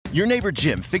Your neighbor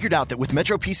Jim figured out that with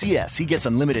Metro PCS, he gets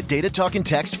unlimited data, talk, and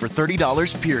text for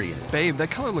 $30, period. Babe,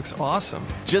 that color looks awesome.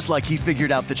 Just like he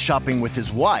figured out that shopping with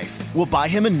his wife will buy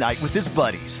him a night with his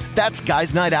buddies. That's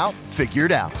Guys Night Out,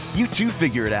 figured out. You too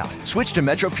figure it out. Switch to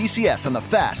Metro PCS on the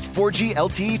fast 4G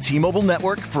LTE T-Mobile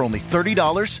network for only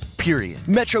 $30, period.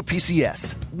 Metro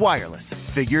PCS. Wireless.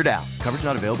 Figured out. Coverage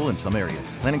not available in some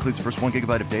areas. Plan includes first 1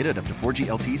 gigabyte of data at up to 4G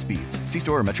LTE speeds. See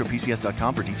store or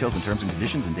metropcs.com for details and terms and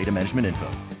conditions and data management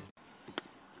info.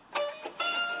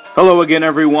 Hello again,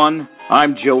 everyone.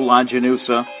 I'm Joe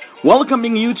Longinusa,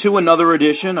 welcoming you to another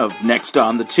edition of Next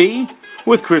on the Tee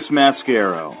with Chris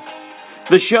Mascaro,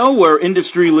 the show where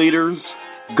industry leaders,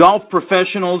 golf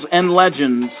professionals, and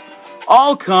legends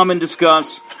all come and discuss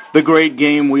the great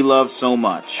game we love so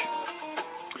much.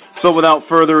 So without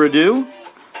further ado,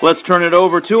 let's turn it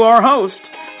over to our host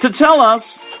to tell us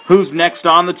who's next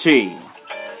on the tee.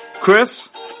 Chris,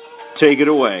 take it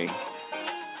away.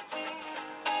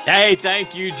 Hey, thank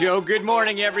you, Joe. Good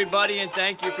morning, everybody, and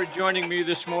thank you for joining me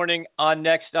this morning on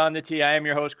Next on the Tee. I am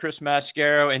your host, Chris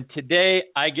Mascaro, and today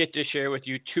I get to share with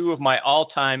you two of my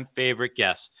all-time favorite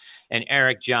guests, and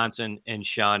Eric Johnson and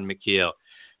Shaun Micheel.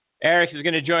 Eric is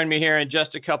going to join me here in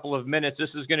just a couple of minutes.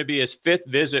 This is going to be his fifth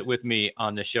visit with me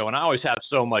on the show, and I always have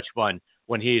so much fun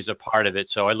when he's a part of it.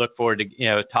 So I look forward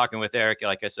to talking with Eric,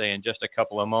 like I say, in just a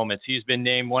couple of moments. He's been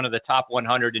named one of the top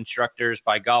 100 instructors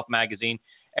by Golf Magazine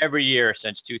every year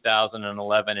since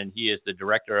 2011, and he is the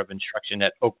director of instruction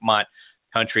at Oakmont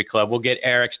Country Club. We'll get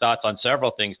Eric's thoughts on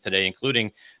several things today,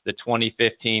 including the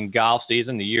 2015 golf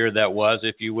season, the year that was,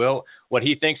 if you will, what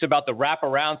he thinks about the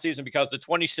wraparound season, because the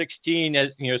 2016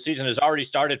 season has already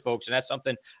started, folks, and that's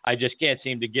something I just can't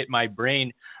seem to get my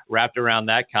brain wrapped around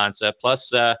that concept. Plus,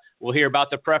 we'll hear about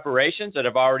the preparations that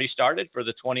have already started for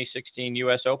the 2016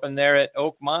 U.S. Open there at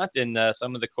Oakmont and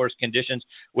some of the course conditions,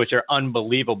 which are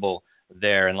unbelievable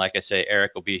there. And like I say,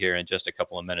 Eric will be here in just a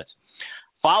couple of minutes.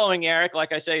 Following Eric,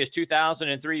 like I say, is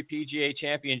 2003 PGA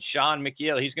champion Shaun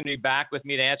Micheel. He's going to be back with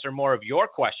me to answer more of your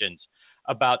questions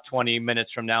about 20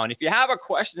 minutes from now. And if you have a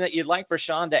question that you'd like for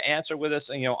Shaun to answer with us,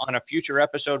 on a future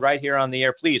episode right here on the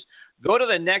air, please go to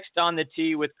the Next on the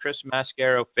Tee with Chris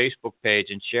Mascaro Facebook page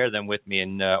and share them with me,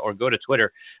 and or go to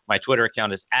Twitter. My Twitter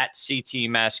account is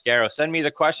 @CTMascaro. Send me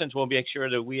the questions. We'll make sure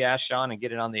that we ask Shaun and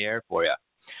get it on the air for you.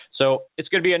 So it's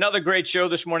going to be another great show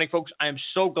this morning, folks. I am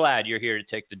so glad you're here to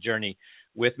take the journey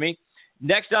with me.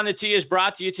 Next on the Tee is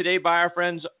brought to you today by our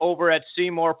friends over at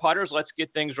Seymour Putters. Let's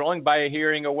get things rolling by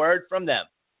hearing a word from them.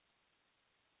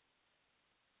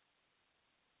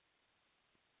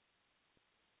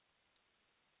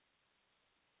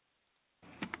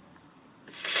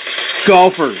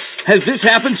 Golfers, has this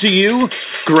happened to you?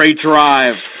 Great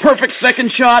drive, perfect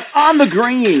second shot on the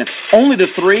green, only to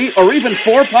 3 or even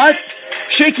 4 putt?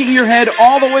 Shaking your head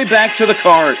all the way back to the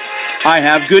cart. I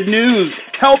have good news.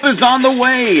 Help is on the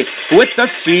way with the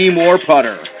Seymour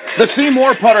Putter. The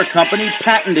Seymour Putter Company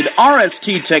patented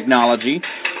RST technology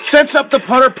sets up the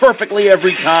putter perfectly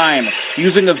every time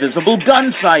using a visible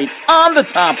gun sight on the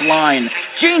top line.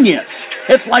 Genius.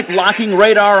 It's like locking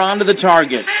radar onto the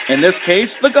target, in this case,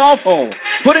 the golf hole,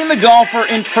 putting the golfer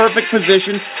in perfect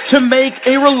position to make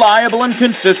a reliable and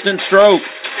consistent stroke.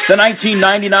 The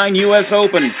 1999 U.S.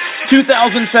 Open,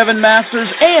 2007 Masters,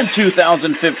 and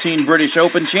 2015 British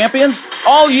Open champions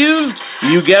all used,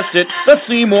 you guessed it, the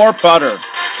Seymour Putter.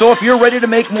 So if you're ready to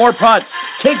make more putts,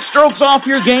 take strokes off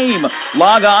your game,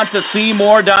 log on to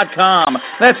Seymour.com.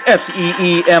 That's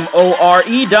SEEMORE.com,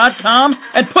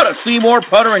 and put a Seymour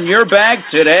Putter in your bag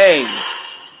today.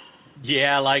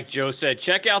 Yeah, like Joe said,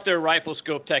 check out their rifle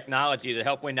scope technology to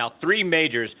help win now 3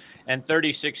 majors and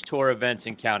 36 tour events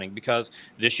and counting, because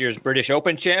this year's British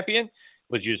Open champion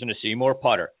was using a Seymour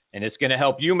Putter, and it's going to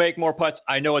help you make more putts.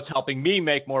 I know it's helping me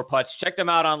make more putts. Check them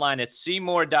out online at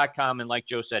Seymour.com, and like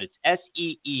Joe said, it's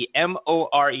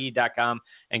SEEMORE.com,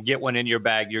 and get one in your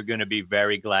bag. You're going to be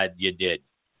very glad you did.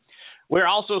 We're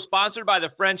also sponsored by the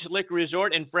French Lick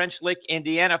Resort in French Lick,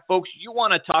 Indiana. Folks, you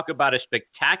want to talk about a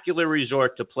spectacular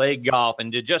resort to play golf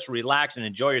and to just relax and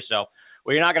enjoy yourself.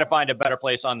 Well, you're not going to find a better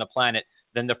place on the planet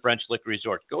than the French Lick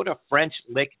Resort. Go to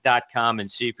FrenchLick.com and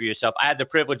see for yourself. I had the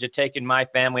privilege of taking my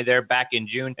family there back in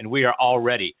June, and we are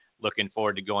already looking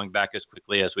forward to going back as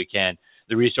quickly as we can.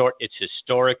 The resort, it's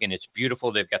historic and it's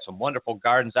beautiful. They've got some wonderful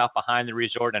gardens out behind the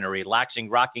resort and a relaxing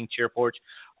rocking chair porch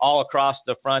all across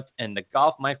the front. And the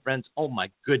golf, my friends, oh my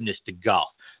goodness, the golf.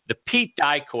 The Pete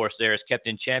Dye course there is kept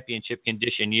in championship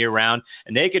condition year-round,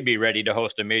 and they could be ready to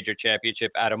host a major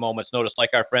championship at a moment's notice,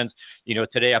 like our friends,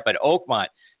 today up at Oakmont.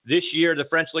 This year, the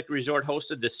French Lick Resort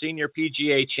hosted the Senior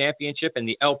PGA Championship and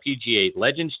the LPGA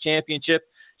Legends Championship.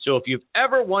 So if you've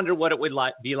ever wondered what it would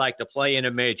be like to play in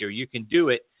a major, you can do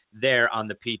it there on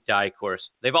the Pete Dye course.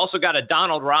 They've also got a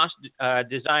Donald Ross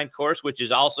designed course, which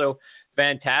is also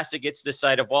fantastic. It's the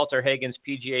site of Walter Hagen's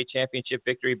PGA Championship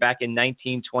victory back in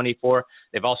 1924.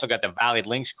 They've also got the Valley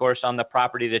Links course on the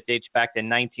property that dates back to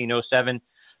 1907.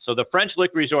 So the French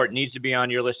Lick Resort needs to be on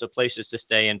your list of places to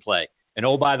stay and play. And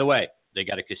oh, by the way, they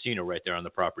got a casino right there on the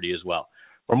property as well.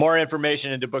 For more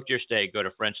information and to book your stay, go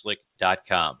to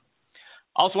FrenchLick.com.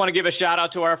 Also want to give a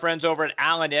shout-out to our friends over at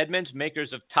Allen Edmonds,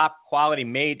 makers of top-quality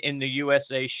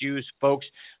made-in-the-USA shoes. Folks,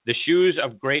 the shoes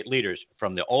of great leaders,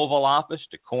 from the Oval Office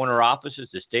to corner offices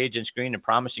to stage and screen and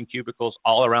promising cubicles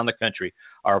all around the country,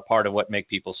 are a part of what make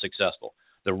people successful.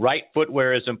 The right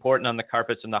footwear is important on the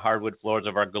carpets and the hardwood floors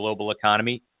of our global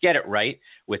economy. Get it right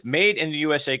with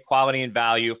made-in-the-USA quality and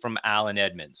value from Allen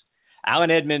Edmonds.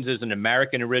 Allen Edmonds is an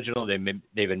American original.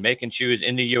 They've been making shoes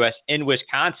in the U.S. in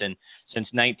Wisconsin since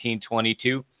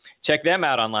 1922. Check them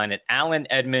out online at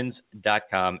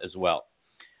allenedmonds.com as well.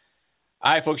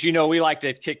 All right, folks, you know we like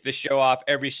to kick the show off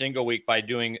every single week by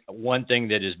doing one thing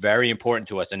that is very important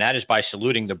to us, and that is by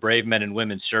saluting the brave men and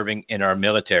women serving in our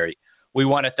military. We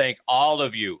want to thank all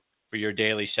of you for your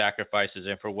daily sacrifices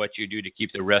and for what you do to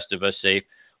keep the rest of us safe.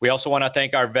 We also want to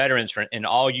thank our veterans for and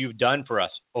all you've done for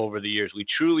us over the years. We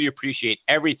truly appreciate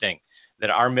everything that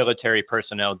our military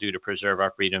personnel do to preserve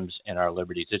our freedoms and our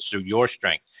liberties. It's through your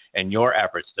strength and your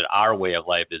efforts that our way of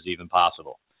life is even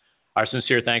possible. Our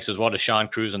sincere thanks as well to Shaun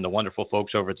Cruz and the wonderful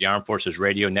folks over at the Armed Forces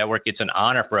Radio Network. It's an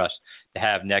honor for us to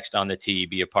have Next on the Tee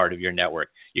be a part of your network.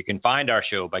 You can find our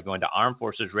show by going to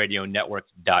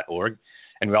armedforcesradionetwork.org.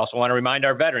 And we also want to remind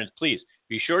our veterans, please,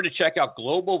 be sure to check out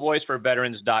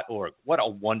globalvoiceforveterans.org. What a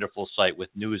wonderful site with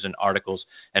news and articles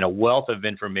and a wealth of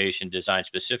information designed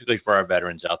specifically for our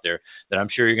veterans out there that I'm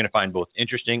sure you're going to find both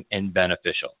interesting and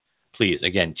beneficial. Please,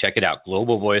 again, check it out,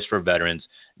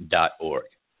 globalvoiceforveterans.org.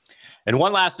 And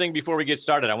one last thing before we get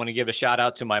started, I want to give a shout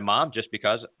out to my mom just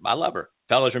because I love her.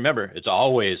 Fellas, remember, it's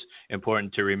always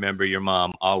important to remember your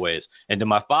mom, always. And to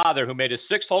my father, who made a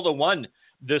 6-hole-1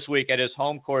 this week at his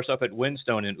home course up at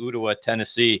Windstone in Ottawa,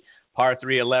 Tennessee. Par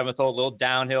 3, 11th hole, a little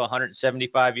downhill,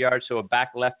 175 yards to a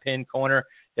back left pin corner.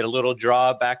 Hit a little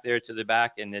draw back there to the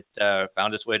back, and it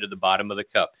found its way to the bottom of the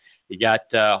cup. He got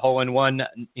hole-in-one,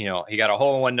 he got a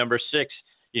hole-in-one number 6,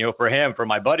 for him. For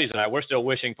my buddies and I, we're still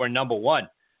wishing for number 1.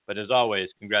 But as always,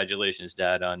 congratulations,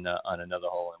 Dad, on another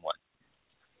hole-in-one.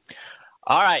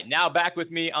 All right, now back with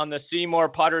me on the Seymour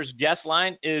Putters guest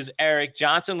line is Eric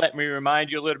Johnson. Let me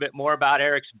remind you a little bit more about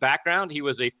Eric's background. He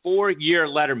was a 4-year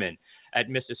letterman at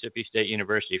Mississippi State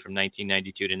University from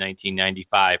 1992 to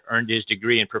 1995, earned his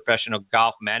degree in professional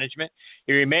golf management.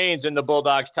 He remains in the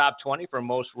Bulldogs' top 20 for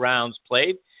most rounds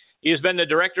played. He has been the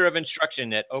director of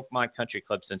instruction at Oakmont Country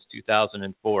Club since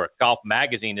 2004. Golf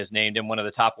Magazine has named him one of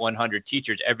the top 100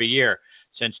 teachers every year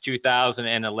since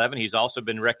 2011. He's also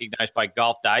been recognized by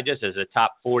Golf Digest as a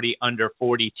top 40 under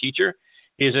 40 teacher.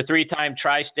 He is a 3-time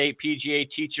Tri-State PGA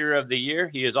Teacher of the Year.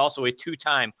 He is also a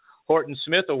 2-time Horton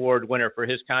Smith Award winner for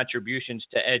his contributions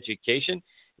to education.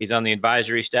 He's on the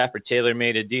advisory staff for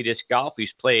TaylorMade Adidas Golf.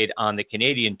 He's played on the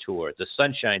Canadian Tour, the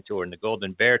Sunshine Tour, and the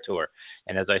Golden Bear Tour.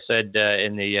 And as I said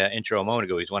in the intro a moment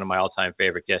ago, he's one of my all-time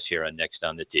favorite guests here on Next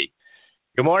on the Tee.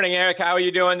 Good morning, Eric. How are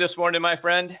you doing this morning, my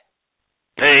friend?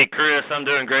 Hey, Chris. I'm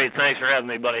doing great. Thanks for having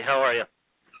me, buddy. How are you?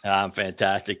 I'm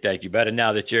fantastic. Thank you. Better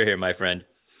now that you're here, my friend.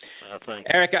 Thanks.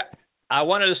 Eric, I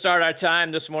wanted to start our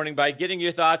time this morning by getting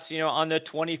your thoughts, on the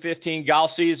 2015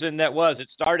 golf season that was. It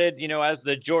started, as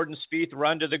the Jordan Spieth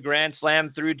run to the Grand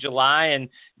Slam through July, and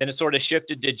then it sort of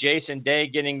shifted to Jason Day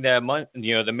getting the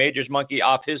Majors monkey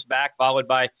off his back, followed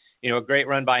by, a great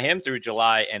run by him through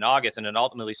July and August, and then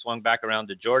ultimately swung back around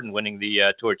to Jordan winning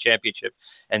the Tour Championship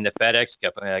and the FedEx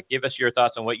Cup. Give us your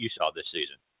thoughts on what you saw this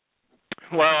season.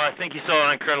 Well, I think you saw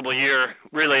an incredible year.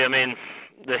 Really,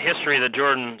 the history that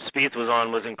Jordan Spieth was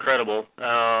on was incredible.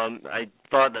 I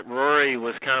thought that Rory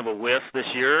was kind of a whiff this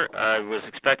year. I was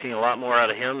expecting a lot more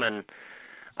out of him, and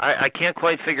I can't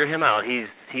quite figure him out.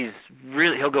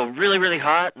 He'll go really, really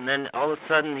hot, and then all of a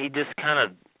sudden he just kind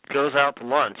of goes out to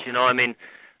lunch.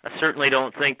 I certainly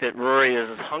don't think that Rory is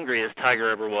as hungry as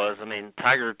Tiger ever was.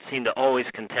 Tiger seemed to always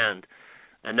contend,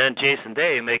 and then Jason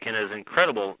Day making his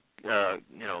incredible,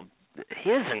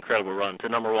 his incredible run to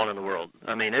number 1 in the world.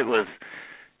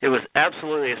 It was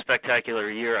absolutely a spectacular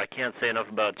year. I can't say enough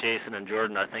about Jason and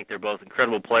Jordan. I think they're both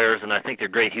incredible players, and I think they're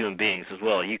great human beings as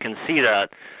well. You can see that,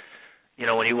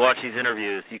 when you watch these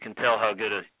interviews, you can tell how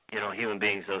good human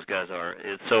beings those guys are.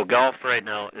 So golf right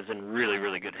now is in really,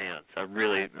 really good hands.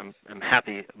 I'm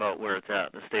happy about where it's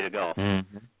at, the state of golf.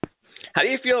 Mm-hmm. How do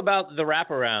you feel about the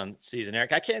wraparound season,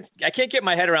 Eric? I can't get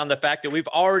my head around the fact that we've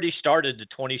already started the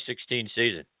 2016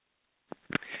 season.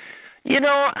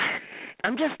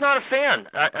 I'm just not a fan.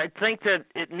 I think that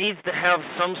it needs to have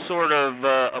some sort of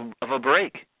a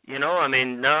break. Now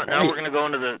we're going to go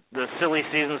into the silly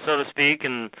season, so to speak,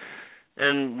 and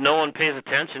no one pays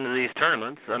attention to these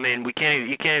tournaments. I mean, you can't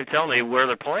even tell me where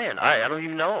they're playing. I don't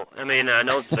even know. I mean, I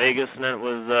know it's Vegas, and then it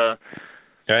was the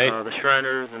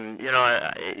Shriners, and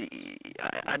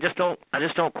I just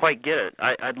don't quite get it.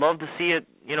 I'd love to see it,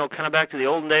 kind of back to the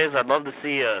olden days. I'd love to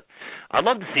see a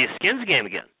skins game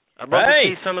again. I'd love to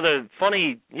see some of the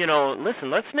funny,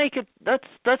 listen, let's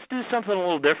do something a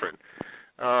little different.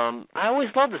 I always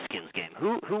loved the skins game.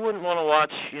 Who wouldn't want to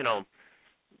watch,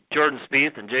 Jordan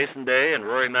Spieth and Jason Day and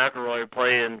Rory McIlroy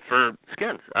playing for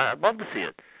skins? I'd love to see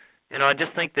it. I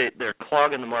just think that they're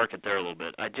clogging the market there a little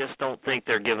bit. I just don't think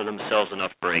they're giving themselves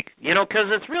enough break. Because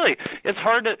it's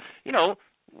hard to,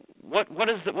 what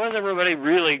does everybody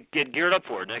really get geared up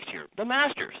for next year? The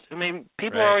Masters. I mean,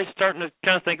 people are always starting to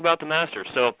kind of think about the Masters.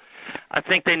 So I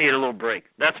think they need a little break.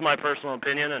 That's my personal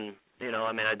opinion, and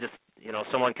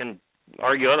someone can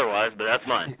argue otherwise, but that's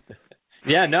mine.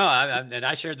 Yeah, no, and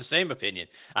I share the same opinion.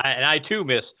 I too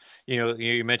miss.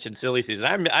 You mentioned silly season.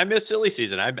 I miss silly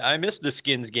season. I miss the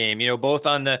skins game. Both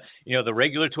on the the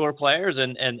regular tour players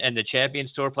and the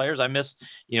Champions Tour players. I miss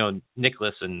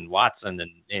Nicklaus and Watson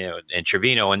and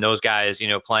Trevino and those guys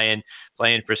playing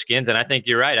for skins. And I think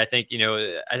you're right. I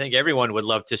think everyone would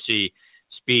love to see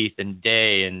Spieth and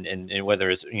Day and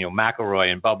whether it's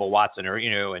McIlroy and Bubba Watson or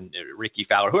and Ricky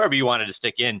Fowler, whoever you wanted to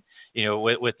stick in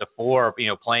with the four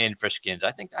playing for skins.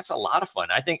 I think that's a lot of fun.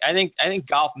 I think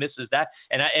golf misses that.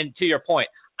 And to your point,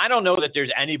 I don't know that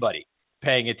there's anybody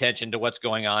paying attention to what's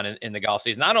going on in the golf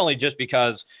season. Not only just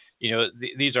because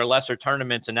these are lesser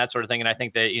tournaments and that sort of thing, and I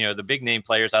think that the big name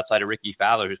players outside of Ricky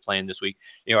Fowler who's playing this week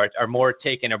are more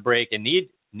taking a break and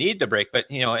need the break. But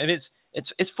and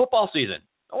it's football season.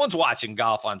 No one's watching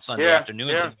golf on Sunday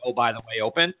afternoons and by the way,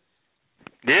 open.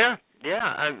 Yeah,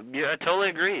 I totally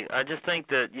agree. I just think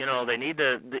that they need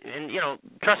to, and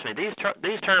trust me,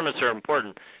 these tournaments are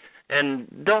important. And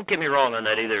don't get me wrong on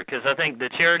that either, because I think the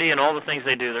charity and all the things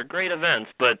they do, they're great events,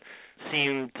 but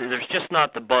there's just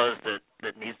not the buzz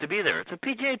that needs to be there. It's a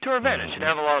PGA Tour event; it should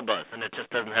have a lot of buzz, and it just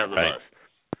doesn't have the buzz.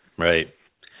 Right.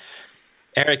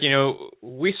 Eric,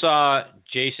 we saw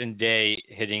Jason Day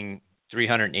hitting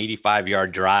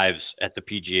 385-yard drives at the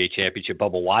PGA Championship.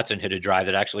 Bubba Watson hit a drive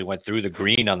that actually went through the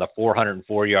green on the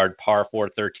 404-yard par 4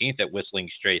 13th at Whistling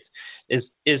Straits. Is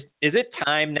it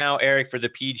time now, Eric, for the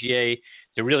PGA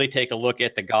to really take a look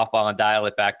at the golf ball and dial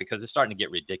it back, because it's starting to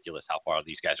get ridiculous how far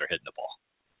these guys are hitting the ball?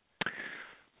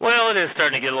 Well, it is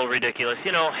starting to get a little ridiculous.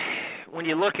 When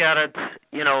you look at it,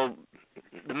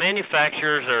 the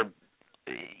manufacturers are,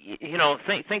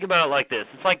 think about it like this.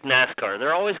 It's like NASCAR.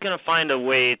 They're always going to find a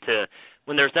way to,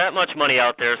 when there's that much money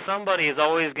out there, somebody is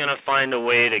always going to find a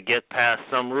way to get past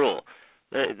some rule.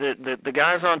 The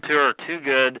guys on tour are too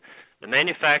good. The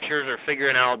manufacturers are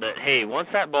figuring out that, hey, once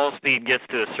that ball speed gets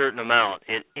to a certain amount,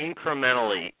 it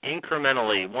incrementally,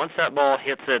 once that ball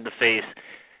hits at the face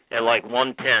at like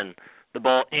 110, the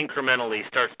ball incrementally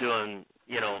starts doing,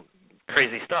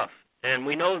 crazy stuff. And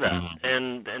we know that.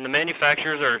 And the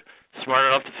manufacturers are smart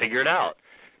enough to figure it out.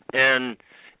 And,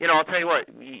 I'll tell you what,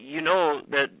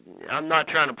 that I'm not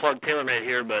trying to plug TaylorMade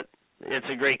here, but it's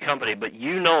a great company. But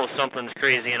something's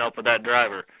crazy up with that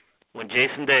driver when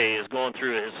Jason Day is going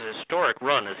through his historic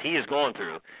run as he is going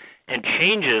through and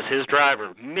changes his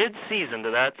driver mid-season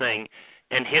to that thing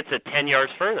and hits it 10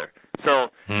 yards further. So,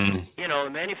 the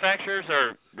manufacturers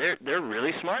they're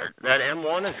really smart. That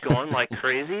M1 is going like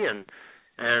crazy,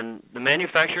 and the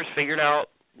manufacturers figured out,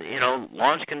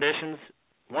 launch conditions.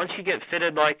 Once you get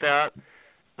fitted like that,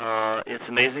 it's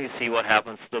amazing to see what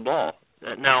happens to the ball.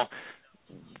 Now,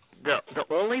 the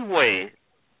only way,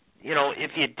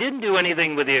 if you didn't do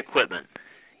anything with the equipment,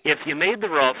 if you made the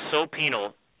rough so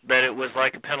penal that it was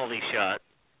like a penalty shot,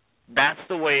 that's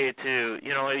the way to,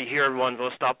 you hear everyone go,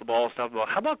 stop the ball.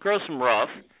 How about grow some rough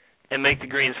and make the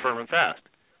greens firm and fast?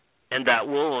 And that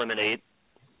will eliminate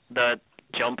that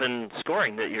jump in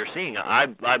scoring that you're seeing, I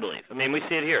believe. I mean, we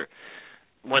see it here.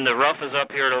 When the rough is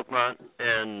up here at Oakmont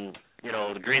and,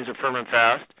 the greens are firm and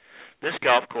fast, this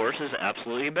golf course is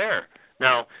absolutely bare.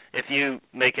 Now, if you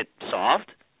make it soft,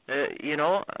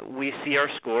 we see our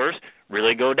scores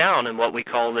really go down in what we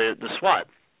call the SWAT.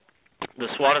 The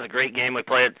SWAT is a great game. We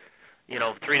play it,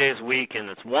 3 days a week, and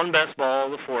it's one best ball,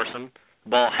 the foursome. The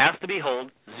ball has to be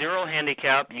holed, 0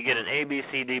 handicap. You get an A, B,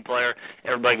 C, D player.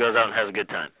 Everybody goes out and has a good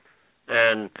time.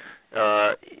 And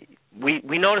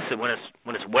we notice it when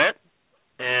it's wet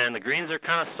and the greens are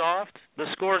kind of soft, the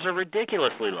scores are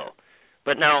ridiculously low.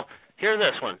 But now, hear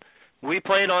this one. We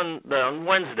played on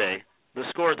Wednesday.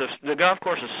 The golf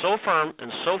course is so firm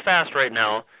and so fast right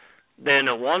now. Then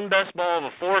a one best ball of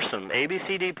a foursome,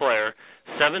 ABCD player,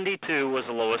 72 was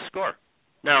the lowest score.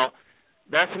 Now,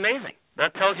 that's amazing.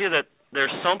 That tells you that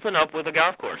there's something up with the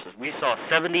golf courses. We saw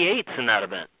 78s in that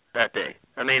event that day.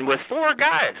 I mean, with four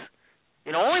guys.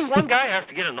 Only one guy has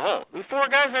to get in the hole. We four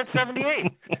guys had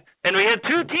 78. And we had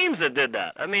two teams that did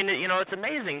that. I mean, it's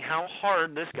amazing how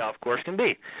hard this golf course can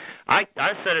be. I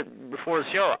said it before the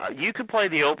show. You could play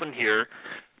the Open here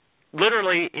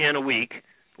literally in a week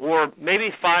or maybe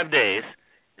 5 days,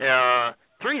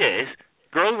 3 days,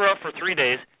 grow the rough for 3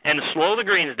 days, and slow the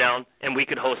greens down, and we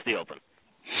could host the Open.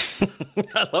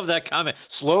 I love that comment.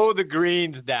 Slow the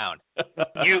greens down.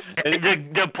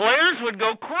 The players would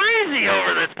go crazy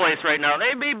over this place right now.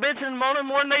 They'd be bitching and moaning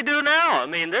more than they do now. I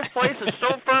mean, this place is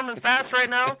so firm and fast right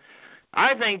now.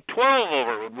 I think 12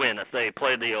 over would win if they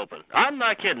played the Open. I'm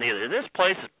not kidding either. This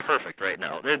place is perfect right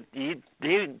now. The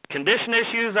condition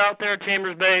issues out there at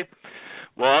Chambers Bay,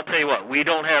 well, I'll tell you what, we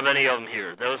don't have any of them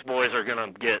here. Those boys are going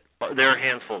to get their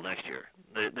hands full next year.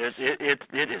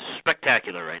 It is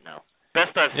spectacular right now.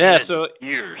 Best I've seen in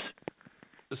years.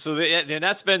 So and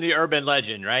that's been the urban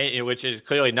legend, right? Which is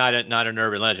clearly not an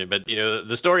urban legend, but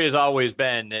the story has always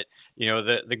been that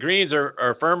the greens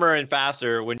are firmer and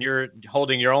faster when you're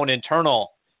holding your own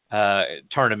internal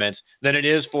tournaments than it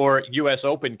is for U.S.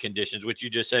 Open conditions, which you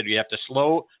just said you have to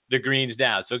slow the greens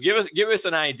down. So give us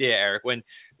an idea, Eric, when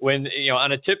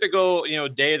on a typical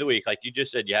day of the week, like you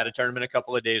just said, you had a tournament a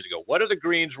couple of days ago. What are the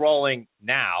greens rolling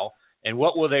now? And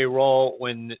what will they roll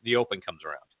when the Open comes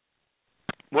around?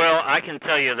 Well, I can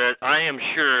tell you that I am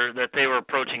sure that they were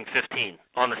approaching 15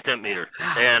 on the stimp meter,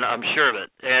 and I'm sure of it.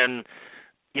 And,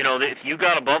 if you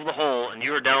got above the hole and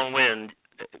you were downwind,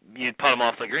 you'd put them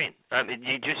off the green. I mean,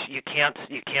 you can't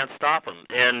stop them.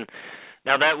 And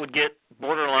now that would get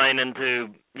borderline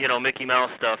into, Mickey Mouse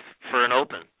stuff for an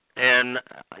Open. And,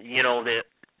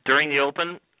 during the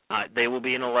Open, they will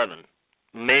be in 11,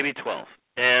 maybe 12.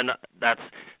 And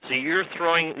so you're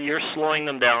slowing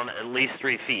them down at least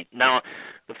 3 feet. Now,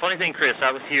 the funny thing, Chris,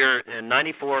 I was here in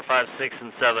 94, 5, 6,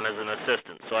 and 7 as an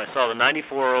assistant. So I saw the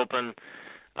 94 Open.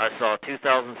 I saw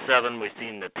 2007. We've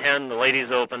seen the 10, the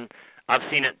Ladies Open. I've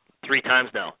seen it 3 times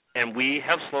now. And we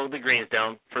have slowed the greens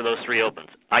down for those 3 Opens.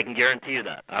 I can guarantee you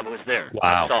that. I was there.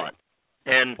 Wow. I saw it.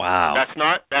 And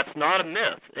that's not a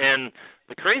myth. And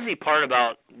the crazy part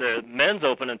about the Men's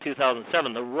Open in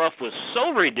 2007, the rough was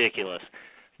so ridiculous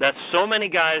that so many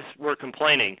guys were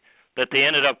complaining that they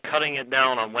ended up cutting it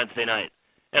down on Wednesday night.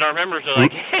 And our members are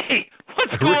like, hey,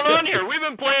 what's going on here? We've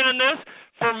been playing in this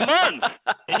for months,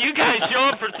 and you guys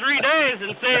show up for 3 days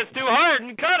and say it's too hard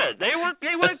and cut it. They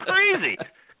went crazy.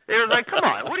 They were like, come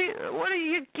on,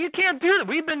 you can't do that.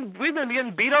 We've been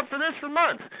getting beat up for this for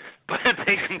months. But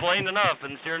they complained enough,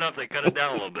 and sure enough, they cut it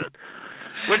down a little bit.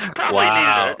 Which probably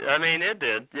needed it. I mean, it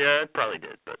did. Yeah, it probably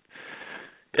did. But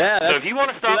so if you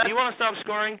want to stop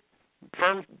scoring,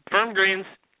 firm greens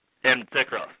and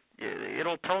thick rough.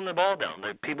 It'll tone the ball down.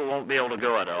 People won't be able to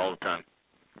go at it all the time.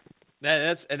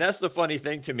 That's the funny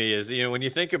thing to me is when you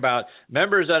think about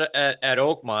members at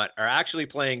Oakmont are actually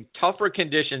playing tougher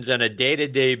conditions on a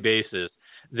day-to-day basis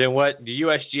than what the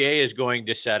USGA is going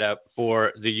to set up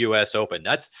for the U.S. Open.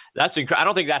 That's I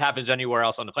don't think that happens anywhere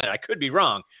else on the planet. I could be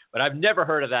wrong, but I've never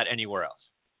heard of that anywhere else.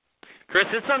 Chris,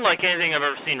 it's unlike anything I've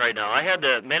ever seen right now. I had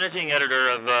the managing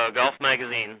editor of Golf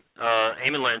Magazine,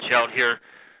 Eamon Lynch, out here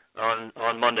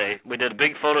on Monday. We did a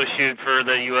big photo shoot for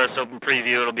the U.S. Open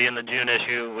preview. It'll be in the June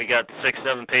issue. We got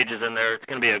 6-7 pages in there. It's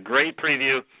going to be a great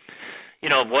preview,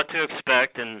 of what to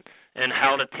expect and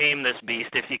how to tame this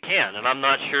beast if you can. And I'm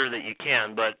not sure that you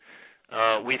can, but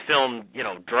we filmed,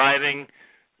 driving,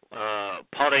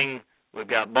 putting. We've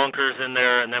got bunkers in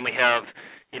there, and then we have,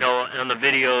 on the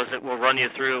videos that we'll run you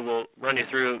through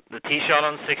the tee shot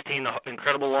on 16, the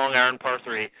incredible long iron par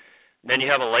 3. Then you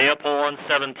have a layup hole on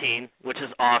 17, which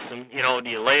is awesome. Do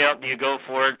you lay up? Do you go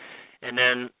for it? And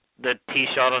then the tee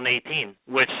shot on 18,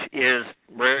 which is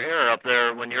rare air up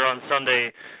there when you're on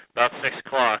Sunday about 6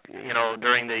 o'clock,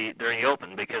 during the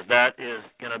Open, because that is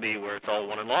going to be where it's all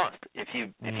won and lost. If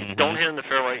you don't hit in the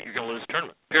fairway, you're going to lose the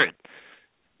tournament. Period.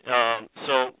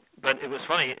 But it was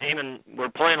funny. Eamon,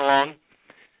 we're playing along,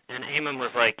 and Eamon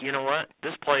was like, you know what?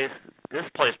 This place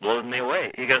blows me away.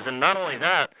 He goes, and not only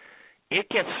that, it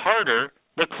gets harder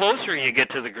the closer you get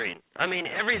to the green. I mean,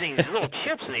 everything, these little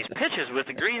chips and these pitches with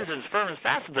the greens as firm and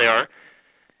fast as they are,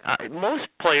 most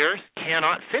players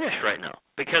cannot finish right now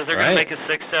because they're going to make a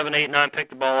 6, 7, 8, 9, pick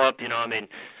the ball up.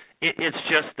 It's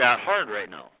just that hard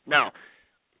right now. Now,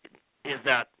 is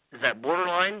that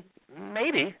borderline?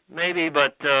 Maybe,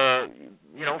 but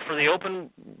for the Open,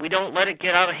 we don't let it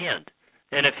get out of hand.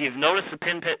 And if you've noticed the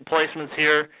pin placements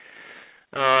here,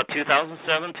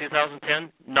 2007,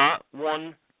 2010, not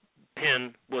one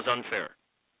pin was unfair.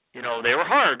 They were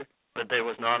hard, but they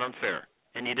was not unfair.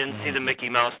 And you didn't see the Mickey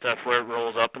Mouse stuff where it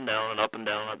rolls up and down and up and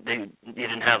down. You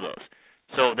didn't have those.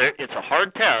 So it's a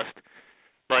hard test,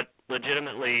 but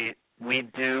legitimately we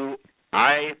do.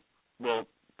 I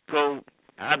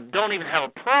don't even have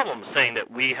a problem saying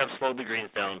that we have slowed the greens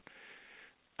down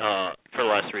for the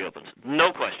last 3 Opens.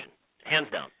 No question, hands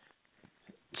down.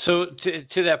 So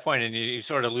to that point, and you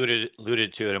sort of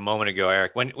alluded to it a moment ago,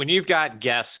 Eric. When you've got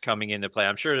guests coming into play,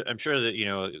 I'm sure that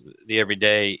the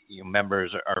everyday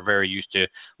members are very used to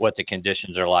what the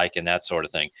conditions are like and that sort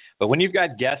of thing. But when you've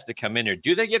got guests that come in here,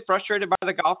 do they get frustrated by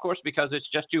the golf course because it's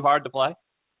just too hard to play?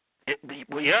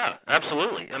 Well, yeah,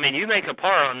 absolutely. I mean, you make a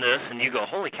par on this, and you go,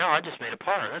 "Holy cow! I just made a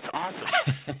par. That's awesome."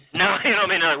 Now,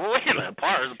 well, wait a minute,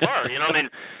 par is a par.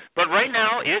 But right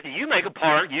now, you make a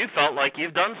par, you felt like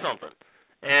you've done something.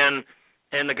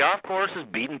 And the golf course is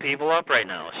beating people up right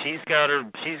now. She's got her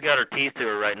teeth to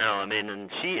her right now. And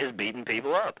she is beating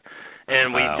people up.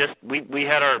 And wow. we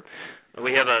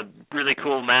have a really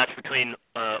cool match between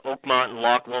Oakmont and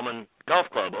Loch Lomond Golf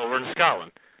Club over in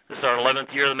Scotland. This is our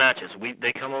 11th year of the matches.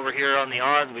 They come over here on the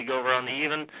odds, we go over on the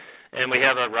even, and we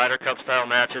have a Ryder Cup style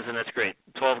matches, and it's great.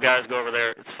 12 guys go over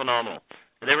there. It's phenomenal.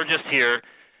 And they were just here,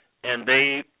 and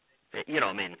they,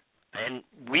 and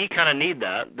we kind of need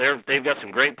that. They've got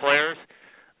some great players,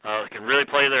 can really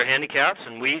play their handicaps,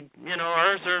 and we,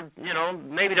 ours are,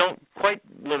 maybe don't quite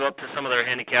live up to some of their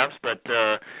handicaps, but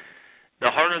the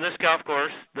harder this golf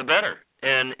course, the better.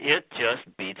 And it just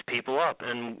beats people up.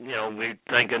 And, we,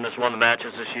 thank goodness, won the matches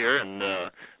this year and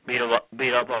beat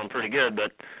up on them pretty good.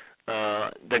 But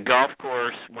the golf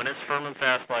course, when it's firm and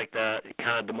fast like that, it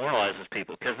kind of demoralizes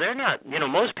people because they're not,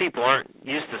 most people aren't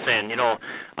used to saying,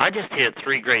 I just hit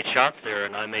 3 great shots there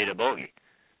and I made a bogey.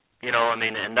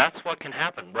 And that's what can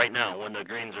happen right now when the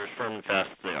greens are as firm and fast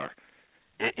as they are.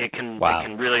 It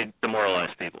can really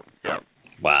demoralize people. Yeah.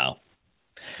 Wow.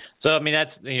 So, that's,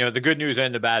 the good news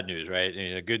and the bad news, right?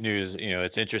 The good news,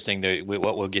 it's interesting that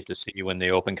what we'll get to see when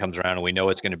the Open comes around, and we know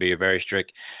it's going to be a very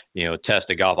strict, test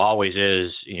of golf. Always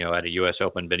is, at a U.S.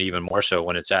 Open, but even more so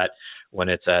when it's at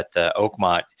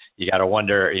Oakmont. You got to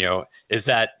wonder, is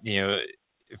that,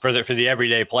 for the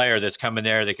everyday player that's coming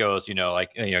there that goes,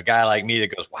 a guy like me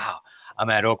that goes, wow,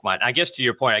 I'm at Oakmont. I guess to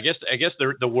your point, I guess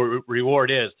the reward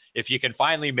is if you can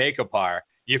finally make a par,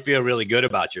 you feel really good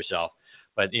about yourself.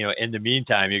 But, in the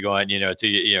meantime, you're going,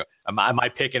 am I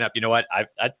picking up,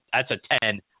 that's a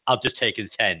 10. I'll just take his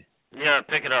 10. Yeah,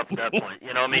 pick it up at that point.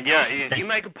 If you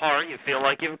make a par, you feel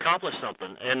like you've accomplished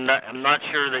something. And I'm not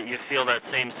sure that you feel that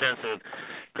same sense of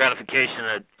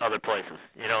gratification at other places.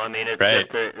 It's right.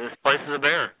 This place is a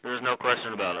bear. There's no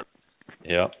question about it.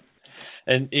 Yeah.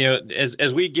 And,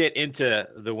 as we get into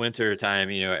the winter time,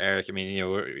 Eric,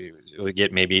 we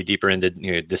get maybe deeper into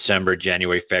December,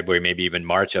 January, February, maybe even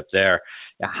March up there.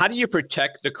 How do you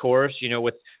protect the course,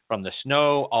 from the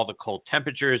snow, all the cold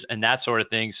temperatures and that sort of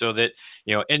thing so that,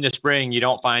 in the spring you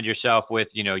don't find yourself with,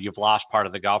 you've lost part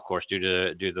of the golf course due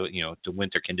to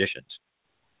winter conditions?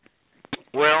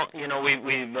 Well,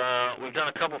 we've done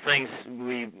a couple things.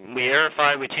 We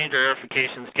changed our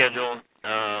aerification schedule.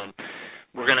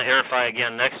 We're going to aerify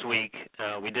again next week.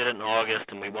 We did it in August,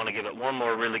 and we want to give it one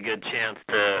more really good chance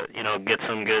to, get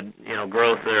some good,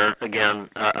 growth there again.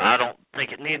 I don't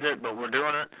think it needs it, but we're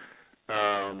doing it.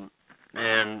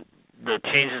 And the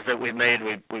changes that we've made,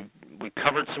 we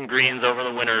covered some greens over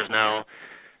the winters now,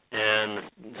 and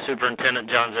Superintendent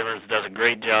John Zimmers does a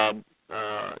great job.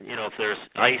 If there's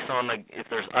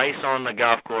ice on the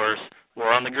golf course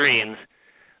or on the greens,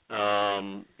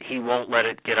 he won't let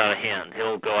it get out of hand.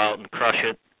 He'll go out and crush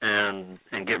it and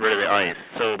get rid of the ice.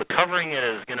 So the covering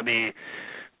is going to be,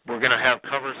 we're going to have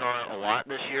covers on it a lot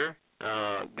this year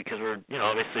because we're,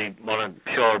 obviously want to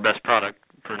show our best product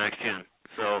for next gen.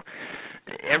 So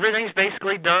everything's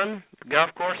basically done. The golf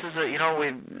course is,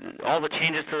 all the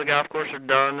changes to the golf course are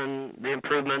done, and the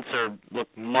improvements look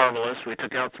marvelous. We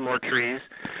took out some more trees.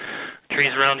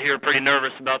 Trees around here are pretty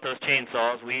nervous about those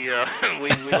chainsaws. We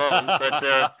love them, but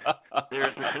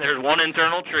there's one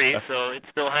internal tree, so it's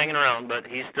still hanging around, but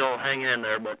he's still hanging in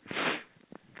there. But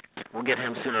we'll get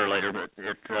him sooner or later. But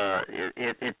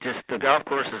it just the golf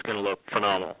course is going to look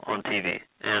phenomenal on TV,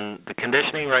 and the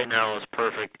conditioning right now is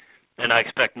perfect. And I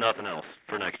expect nothing else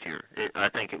for next year. I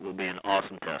think it will be an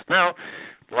awesome test. Now,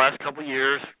 the last couple of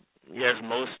years, as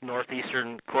most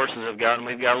northeastern courses have gotten,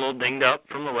 we've got a little dinged up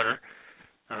from the winter.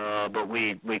 but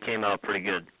we came out pretty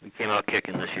good. We came out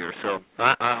kicking this year, so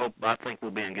I think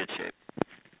we'll be in good shape.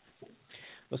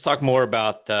 Let's talk more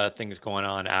about things going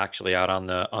on actually out on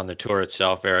the tour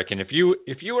itself, Eric. And if you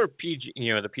were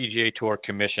the PGA Tour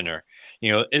commissioner,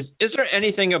 is there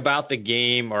anything about the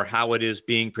game or how it is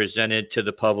being presented to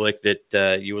the public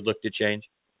that you would look to change?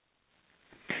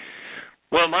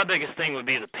 Well, my biggest thing would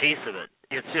be the pace of it.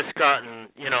 It's just gotten,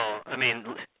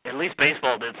 at least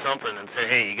baseball did something and said,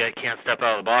 hey, you guys can't step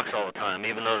out of the box all the time,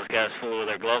 even though this guy's full with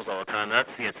their gloves all the time. That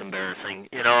gets embarrassing.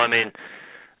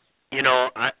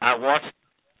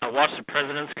 I watched the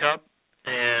President's Cup,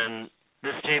 and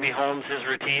this J.B. Holmes, his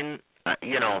routine,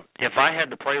 if I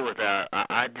had to play with that,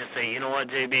 I'd just say, you know what,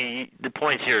 J.B., the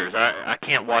point's yours. I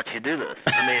can't watch you do this.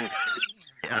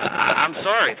 I'm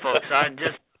sorry, folks.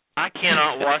 I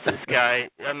cannot watch this guy.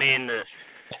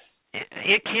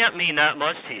 It can't mean that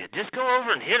much to you. Just go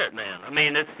over and hit it, man.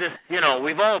 It's just,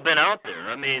 we've all been out there.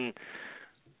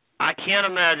 I can't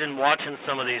imagine watching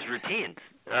some of these routines.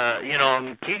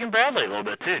 Keegan Bradley a little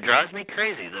bit too. Drives me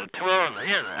crazy. The twirl and the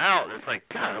in and out. It's like,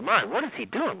 God almighty, what is he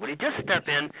doing? Would he just step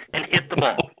in and hit the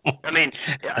ball?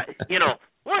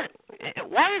 What?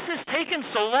 Why is this taking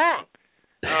so long?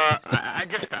 I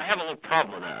have a little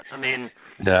problem with that.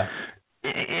 Yeah.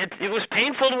 It was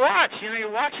painful to watch. You're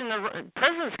watching the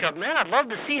President's Cup. Man, I'd love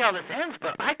to see how this ends,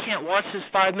 but I can't watch this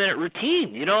 5-minute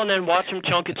routine, and then watch him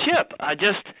chunk a chip. I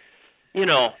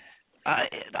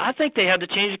think they had to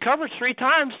change the coverage 3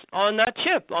 times on that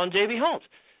chip on J.B. Holmes.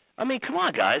 Come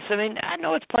on, guys. I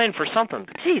know it's playing for something,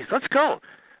 but geez, let's go.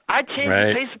 I'd change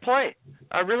the pace of play.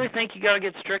 I really think you got to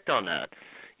get strict on that.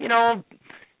 The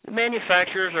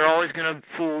manufacturers are always going to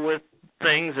fool with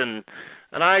things, and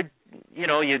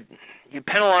you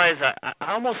penalize.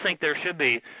 I almost think there should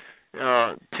be 2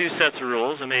 sets of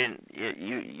rules.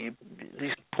 You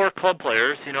these poor club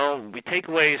players, we take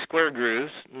away square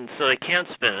grooves, and so they can't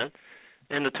spin it.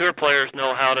 And the tour players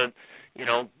know how to,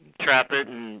 trap it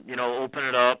and, open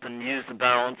it up and use the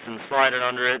balance and slide it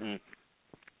under it, and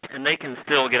they can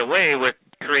still get away with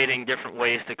creating different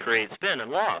ways to create spin and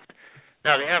loft.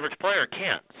 Now, the average player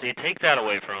can't, so you take that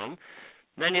away from them.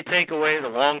 Then you take away the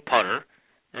long putter,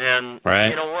 and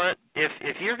you know what?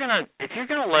 If you're gonna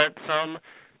let some,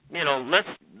 let's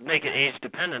make it age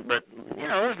dependent, but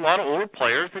there's a lot of older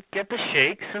players that get the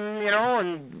shakes, and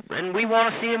we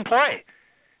want to see them play.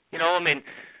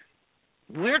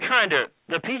 We're trying to,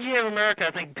 the PGA of America,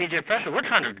 I think PGA Professional, we're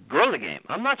trying to grow the game.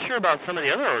 I'm not sure about some of the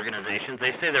other organizations.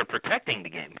 They say they're protecting the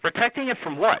game. Protecting it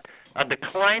from what?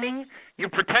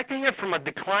 You're protecting it from a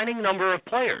declining number of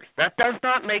players. That does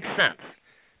not make sense.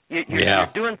 You're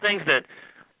doing things that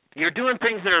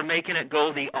are making it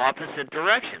go the opposite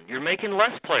direction. You're making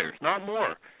less players, not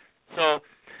more. So,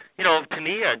 to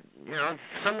me, if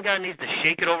some guy needs to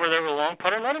shake it over there with a long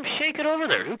putter, let him shake it over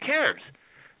there. Who cares?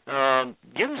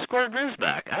 Give him square grooves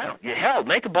back. Hell,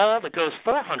 make a ball that goes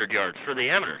 400 yards for the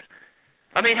amateurs.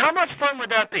 How much fun would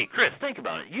that be? Chris, think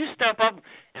about it. You step up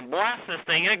and blast this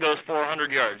thing, and it goes 400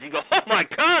 yards. You go, oh, my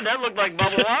God, that looked like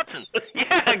Bubba Watson.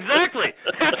 Yeah, exactly.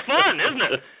 That's fun, isn't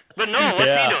it? But no,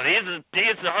 what's he doing? He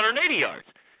hits 180 yards.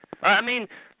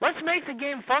 Let's make the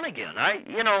game fun again.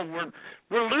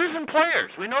 We're losing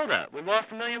players. We know that. We've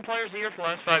lost 1 million players a year for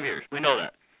the last 5 years. We know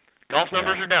that. Golf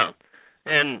numbers are down.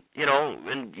 And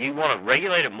you want to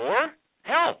regulate it more?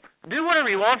 Hell, do whatever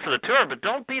you want for the tour, but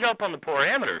don't beat up on the poor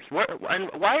amateurs. And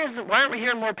why aren't we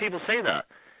hearing more people say that?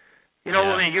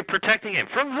 You're protecting him.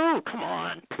 From who? Come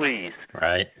on, please.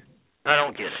 Right. I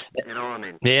don't get it.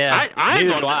 Yeah. I'd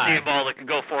love to see a ball that could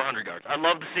go 400 yards. I'd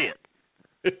love to see it.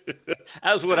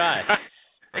 As would I.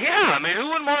 Yeah, who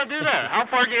wouldn't want to do that? How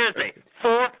far did you hit it?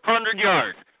 400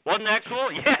 yards. Wasn't that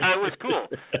cool? Yeah, it was cool.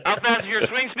 How fast is your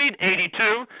swing speed?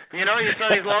 82. You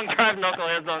saw these long drive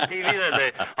knuckleheads on TV that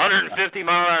say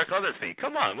 150-mile-an-hour club speed.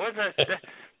 Come on, what's that?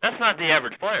 That's not the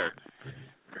average player.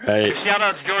 Right. Shout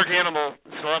out to George Animal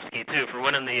Slevsky, too, for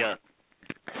winning the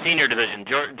senior division.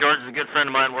 George is a good friend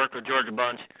of mine, worked with George a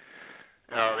bunch.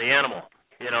 The Animal.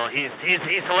 He's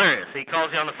hilarious. He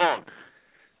calls you on the phone.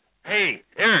 Hey,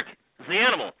 Eric, it's the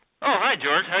Animal. Oh, hi,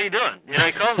 George. How you doing? He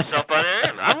calls himself by the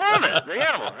name. I love it. The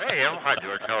Animal. Hey, hi,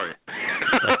 George. How are you?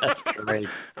 That's great.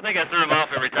 I think I threw him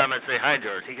off every time I say hi,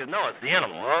 George. He goes, no, it's the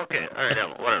Animal. Oh, okay. All right,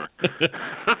 Animal. Whatever.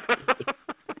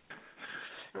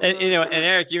 And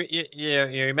Eric,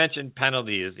 you mentioned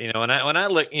penalties. When I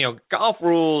look, golf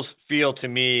rules feel to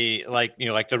me like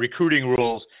like the recruiting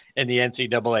rules in the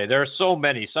NCAA. There are so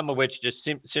many, some of which just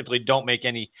simply don't make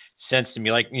any sense to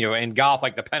me. Like, in golf,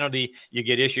 like the penalty you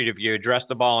get issued if you address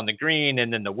the ball on the green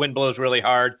and then the wind blows really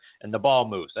hard and the ball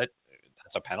moves. That's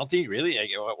a penalty, really?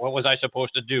 What was I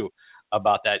supposed to do?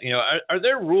 about that. You know, are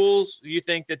there rules you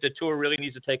think that the tour really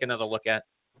needs to take another look at?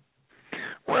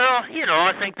 Well,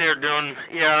 I think they're doing.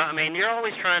 Yeah, I mean, you're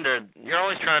always trying to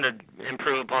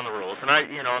improve upon the rules, and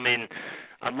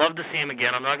I'd love to see him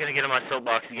again. I'm not going to get in my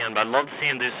soapbox again, but I'd love to see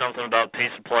him do something about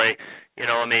pace of play.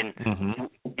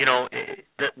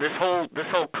 This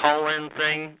whole call-in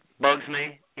thing bugs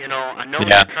me. I know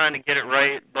they're trying to get it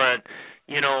right, but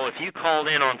if you called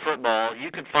in on football,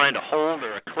 you could find a hold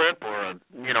or a clip or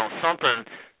something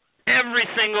every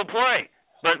single play.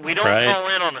 But we don't call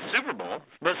in on the Super Bowl.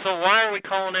 But so why are we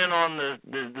calling in on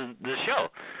the show?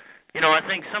 I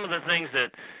think some of the things that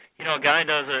a guy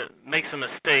makes a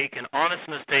mistake, an honest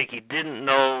mistake, he didn't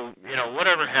know,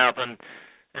 whatever happened,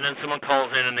 and then someone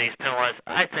calls in and he's penalized.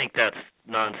 I think that's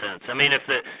nonsense. I mean,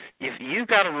 if you've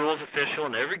got a rules official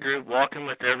in every group, walking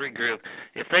with every group,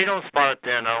 if they don't spot it,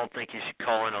 then I don't think you should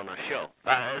call in on the show.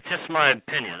 It's just my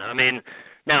opinion. I mean,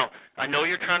 now, I know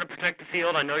you're trying to protect the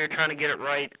field. I know you're trying to get it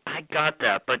right. I got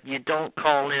that. But you don't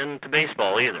call in to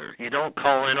baseball either. You don't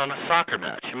call in on a soccer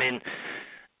match. I mean,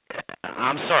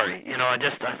 I'm sorry.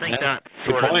 I think that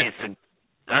sort of needs to.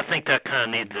 I think that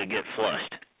kind of needs to get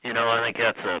flushed. I think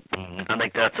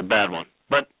that's a bad one.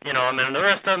 But the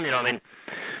rest of them,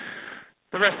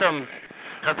 the rest of them,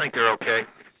 I think they're okay.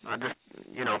 I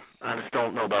just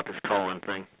don't know about this call-in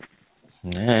thing.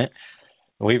 All right.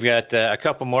 We've got a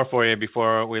couple more for you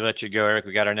before we let you go, Eric.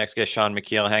 We got our next guest, Shaun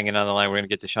Micheel, hanging on the line. We're going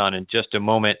to get to Shaun in just a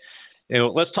moment.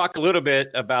 Let's talk a little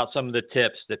bit about some of the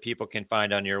tips that people can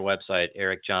find on your website,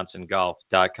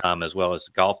 ericjohnsongolf.com, as well as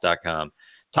golf.com.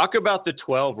 Talk about the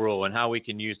 12 rule and how we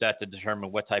can use that to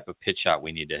determine what type of pitch shot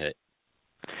we need to hit.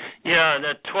 Yeah,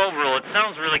 that 12 rule, it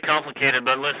sounds really complicated,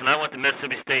 but listen, I went to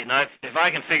Mississippi State, and if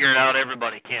I can figure it out,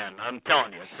 everybody can. I'm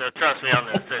telling you, so trust me on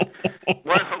this.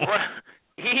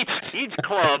 Each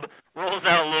club rolls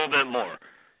out a little bit more.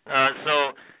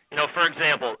 For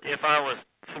example, if I was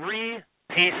 3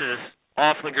 paces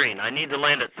off the green, I need to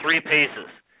land at 3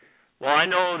 paces. Well, I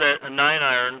know that a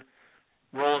 9-iron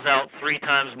rolls out 3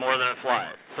 times more than it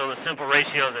flies. So the simple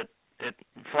ratio is it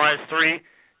flies 3,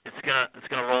 it's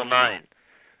gonna roll 9.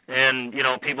 And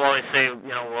people always say,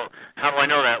 well, how do I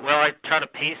know that? Well, I try to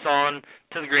pace on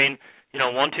to the green.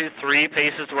 1, 2, 3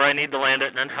 paces where I need to land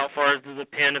it, and then how far is the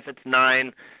pin? If it's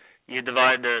 9, you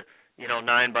divide the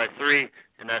 9 by 3,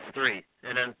 and that's 3.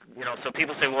 And then so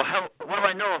people say, well, what do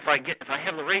I know if I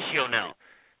have the ratio now?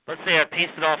 Let's say I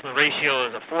paced it off, and the ratio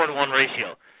is a 4-to-1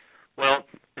 ratio. Well,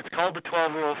 it's called the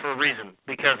 12 rule for a reason,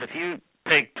 because if you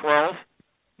take 12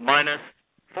 minus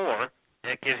 4,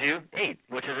 it gives you 8,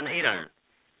 which is an 8-iron.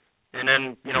 And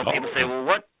then people say, well,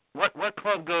 what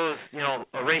club goes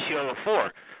a ratio of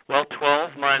 4? Well,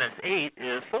 12 minus 8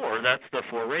 is 4. That's the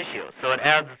 4 ratio. So it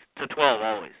adds to 12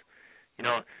 always.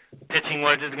 Pitching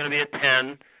wedge is going to be a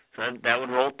 10, so that would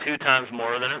roll 2 times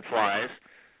more than it flies.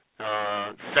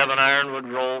 7-iron would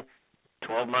roll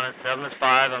 12 minus 7 is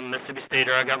 5. I'm a Mississippi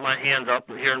Stater. I got my hands up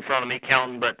here in front of me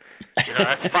counting, but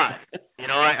that's 5.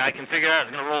 I can figure out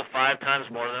it's going to roll 5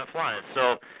 times more than it flies.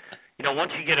 So,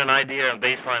 once you get an idea and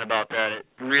baseline about that, it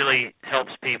really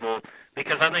helps people,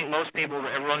 because I think most people,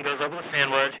 everyone goes up with a sand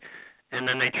wedge, and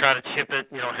then they try to chip it,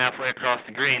 halfway across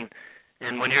the green.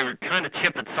 And when you're trying to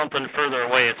chip it something further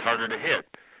away, it's harder to hit.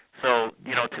 So,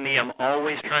 to me, I'm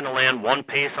always trying to land 1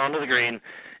 pace onto the green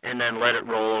and then let it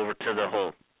roll over to the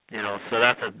hole. So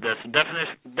that's the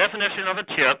definition of a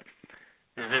chip,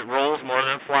 is it rolls more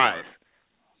than it flies.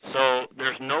 So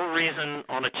there's no reason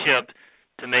on a chip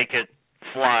to make it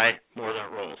fly more than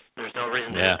it rolls. There's no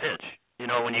reason to pitch.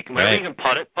 When you can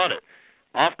putt it, putt it.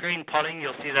 Off green putting,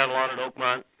 you'll see that a lot at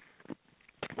Oakmont.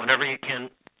 Whenever you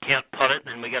can't putt it,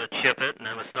 then we got to chip it, and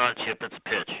then it's not a chip, it's a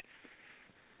pitch.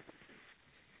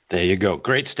 There you go.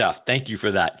 Great stuff. Thank you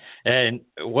for that. And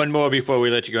one more before we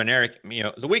let you go. And Eric,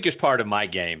 the weakest part of my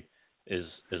game is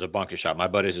a bunker shot. My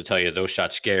buddies will tell you those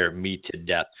shots scare me to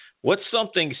death. What's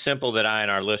something simple that I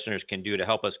and our listeners can do to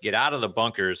help us get out of the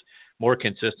bunkers more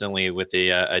consistently with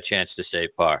a chance to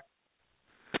save par?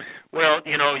 Well,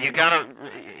 you gotta,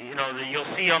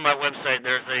 you'll see on my website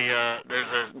there's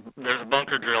a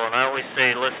bunker drill, and I always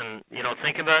say, listen,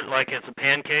 think about it like it's a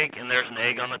pancake and there's an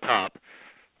egg on the top.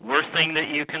 Worst thing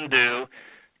that you can do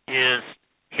is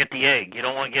hit the egg. You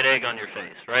don't want to get egg on your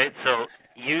face, right? So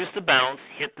use the bounce,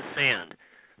 hit the sand.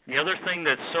 The other thing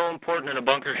that's so important in a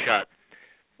bunker shot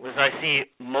was I see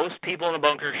most people in a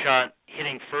bunker shot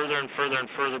hitting further and further and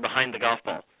further behind the golf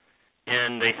ball.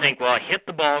 And they think, well, I hit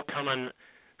the ball coming,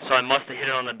 so I must have hit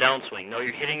it on the downswing. No,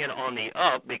 you're hitting it on the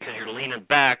up because you're leaning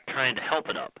back trying to help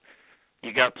it up.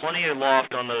 You got plenty of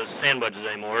loft on those sand wedges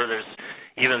anymore. There's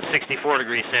even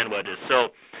 64-degree sand wedges. So,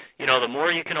 the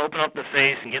more you can open up the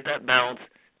face and get that bounce,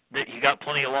 that you got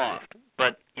plenty of loft.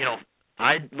 But,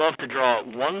 I'd love to draw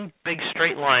one big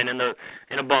straight line in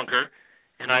a bunker,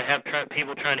 and I have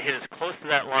people trying to hit as close to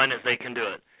that line as they can do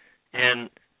it. And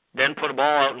then put a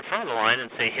ball out in front of the line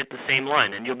and say, hit the same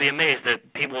line. And you'll be amazed that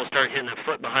people will start hitting a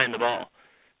foot behind the ball.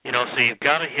 So you've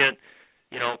got to hit,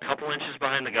 a couple inches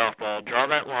behind the golf ball,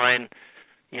 draw that line,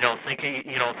 thinking,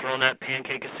 throwing that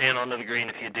pancake of sand onto the green.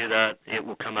 If you do that, it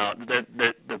will come out.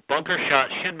 The bunker shot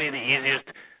should be the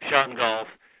easiest shot in golf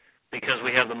because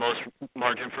we have the most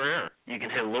margin for error. You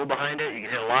can hit a little behind it, you can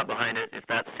hit a lot behind it. If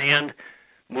that sand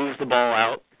moves the ball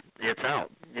out, it's out.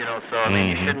 So I mean,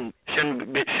 you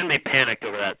shouldn't be panicked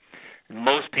over that.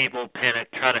 Most people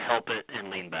panic, try to help it, and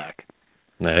lean back.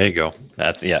 There you go.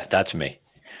 That's me.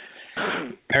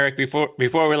 Eric,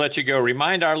 before we let you go,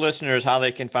 remind our listeners how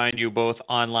they can find you both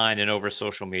online and over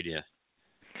social media.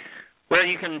 Well,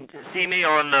 you can see me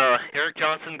on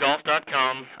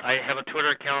ericjohnsongolf.com. I have a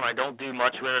Twitter account. I don't do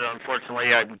much with it,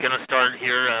 unfortunately. I'm going to start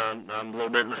here. I'm a little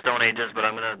bit in the Stone Ages, but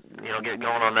I'm going to get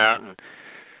going on that and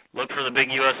look for the big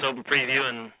U.S. Open preview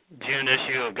in June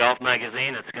issue of Golf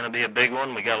Magazine. It's going to be a big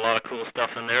one. We got a lot of cool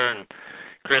stuff in there. And,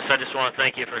 Chris, I just want to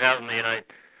thank you for having me, and I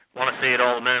want to say to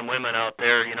all the men and women out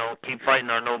there, keep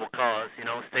fighting our noble cause.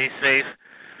 Stay safe.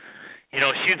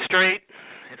 Shoot straight.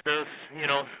 If those,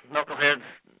 knuckleheads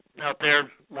out there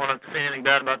want to say anything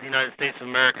bad about the United States of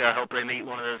America, I hope they meet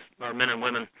one of our men and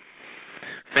women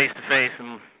face to face,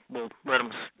 and we'll let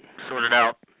them sort it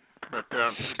out. But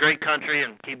it's a great country,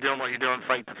 and keep doing what you're doing,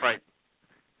 fight to fight.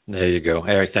 There you go,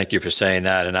 Eric. Thank you for saying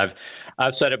that. And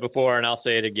I've said it before, and I'll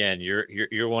say it again.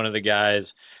 You're one of the guys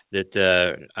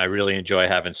that I really enjoy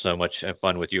having so much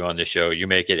fun with you on the show. You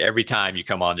make it every time you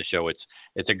come on the show.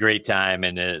 It's a great time,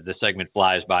 and the segment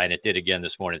flies by, and it did again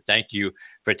this morning. Thank you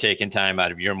for taking time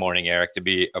out of your morning, Eric, to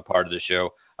be a part of the show.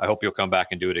 I hope you'll come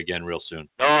back and do it again real soon.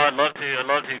 Oh, I'd love to.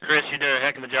 Chris, you did a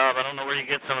heck of a job. I don't know where you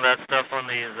get some of that stuff on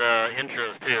these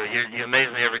intros, too. You amaze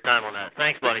me every time on that.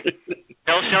 Thanks, buddy.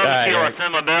 Tell Shaun Micheel I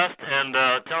send my best, and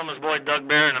tell him his boy Doug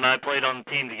Barron and I played on the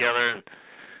team together,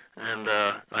 and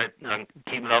I'm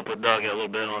keeping up with Doug a little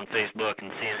bit on Facebook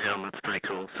and seeing him. It's pretty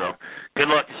cool. So good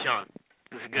luck to Shaun.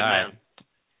 He's a good man.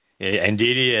 Yeah,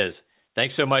 indeed he is.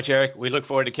 Thanks so much, Eric. We look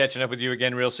forward to catching up with you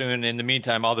again real soon. In the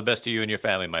meantime, all the best to you and your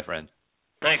family, my friend.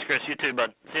 Thanks, Chris. You too,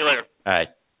 bud. See you later. All right.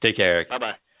 Take care, Eric.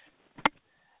 Bye-bye.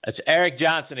 That's Eric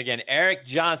Johnson again.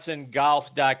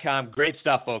 ericjohnsongolf.com. Great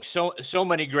stuff, folks. So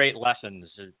many great lessons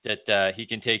that he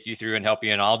can take you through and help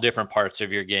you in all different parts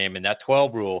of your game. And that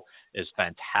 12 rule is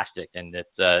fantastic, and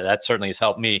that certainly has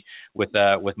helped me with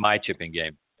my chipping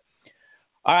game.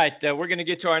 All right, we're going to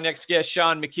get to our next guest,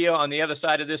 Shaun Micheel, on the other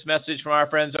side of this message from our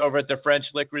friends over at the French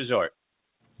Lick Resort.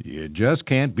 You just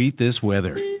can't beat this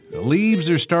weather. The leaves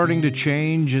are starting to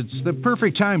change. It's the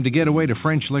perfect time to get away to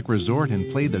French Lick Resort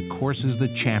and play the courses the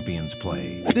champions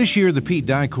play. This year, the Pete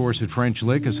Dye course at French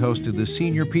Lick has hosted the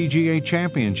Senior PGA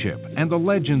Championship and the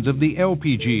Legends of the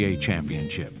LPGA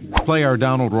Championship. Play our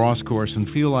Donald Ross course and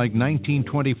feel like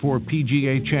 1924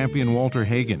 PGA champion Walter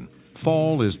Hagen.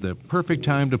 Fall is the perfect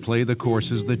time to play the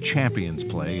courses the champions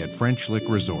play at French Lick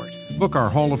Resort. Book our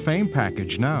Hall of Fame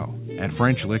package now at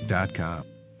FrenchLick.com.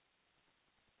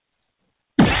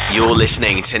 You're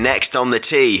listening to Next on the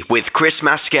Tee with Chris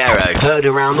Mascaro. Heard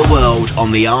around the world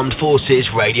on the Armed Forces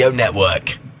Radio Network.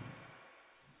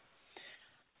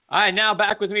 All right, now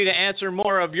back with me to answer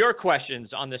more of your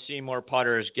questions on the Seymour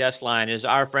Putters guest line is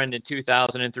our friend and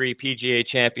 2003 PGA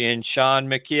champion, Shaun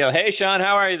Micheel. Hey, Shaun,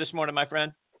 how are you this morning, my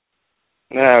friend?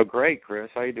 Oh, great, Chris.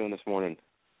 How you doing this morning?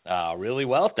 Really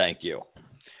well, thank you.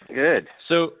 Good.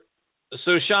 So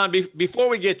Shaun, before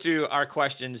we get to our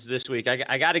questions this week,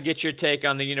 I got to get your take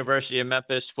on the University of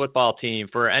Memphis football team.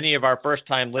 For any of our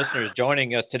first-time listeners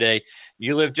joining us today,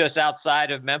 you live just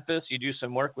outside of Memphis. You do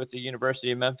some work with the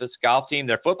University of Memphis golf team.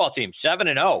 Their football team,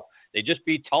 7-0. They just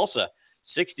beat Tulsa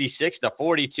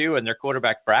 66-42, and their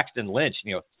quarterback, Braxton Lynch,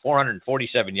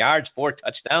 447 yards, 4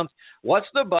 touchdowns. What's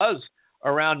the buzz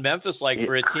around Memphis like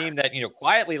for a team that,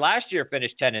 quietly last year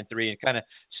finished 10-3 and kind of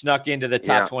snuck into the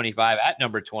top 25 at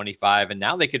number 25, and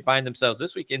now they could find themselves this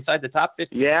week inside the top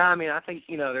 50? Yeah, I mean, I think,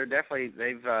 they're definitely,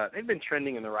 they've been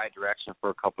trending in the right direction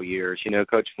for a couple of years.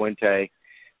 Coach Fuente,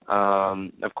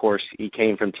 of course, he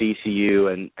came from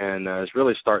TCU and is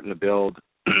really starting to build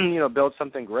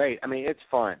something great. I mean, it's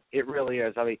fun. It really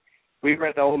is. I mean, we were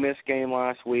at the Ole Miss game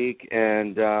last week,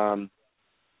 and that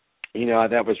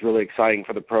was really exciting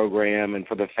for the program and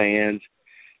for the fans.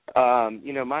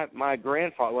 My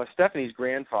grandfather, Stephanie's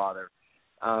grandfather,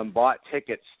 bought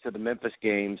tickets to the Memphis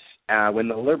games when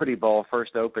the Liberty Bowl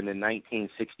first opened in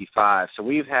 1965. So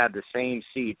we've had the same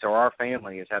seats, or our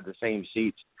family has had the same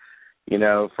seats,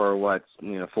 for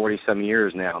 40-some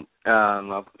years now.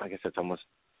 Well, I guess that's almost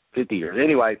 50 years.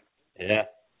 Anyway. Yeah.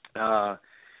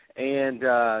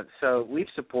 So we've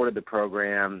supported the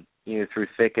program, through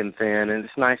thick and thin, and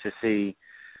it's nice to see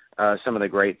some of the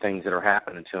great things that are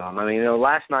happening to them. I mean,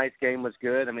 last night's game was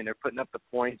good. I mean, they're putting up the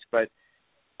points, but,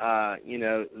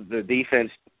 the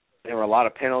defense, there were a lot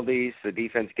of penalties. The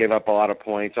defense gave up a lot of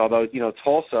points, although,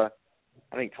 Tulsa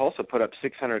put up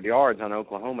 600 yards on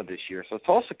Oklahoma this year, so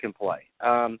Tulsa can play.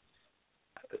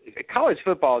 College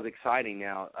football is exciting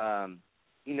now.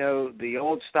 The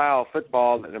old style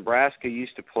football that Nebraska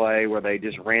used to play where they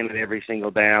just ran it every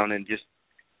single down and just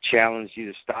challenged you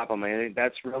to stop them, I think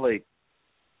that's really,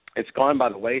 it's gone by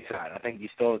the wayside. I think you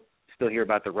still hear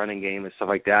about the running game and stuff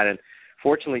like that. And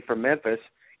fortunately for Memphis,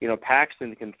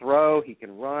 Paxton can throw, he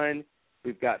can run.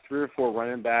 We've got 3 or 4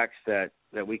 running backs that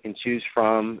we can choose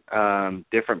from,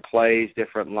 different plays,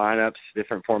 different lineups,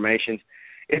 different formations.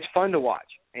 It's fun to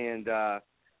watch, and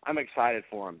I'm excited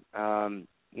for them.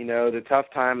 The tough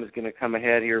time is going to come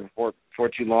ahead here before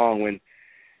too long when,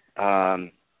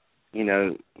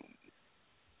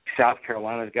 South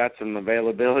Carolina's got some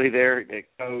availability there at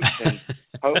coach, and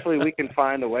hopefully we can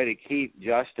find a way to keep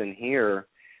Justin here.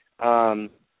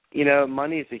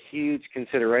 Money is a huge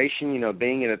consideration.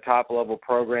 Being in a top-level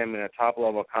program in a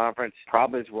top-level conference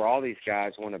probably is where all these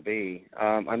guys want to be.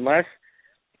 Unless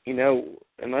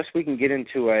we can get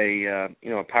into a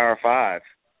Power 5,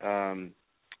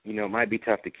 it might be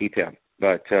tough to keep him.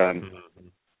 But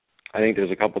I think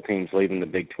there's a couple teams leaving the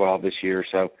Big 12 this year,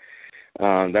 so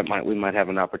we might have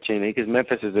an opportunity because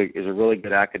Memphis is a really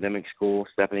good academic school.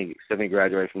 Stephanie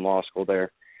graduated from law school there.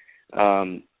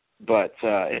 But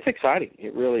it's exciting.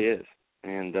 It really is.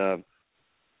 And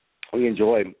we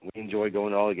enjoy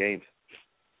going to all the games.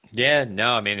 Yeah, no,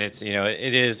 I mean, it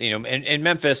is, and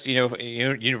Memphis,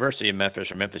 University of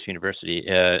Memphis or Memphis University,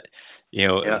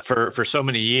 for so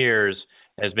many years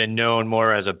has been known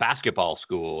more as a basketball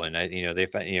school. And they've,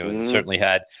 certainly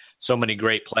had so many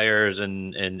great players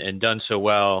and done so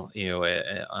well,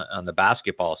 on the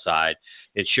basketball side.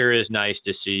 It sure is nice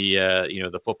to see,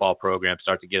 the football program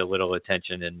start to get a little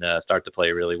attention and start to play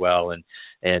really well. And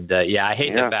I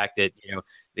hate the fact that,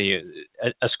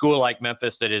 a school like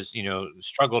Memphis that has,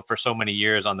 struggled for so many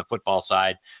years on the football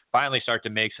side finally start to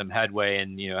make some headway.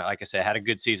 And, like I said, had a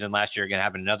good season last year, going to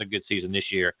have another good season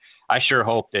this year. I sure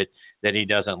hope that he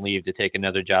doesn't leave to take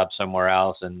another job somewhere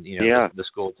else. And, the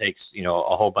school takes,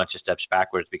 a whole bunch of steps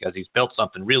backwards because he's built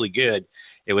something really good.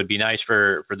 It would be nice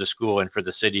for the school and for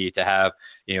the city to have,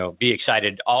 be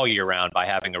excited all year round by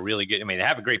having a really good, they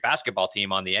have a great basketball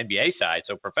team on the NBA side.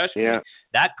 So professionally,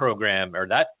 that program or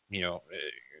that,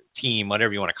 team,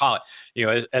 whatever you want to call it,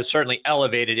 has certainly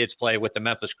elevated its play with the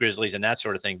Memphis Grizzlies and that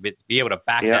sort of thing. But be able to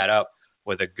back that up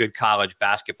with a good college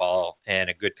basketball and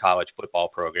a good college football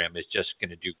program is just going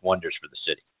to do wonders for the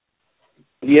city.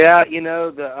 Yeah,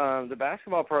 the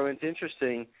basketball program, it's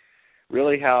interesting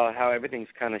really how everything's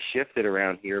kind of shifted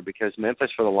around here because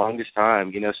Memphis for the longest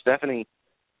time, Stephanie,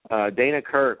 Dana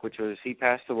Kirk, he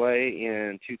passed away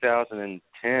in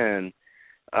 2010,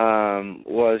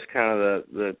 was kind of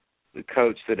the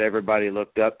coach that everybody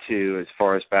looked up to as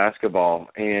far as basketball.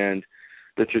 And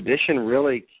the tradition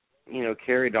really,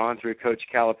 carried on through Coach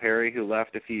Calipari, who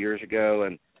left a few years ago,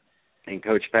 and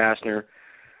Coach Pastner.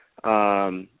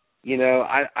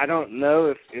 I don't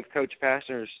know if Coach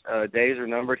Pastner's days are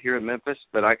numbered here in Memphis,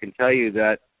 but I can tell you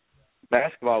that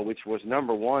basketball, which was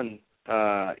number one,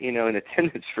 in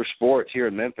attendance for sports here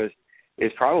in Memphis,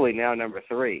 is probably now number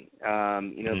 3.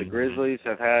 The Grizzlies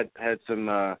have had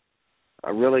some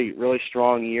a really, really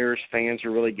strong years. Fans are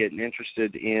really getting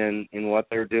interested in what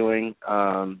they're doing.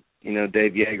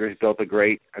 Dave Yeager's built a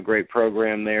great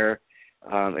program there.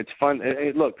 It's fun.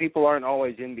 Look, people aren't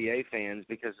always NBA fans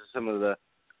because of some of the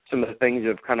things that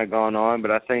have kind of gone on,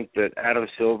 but I think that Adam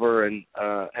Silver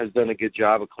has done a good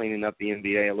job of cleaning up the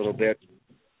NBA a little bit.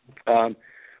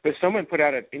 But someone put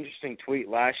out an interesting tweet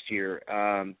last year,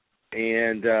 and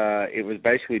it was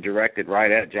basically directed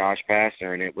right at Josh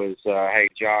Pastner, and it was, hey,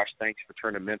 Josh, thanks for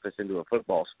turning Memphis into a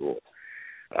football school,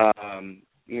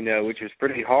 which was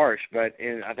pretty harsh, but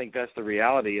I think that's the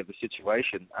reality of the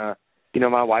situation.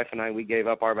 My wife and I, we gave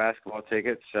up our basketball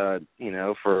tickets,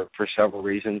 for several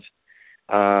reasons.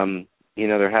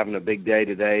 They're having a big day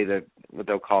today that what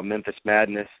they'll call Memphis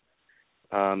Madness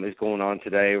is going on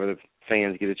today, where the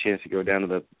fans get a chance to go down to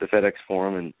the FedEx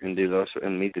Forum and do those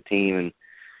and meet the team and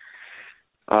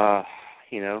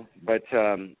but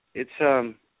it's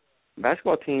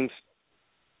basketball teams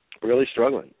really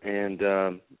struggling, and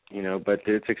but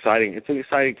it's exciting. It's an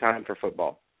exciting time for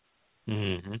football.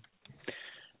 Mm-hmm. All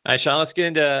right, Shaun, let's get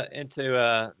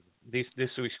into this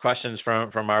week's questions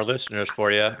from our listeners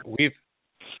for you.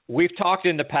 We've talked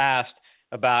in the past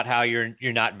about how you're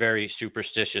not very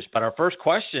superstitious, but our first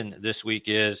question this week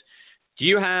is, do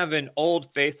you have an old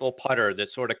faithful putter that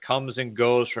sort of comes and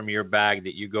goes from your bag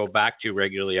that you go back to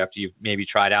regularly after you've maybe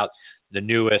tried out the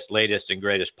newest, latest, and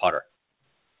greatest putter?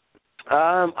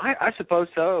 I suppose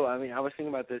so. I mean, I was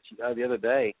thinking about this the other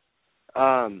day.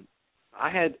 I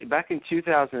had, back in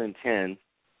 2010,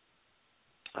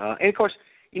 and of course,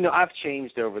 I've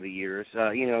changed over the years.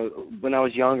 When I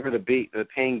was younger, the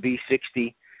Ping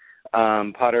B60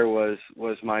 putter was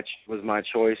my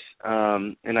choice,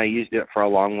 and I used it for a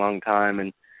long time.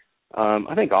 And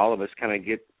I think all of us kind of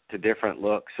get to different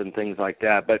looks and things like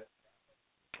that. But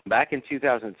back in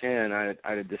 2010, I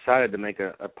had decided to make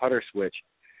a putter switch.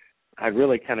 I'd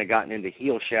really kind of gotten into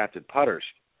heel shafted putters,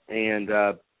 and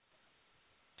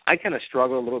I kind of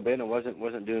struggled a little bit and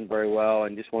wasn't doing very well,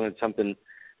 and just wanted something,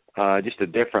 just a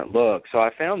different look. So I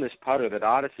found this putter that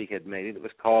Odyssey had made. It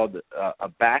was called a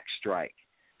back strike,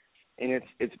 and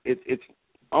it's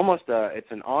almost it's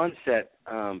an onset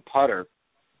putter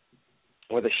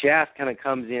where the shaft kind of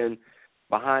comes in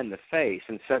behind the face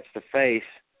and sets the face,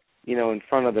 in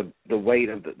front of the weight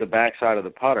of the backside of the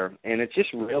putter, and it's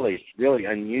just really, really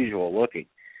unusual looking.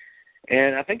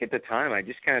 And I think at the time I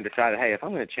just kind of decided, hey, if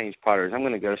I'm going to change putters, I'm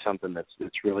going to go something that's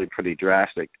really pretty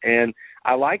drastic. And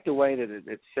I like the way that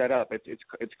it's set up.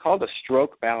 It's called a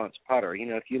stroke balance putter.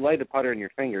 If you lay the putter in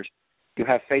your fingers, you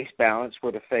have face balance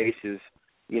where the face is,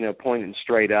 pointing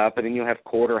straight up, and then you'll have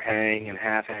quarter hang and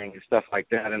half hang and stuff like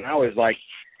that. And I always like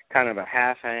kind of a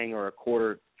half hang or a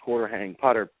quarter hang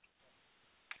putter.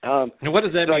 And what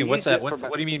does that mean? What's that?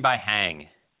 What do you mean by hang?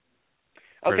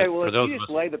 Okay, well, if you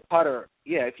just lay the putter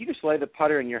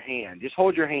in your hand, just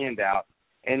hold your hand out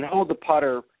and hold the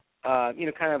putter,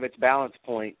 kind of its balance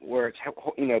point where it's,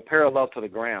 parallel to the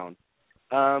ground.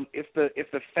 If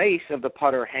the face of the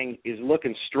putter is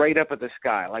looking straight up at the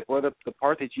sky, like where the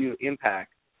part that you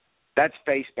impact, that's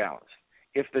face balance.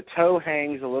 If the toe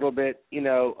hangs a little bit,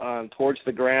 towards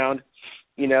the ground,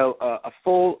 a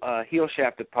full heel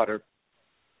shafted putter,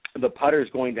 the putter is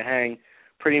going to hang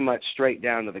pretty much straight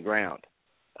down to the ground.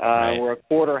 Right. Or a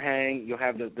quarter hang, you'll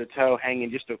have the toe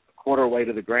hanging just a quarter way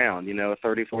to the ground,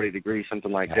 30, 40 degrees,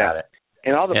 something like that. It.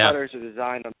 And all the putters are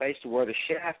designed based on where the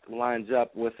shaft lines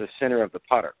up with the center of the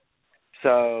putter.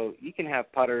 So you can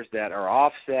have putters that are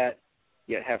offset,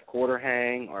 yet have quarter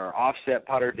hang, or offset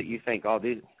putters that you think,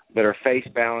 these that are face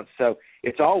balanced. So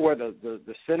it's all where the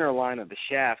center line of the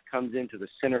shaft comes into the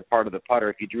center part of the putter.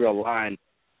 If you drew a line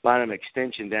of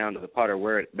extension down to the putter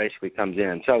where it basically comes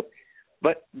in. So,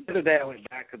 but the other day I went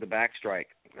back to the back strike.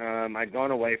 I'd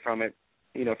gone away from it,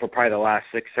 for probably the last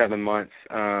 6-7 months.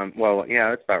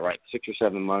 That's about right, 6 or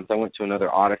 7 months. I went to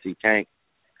another Odyssey tank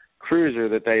cruiser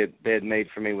that they had made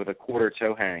for me with a quarter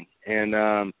toe hang, and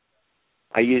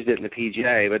I used it in the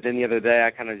PGA. But then the other day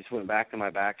I kind of just went back to my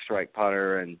back strike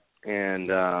putter, and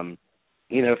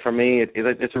for me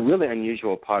it's a really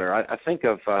unusual putter. I think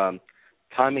of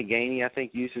Tommy Gainey, I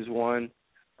think, uses one.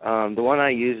 The one I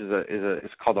use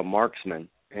is called a Marksman,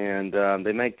 and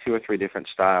they make 2 or 3 different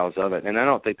styles of it. And I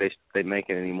don't think they make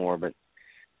it anymore, but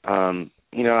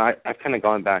I've kind of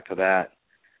gone back to that.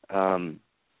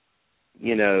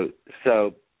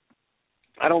 So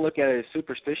I don't look at it as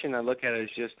superstition. I look at it as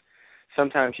just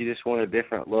sometimes you just want a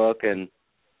different look, and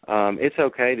it's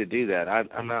okay to do that.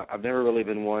 I've never really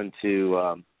been one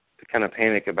to kind of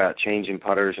panic about changing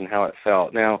putters and how it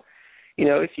felt. Now,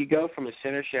 if you go from a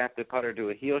center shafted putter to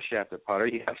a heel shafted putter,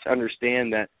 you have to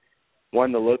understand that,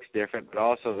 one, the look's different, but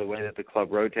also the way that the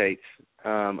club rotates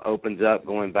opens up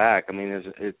going back. I mean,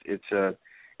 it's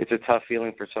a tough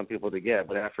feeling for some people to get,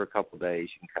 but after a couple of days,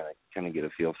 you can kind of get a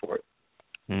feel for it.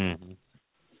 Mm-hmm.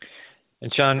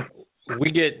 And Shaun,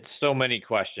 we get so many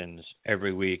questions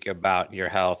every week about your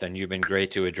health, and you've been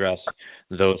great to address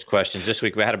those questions. This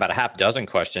week we had about a half dozen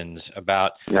questions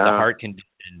about the heart condition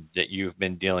that you've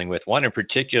been dealing with. One in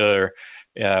particular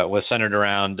was centered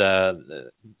around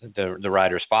the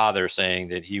rider's father, saying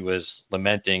that he was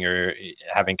lamenting or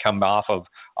having come off of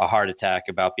a heart attack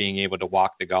about being able to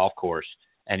walk the golf course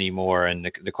anymore. And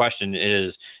the question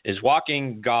is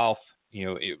walking golf,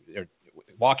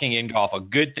 walking in golf a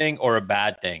good thing or a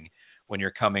bad thing when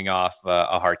you're coming off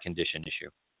a heart condition issue?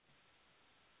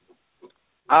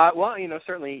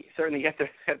 Certainly you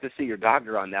have to see your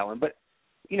doctor on that one. But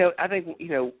I think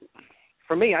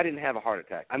for me, I didn't have a heart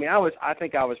attack. I mean, I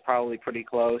think I was probably pretty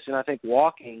close, and I think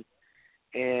walking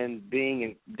and being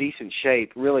in decent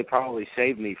shape really probably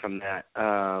saved me from that.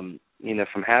 From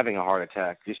having a heart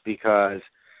attack, just because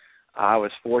I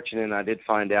was fortunate and I did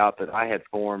find out that I had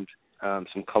formed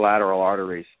some collateral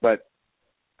arteries. But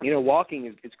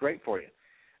walking it's great for you.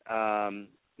 Kind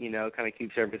of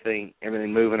keeps everything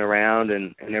moving around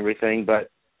and everything. But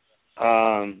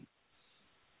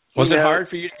was it hard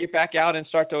for you to get back out and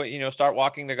start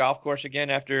walking the golf course again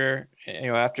after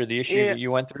the issue that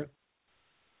you went through?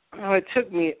 Oh, I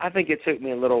think it took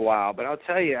me a little while, but I'll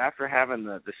tell you, after having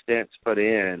the stents put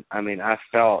in, I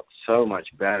felt so much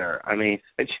better.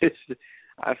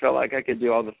 I felt like I could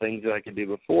do all the things that I could do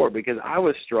before, because I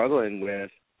was struggling with,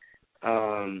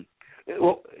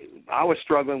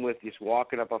 just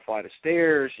walking up a flight of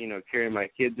stairs, carrying my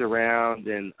kids around,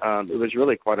 and it was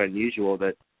really quite unusual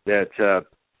that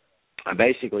I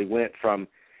basically went from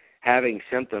having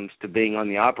symptoms to being on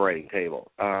the operating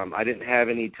table. I didn't have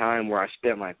any time where I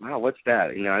spent like, wow, what's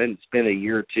that? I didn't spend a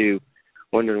year or two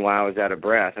wondering why I was out of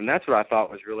breath, and that's what I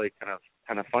thought was really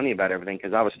kind of funny about everything,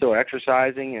 because I was still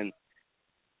exercising,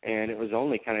 and it was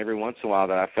only kind of every once in a while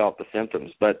that I felt the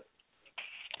symptoms. But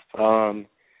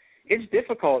it's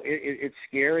difficult. It's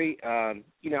scary. I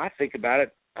think about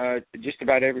it just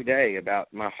about every day,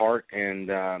 about my heart and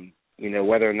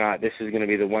whether or not this is going to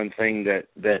be the one thing that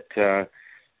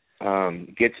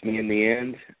gets me in the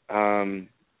end.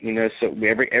 So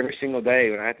every single day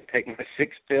when I have to take my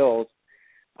 6 pills,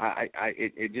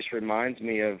 it just reminds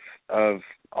me of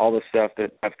all the stuff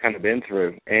that I've kind of been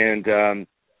through. And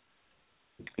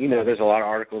there's a lot of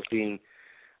articles being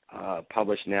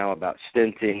published now about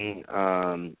stenting,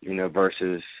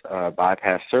 versus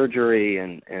bypass surgery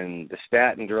and the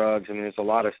statin drugs. There's a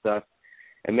lot of stuff,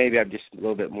 and maybe I'm just a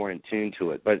little bit more in tune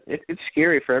to it. But it's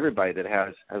scary for everybody that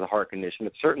has a heart condition.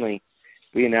 But certainly,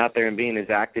 being out there and being as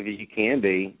active as you can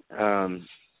be,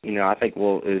 I think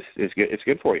is good. It's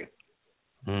good for you.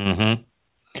 Mm-hmm.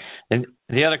 And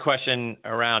the other question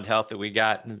around health that we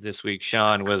got this week,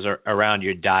 Shaun, was around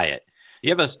your diet.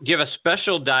 You have a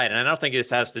special diet, and I don't think this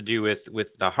has to do with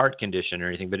the heart condition or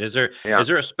anything, but is there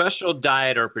a special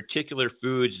diet or particular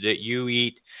foods that you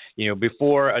eat,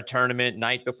 before a tournament,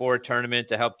 night before a tournament,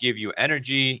 to help give you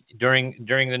energy during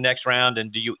the next round,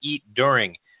 and do you eat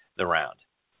during the round?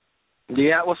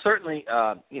 Yeah, well, certainly,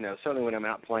 certainly when I'm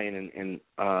out playing, and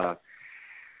I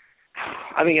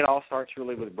think it all starts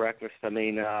really with breakfast. I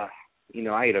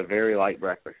eat a very light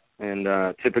breakfast.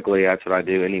 And typically that's what I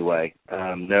do anyway.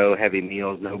 No heavy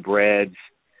meals, no breads,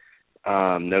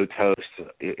 no toast,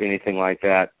 anything like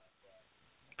that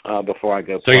before I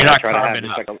go play. So you're not try to have carving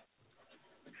just up?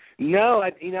 No,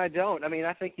 I don't.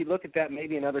 I think you look at that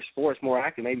maybe in other sports more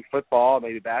active, maybe football,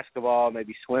 maybe basketball,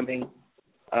 maybe swimming,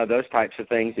 those types of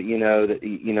things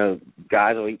that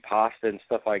guys will eat pasta and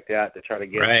stuff like that to try to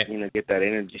get get that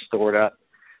energy stored up.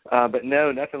 But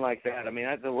no, nothing like that.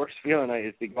 The worst feeling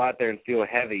is to go out there and feel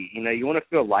heavy. You want to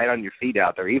feel light on your feet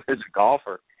out there, even as a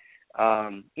golfer.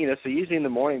 So usually in the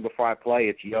morning before I play,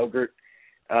 it's yogurt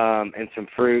and some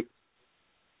fruit,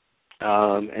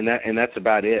 and that's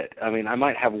about it. I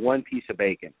might have one piece of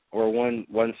bacon or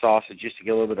one sausage just to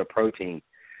get a little bit of protein.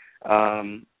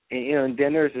 And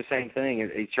dinner is the same thing.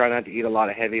 You try not to eat a lot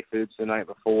of heavy foods the night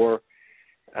before.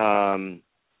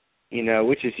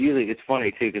 Which is usually, it's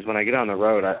funny too, because when I get on the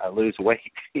road, I lose weight.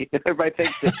 Everybody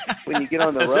thinks that when you get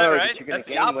on the road that you're going to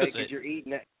gain weight because you're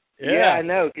eating it. Yeah, I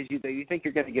know, because you think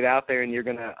you're going to get out there and you're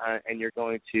going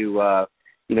to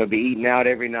be eating out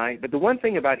every night. But the one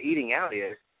thing about eating out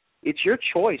is it's your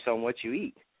choice on what you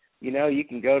eat. You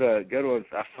can go to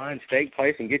a fine steak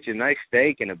place and get you a nice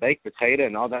steak and a baked potato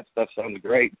and all that stuff sounds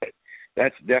great, but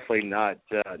that's definitely not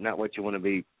what you want to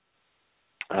be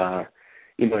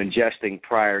ingesting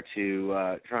prior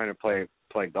to trying to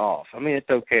play golf. It's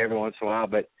okay every once in a while,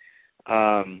 but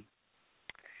I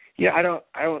don't.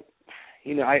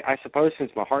 I suppose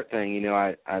since my heart thing,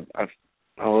 I'm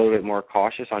a little bit more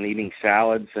cautious on eating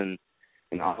salads and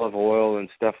olive oil and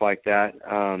stuff like that.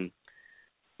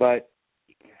 But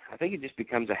I think it just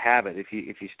becomes a habit if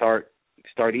you start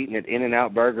eating an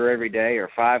In-N-Out burger every day or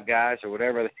Five Guys or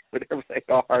whatever they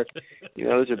are.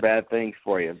 Those are bad things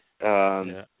for you.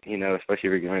 Especially if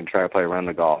you're going to try to play around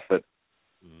the golf. But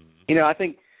I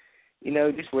think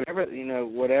just whatever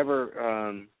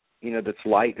that's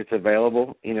light that's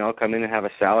available. I'll come in and have a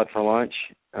salad for lunch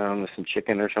with some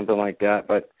chicken or something like that.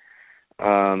 But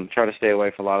try to stay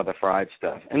away from a lot of the fried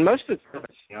stuff. And most of the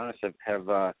tournaments, to be honest,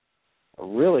 have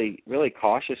really, really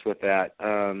cautious with that.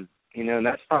 And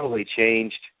that's probably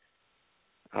changed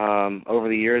over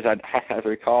the years. I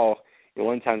recall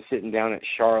one time sitting down at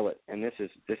Charlotte, and this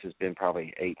has been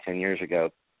probably 8-10 years ago,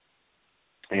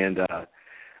 and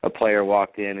a player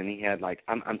walked in, and he had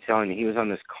I'm telling you, he was on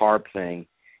this carb thing,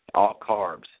 all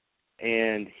carbs,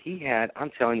 and he had,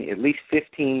 I'm telling you, at least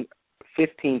 15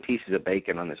 pieces of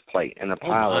bacon on his plate and a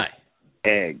pile of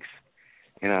eggs.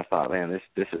 And I thought, man,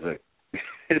 this is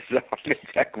heart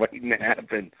attack waiting to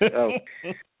happen. So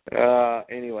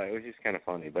anyway, it was just kind of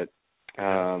funny. But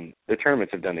the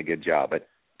tournaments have done a good job. But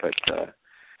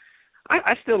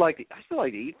I still like to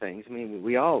eat things. I mean,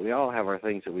 we all have our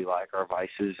things that we like, our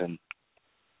vices and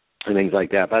things like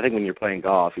that. But I think when you're playing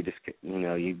golf, you just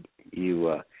you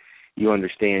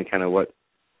understand kind of what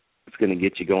it's going to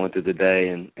get you going through the day,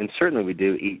 and certainly we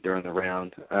do eat during the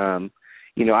round. I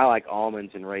like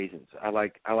almonds and raisins. I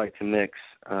like to mix.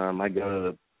 I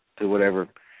go to whatever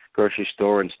grocery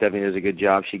store, and Stephanie does a good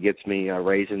job. She gets me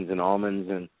raisins and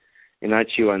almonds, and I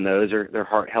chew on those. They're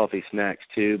heart healthy snacks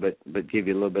too, but give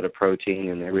you a little bit of protein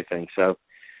and everything. So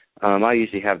I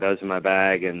usually have those in my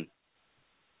bag, and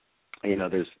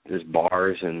there's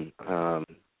bars and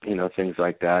things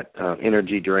like that.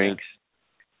 Energy drinks.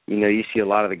 You see a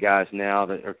lot of the guys now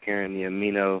that are carrying the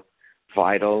Amino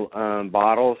Vital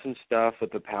bottles and stuff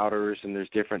with the powders, and there's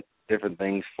different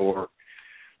things for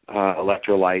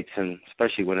electrolytes, and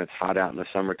especially when it's hot out in the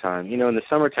summertime. In the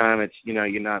summertime, it's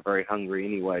you're not very hungry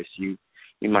anyway, so you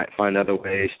might find other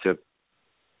ways to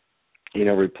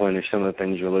replenish some of the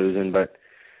things you're losing. But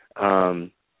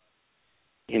and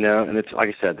it's like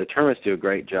I said, the tournaments do a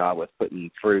great job with putting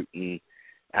fruit and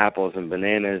apples and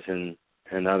bananas and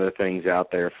other things out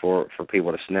there for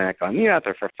people to snack on. You're out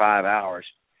there for 5 hours.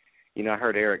 I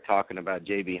heard Eric talking about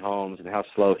J.B. Holmes and how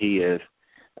slow he is.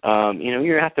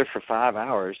 You're out there for 5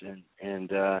 hours, and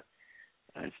it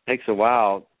takes a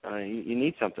while. You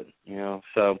need something,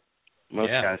 So most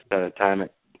guys try to time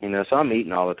it, So I'm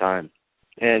eating all the time.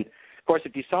 And, of course,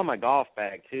 if you saw my golf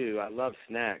bag, too, I love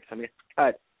snacks. I mean,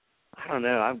 I've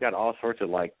got all sorts of,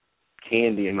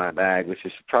 candy in my bag, which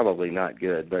is probably not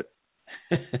good, but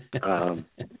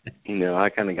I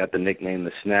kind of got the nickname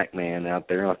the Snack Man out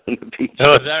there on the beach.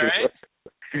 Oh, is that right?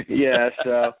 Yeah,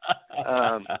 so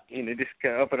just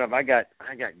kind of open up. I got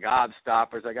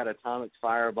Gobstoppers, I got Atomic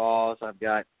Fireballs, I've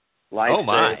got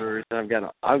Lifesavers, I've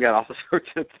got all sorts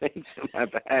of things in my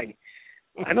bag.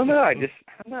 I don't know. I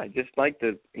just like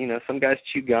to, some guys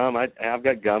chew gum. I've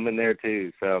got gum in there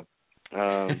too. So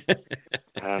I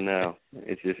don't know.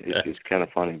 It's just kind of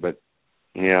funny, but.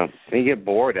 Yeah, and you get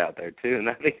bored out there, too, and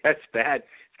I think that's bad.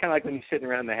 It's kind of like when you're sitting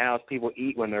around the house, people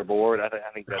eat when they're bored. I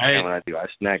think that's kind of what I do. I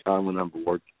snack on when I'm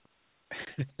bored.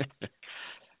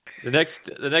 The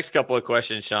next couple of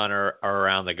questions, Shaun, are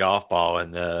around the golf ball,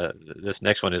 and this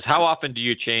next one is, how often do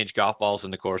you change golf balls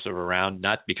in the course of a round,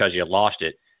 not because you lost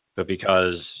it, but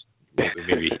because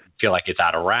maybe you feel like it's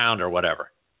out of round or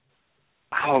whatever?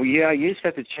 Oh, yeah, you just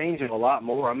have to change them a lot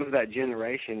more. I'm of that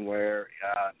generation where,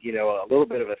 a little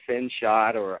bit of a thin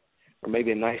shot or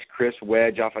maybe a nice crisp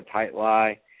wedge off a tight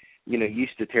lie,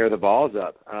 used to tear the balls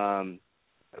up.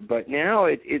 But now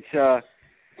it's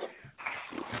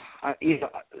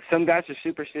some guys are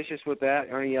superstitious with that.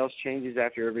 Ernie Els changes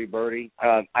after every birdie.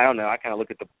 I don't know. I kind of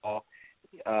look at the ball,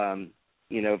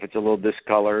 if it's a little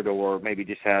discolored or maybe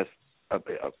just has a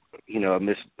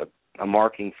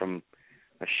marking from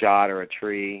a shot or a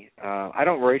tree. I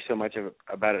don't worry so much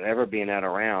about it ever being out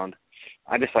of round.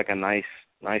 I just like a nice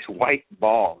white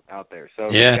ball out there. So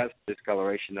if it's got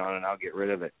discoloration on it, I'll get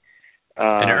rid of it.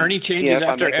 And Ernie changes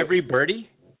after every birdie?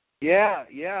 Yeah,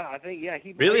 I think,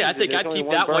 he really? I think I'd keep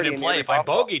that one in play. If I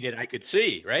bogeyed it, I could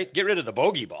see, right? Get rid of the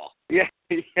bogey ball. Yeah,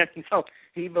 no,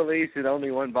 he believes that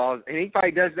only one ball, and he probably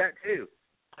does that too.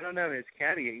 I don't know, his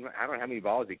caddy, I don't know how many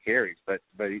balls he carries, but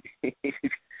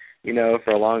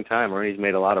for a long time, Ernie's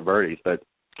made a lot of birdies, but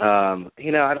he only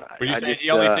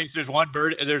thinks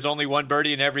there's only one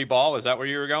birdie in every ball. Is that where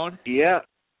you were going? Yeah.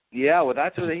 Well,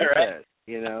 that's what he says.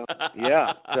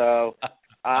 Yeah. So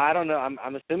I don't know.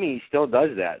 I'm assuming he still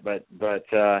does that, but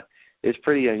it's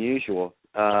pretty unusual.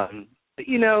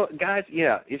 Guys,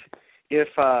 if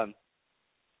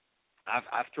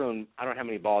I've thrown, I don't know how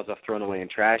many balls I've thrown away in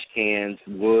trash cans,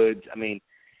 woods. I mean,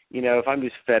 if I'm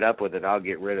just fed up with it, I'll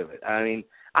get rid of it. I mean,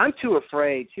 I'm too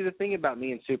afraid. See, the thing about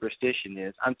me and superstition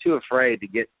is I'm too afraid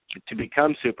to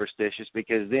become superstitious,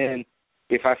 because then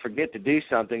if I forget to do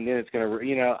something, then it's going to,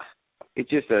 it's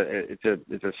just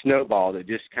it's a snowball that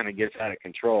just kind of gets out of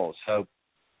control. So,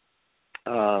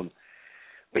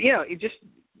 but it just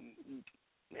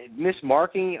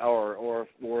mismarking or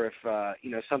if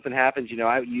something happens,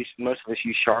 most of us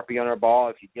use Sharpie on our ball.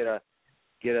 If you get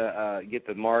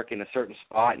the mark in a certain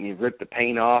spot and you rip the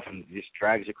paint off and it just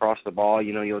drags across the ball,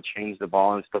 you'll change the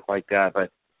ball and stuff like that. But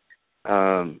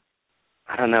I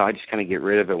don't know. I just kind of get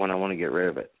rid of it when I want to get rid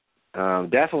of it.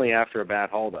 Definitely after a bad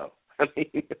hole, though. I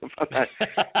mean, if I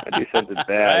do something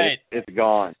bad, right. It's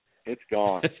gone. It's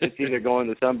gone. It's either going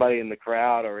to somebody in the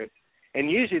crowd and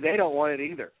usually they don't want it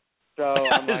either. So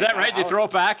is that right? They throw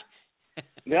it back?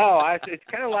 No, it's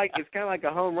kind of like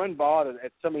a home run ball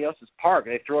at somebody else's park.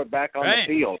 They throw it back on the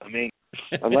field. I mean,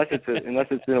 unless it's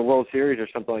in a World Series or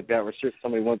something like that, where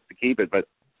somebody wants to keep it. But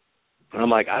I'm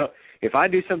like, if I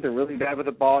do something really bad with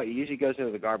the ball, it usually goes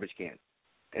into the garbage can.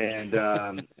 And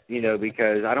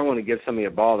because I don't want to give somebody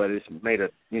a ball that is made a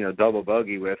double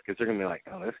bogey with, because they're gonna be like,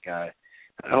 oh, this guy,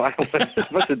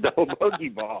 what's a double bogey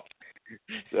ball?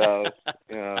 So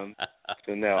no,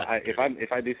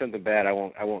 if I do something bad, I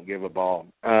won't give a ball.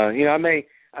 I may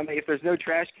if there's no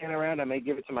trash can around, I may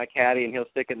give it to my caddy and he'll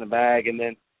stick it in the bag, and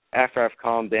then after I've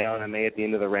calmed down, I may at the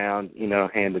end of the round,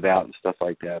 hand it out and stuff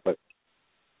like that. But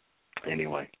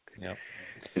anyway, yep.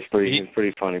 It's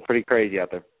pretty funny, pretty crazy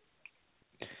out there.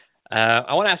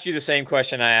 I want to ask you the same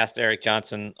question I asked Eric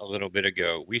Johnson a little bit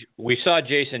ago. We saw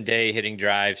Jason Day hitting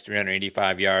drives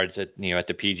 385 yards at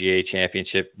the PGA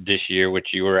Championship this year,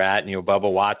 which you were at.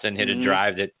 Bubba Watson hit a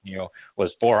drive that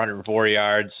was 404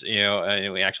 yards.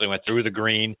 And we actually went through the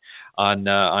green on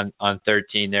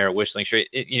 13 there at Whistling Straits.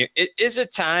 Is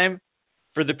it time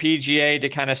for the PGA to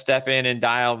kind of step in and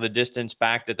dial the distance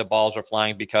back that the balls are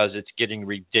flying, because it's getting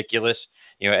ridiculous?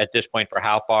 At this point, for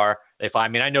how far they fly. I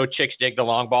mean, I know chicks dig the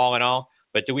long ball and all,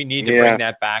 but do we need to bring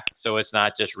that back so it's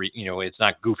not just it's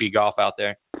not goofy golf out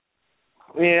there?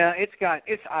 Yeah,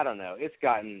 I don't know. It's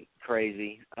gotten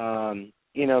crazy.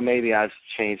 Maybe I've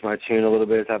changed my tune a little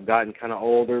bit as I've gotten kind of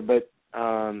older, but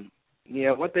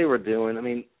what they were doing. I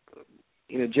mean,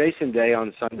 Jason Day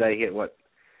on Sunday hit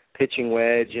pitching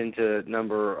wedge into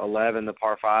number 11, the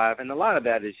par 5, and a lot of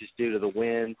that is just due to the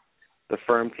wind, the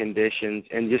firm conditions,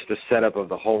 and just the setup of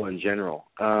the hole in general.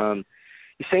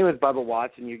 Same with Bubba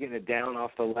Watson. You're getting it down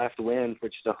off the left wind,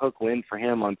 which is a hook wind for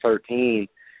him on 13.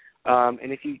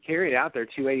 And if you carry it out there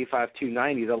 285,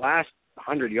 290, the last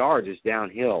 100 yards is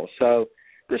downhill. So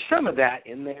there's some of that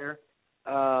in there.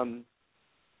 But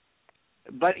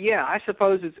yeah, I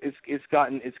suppose it's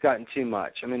gotten too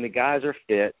much. I mean, the guys are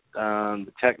fit. The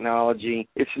technology.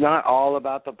 It's not all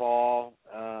about the ball.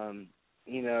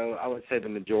 I would say the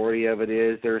majority of it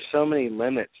is. There are so many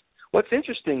limits. What's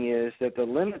interesting is that the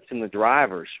limits in the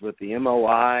drivers with the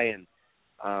MOI and,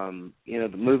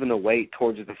 moving the weight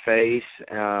towards the face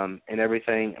and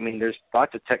everything. I mean, there's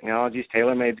lots of technologies.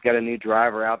 TaylorMade's got a new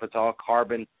driver out that's all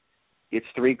carbon. It's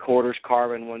 3/4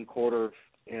 carbon, 1/4,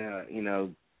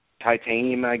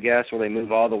 titanium, I guess, where they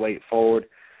move all the weight forward.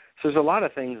 So there's a lot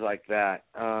of things like that.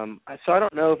 So I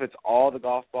don't know if it's all the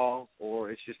golf ball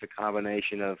or it's just a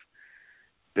combination of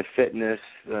the fitness,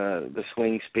 the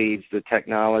swing speeds, the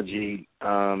technology,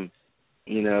 and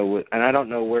I don't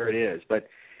know where it is. But,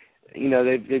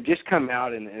 they've just come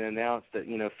out and announced that,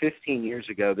 15 years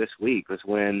ago this week was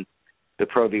when the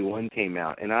Pro V1 came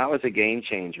out. And I was a game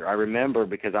changer. I remember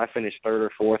because I finished 3rd or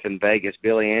 4th in Vegas.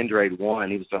 Billy Andrade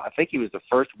won. I think he was the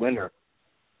first winner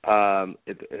with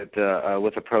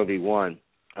the Pro V1.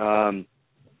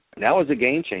 That was a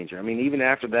game changer. I mean, even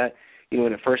after that,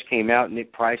 when it first came out,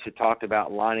 Nick Price had talked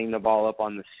about lining the ball up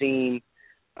on the seam.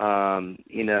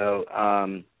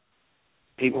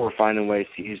 People were finding ways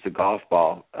to use the golf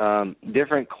ball.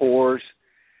 Different cores,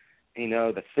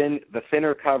 the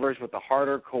thinner covers with the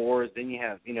harder cores. Then you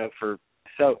have,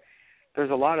 so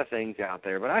there's a lot of things out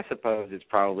there. But I suppose it's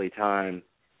probably time.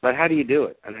 But how do you do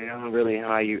it? I mean, I don't know really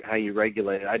how you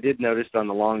regulate it. I did notice on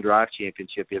the Long Drive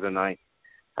Championship the other night,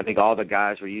 I think all the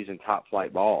guys were using top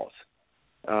flight balls.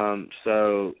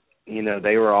 So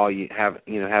they were all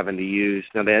having to use.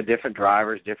 Now they had different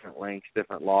drivers, different lengths,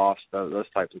 different lofts, those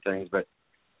types of things, but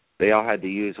they all had to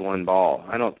use one ball.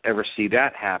 I don't ever see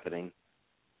that happening,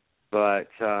 but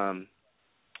I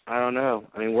don't know.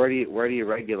 I mean, where do you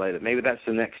regulate it? Maybe that's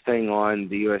the next thing on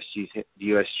the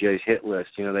USGA's hit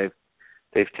list.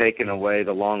 They've taken away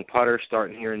the long putter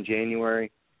starting here in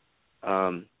January.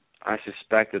 I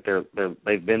suspect that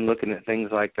they've been looking at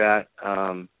things like that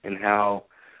and how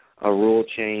a rule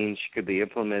change could be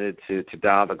implemented to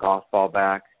dial the golf ball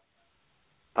back.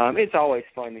 It's always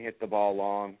fun to hit the ball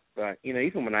long, but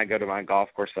even when I go to my golf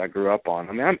course that I grew up on,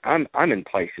 I mean, I'm in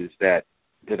places that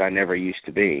I never used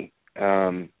to be,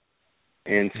 and so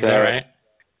is that right?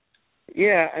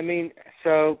 Yeah, I mean,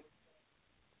 so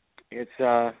it's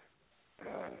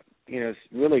it's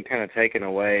really kind of taken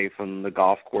away from the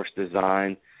golf course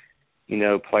design.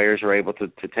 Players are able to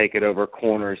take it over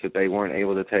corners that they weren't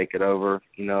able to take it over.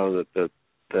 The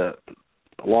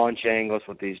launch angles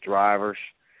with these drivers.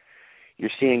 You're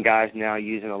seeing guys now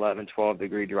using 11,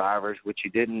 12-degree drivers, which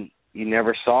you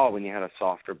never saw when you had a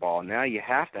softer ball. Now you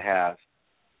have to have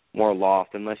more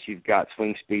loft unless you've got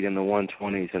swing speed in the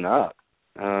 120s and up.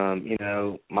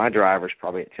 My driver's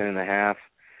probably at 10.5.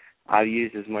 I've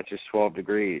used as much as 12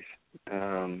 degrees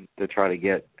to try to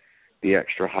get the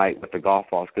extra height with the golf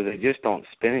balls because they just don't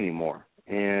spin anymore.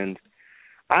 And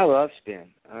I love spin.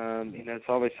 It's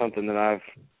always something that I've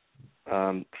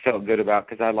felt good about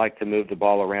because I like to move the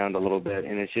ball around a little bit,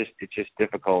 and it's just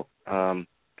difficult, to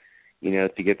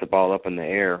get the ball up in the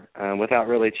air without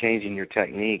really changing your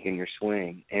technique and your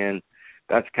swing. And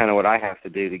that's kind of what I have to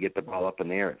do to get the ball up in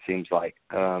the air, it seems like.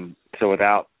 So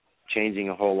without changing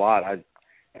a whole lot,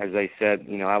 as they said,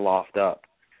 I loft up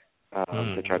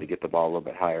to try to get the ball a little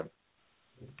bit higher.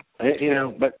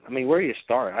 But I mean, where do you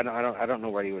start? I don't know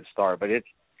where you would start, but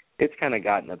it's kind of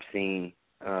gotten obscene,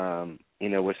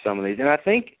 with some of these. And I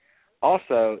think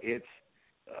also it's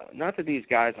not that these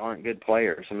guys aren't good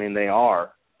players. I mean, they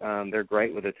are. They're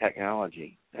great with the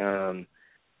technology.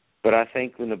 But I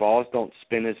think when the balls don't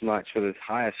spin as much with as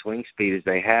high a swing speed as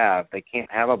they have, they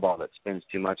can't have a ball that spins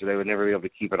too much, or they would never be able to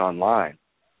keep it on line.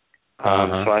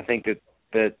 So I think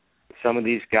that some of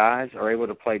these guys are able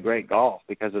to play great golf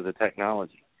because of the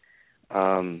technology.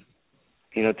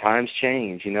 Times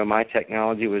change. My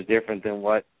technology was different than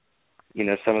what,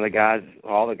 some of the guys,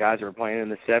 all the guys that were playing in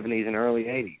the 70s and early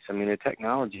 80s. I mean, the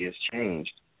technology has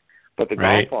changed. But the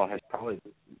golf ball has probably,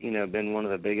 been one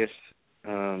of the biggest,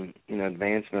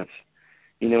 advancements,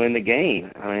 in the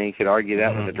game. I mean, you could argue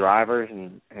that with the drivers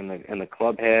and the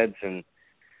club heads and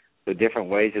the different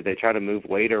ways that they try to move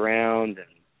weight around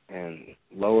and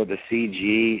lower the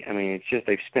CG. I mean, it's just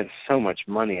they've spent so much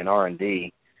money in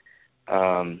R&D.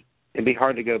 It'd be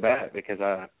hard to go back because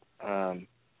I don't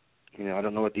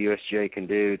know what the USGA can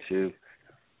do to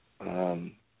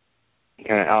kind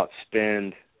of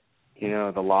outspend,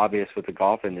 the lobbyists with the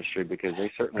golf industry because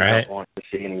they certainly don't want to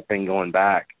see anything going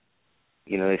back.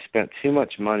 They spent too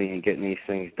much money in getting these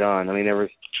things done. I mean, there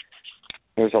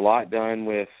was a lot done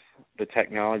with the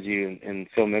technology, and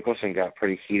Phil Mickelson got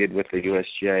pretty heated with the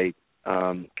USGA.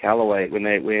 Callaway, when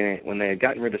they had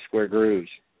gotten rid of square grooves,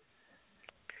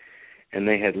 and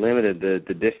they had limited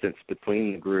the distance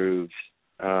between the grooves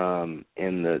and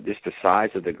just the size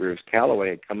of the grooves,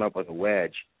 Callaway had come up with a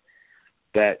wedge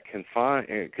that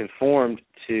conformed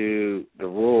to the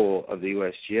rule of the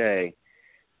USGA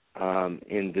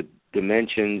in the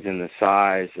dimensions and the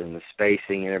size and the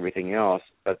spacing and everything else,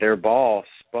 but their ball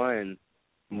spun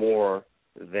more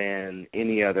than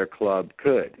any other club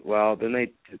could. Well, then the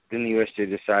USGA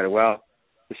decided,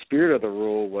 the spirit of the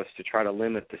rule was to try to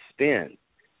limit the spin.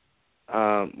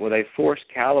 They forced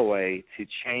Callaway to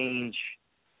change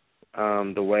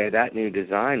the way that new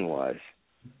design was,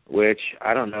 which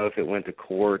I don't know if it went to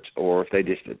court or if they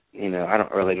just, I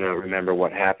don't really remember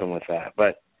what happened with that.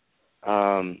 But,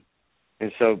 and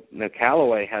so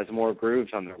Callaway has more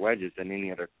grooves on their wedges than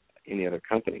any other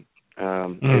company.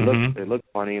 They looked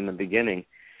funny in the beginning,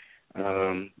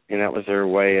 and that was their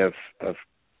way of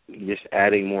just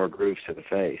adding more grooves to the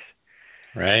face.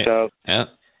 Right. So,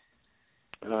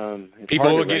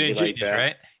 people will get ingenious,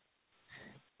 right?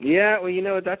 Yeah,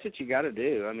 well, that's what you got to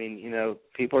do. I mean,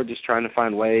 people are just trying to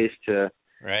find ways to,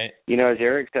 right. As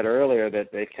Eric said earlier,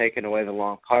 that they've taken away the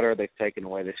long putter, they've taken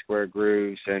away the square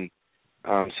grooves, and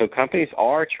so companies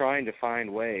are trying to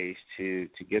find ways to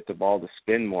get the ball to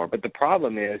spin more. But the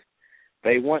problem is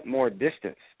they want more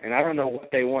distance, and I don't know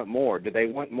what they want more. Do they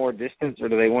want more distance, or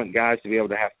do they want guys to be able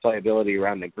to have playability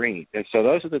around the green? And so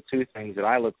those are the two things that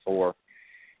I look for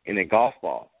in a golf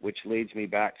ball, which leads me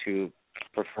back to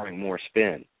preferring more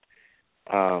spin.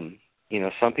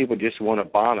 Some people just want to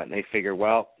bomb it, and they figure,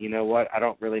 you know what, I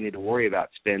don't really need to worry about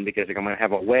spin because I'm going to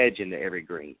have a wedge into every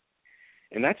green.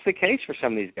 And that's the case for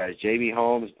some of these guys, J.B.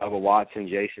 Holmes, Bubba Watson,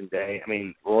 Jason Day,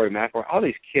 Rory McIlroy. All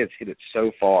these kids hit it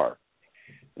so far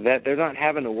that they're not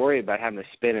having to worry about having to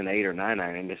spin an 8 or 9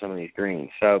 iron into some of these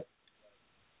greens. So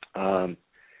I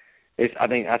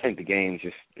think the game's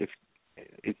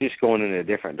it's just going in a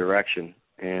different direction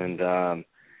and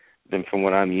than from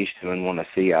what I'm used to and want to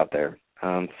see out there.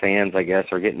 Fans, I guess,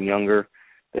 are getting younger.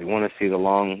 They want to see the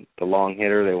long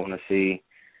hitter. They want to see,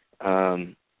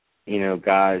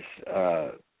 guys,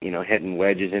 hitting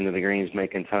wedges into the greens,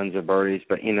 making tons of birdies.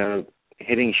 But,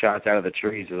 hitting shots out of the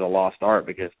trees is a lost art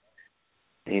because,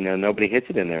 nobody hits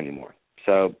it in there anymore.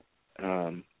 So,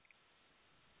 they'll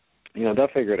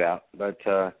figure it out. But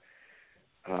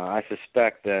I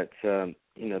suspect that, the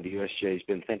USGA has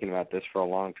been thinking about this for a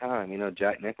long time.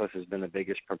 Jack Nicklaus has been the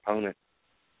biggest proponent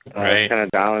kind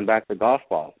of dialing back the golf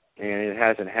ball, and it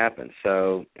hasn't happened.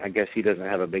 So I guess he doesn't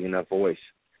have a big enough voice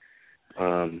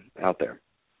out there.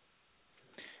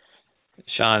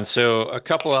 Shaun, so a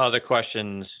couple of other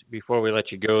questions before we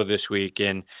let you go this week,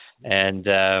 and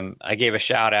I gave a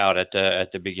shout out at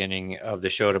the beginning of the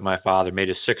show to my father. Made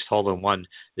his 6th hole-in-one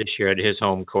this year at his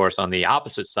home course on the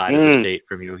opposite side of the state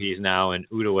from you. He's now in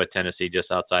Ottawa, Tennessee,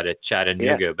 just outside of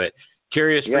Chattanooga. Yeah. But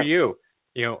Curious for you,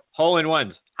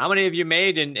 hole-in-ones. How many have you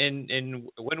made, and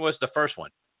when was the first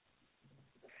one?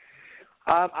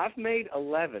 I've made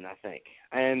 11, I think,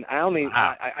 and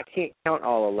Wow. I can't count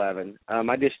all 11.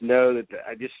 I just know that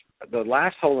the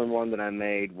last hole-in-one that I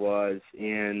made was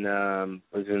in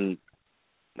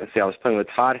let's see, I was playing with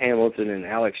Todd Hamilton and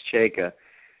Alex Chaka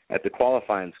at the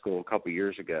qualifying school a couple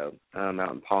years ago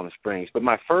out in Palm Springs. But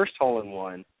my first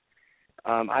hole-in-one,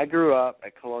 I grew up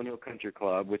at Colonial Country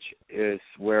Club, which is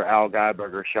where Al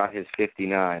Geiberger shot his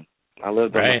 59. I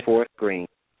lived on the fourth green.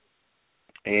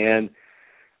 And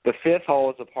the fifth hole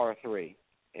is a par 3.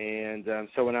 And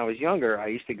so when I was younger, I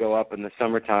used to go up in the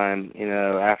summertime,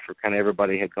 after kind of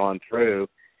everybody had gone through.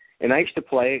 And I used to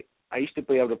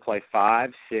be able to play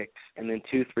 5, 6, and then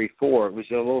 2, 3, 4. It was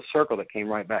a little circle that came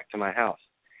right back to my house.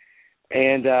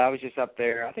 And I was just up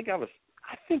there. I think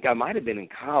I might have been in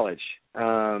college.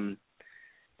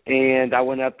 And I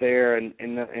went up there and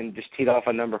just teed off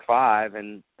a number 5,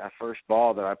 and my first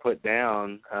ball that I put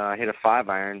down, I hit a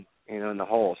 5-iron, in the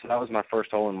hole. So that was my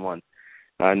first hole-in-one.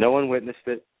 No one witnessed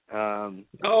it.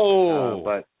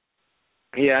 But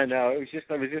yeah, no, it was just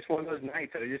one of those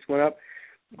nights. I just went up,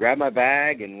 grabbed my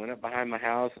bag, and went up behind my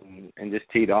house and just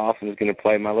teed off and was going to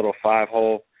play my little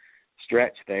 5-hole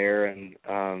stretch there. And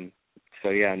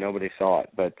so yeah, nobody saw it,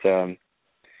 but.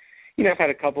 I've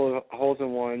had a couple of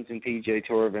holes-in-ones in PGA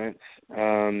Tour events, but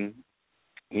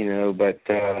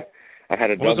I've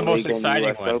had a double eagle in the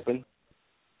U.S. Open.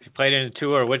 You played in a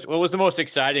tour. What was the most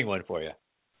exciting one for you?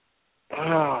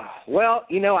 Well,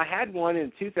 I had one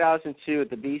in 2002 at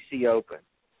the BC Open.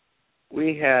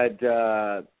 We had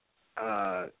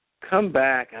come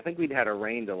back. I think we'd had a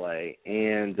rain delay,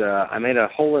 and I made a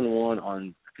hole-in-one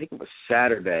on, I think it was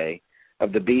Saturday,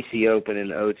 of the BC Open in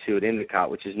 2002 at Endicott,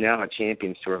 which is now a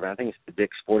Champions Tour event. I think it's the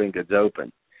Dick's Sporting Goods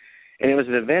Open. And it was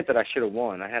an event that I should have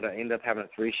won. I ended up having a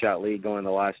 3-shot lead going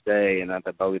the last day, and I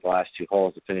bogeyed the last 2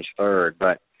 holes to finish third.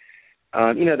 But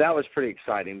that was pretty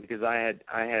exciting because I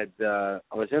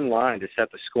was in line to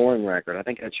set the scoring record. I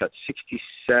think I shot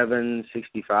 67,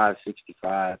 65,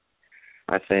 65,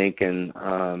 I think, and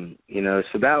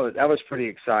so that was pretty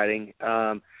exciting.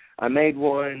 I made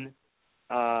one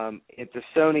at the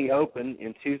Sony Open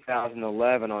in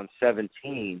 2011 on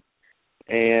 17,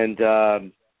 and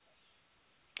I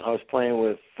was playing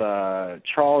with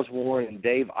Charles Warren and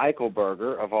Dave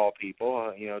Eichelberger, of all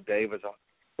people. Dave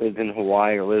lives in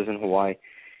Hawaii,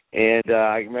 and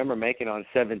I remember making on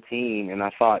 17, and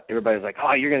I thought everybody was like,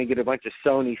 "Oh, you're going to get a bunch of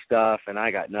Sony stuff," and I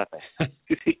got nothing.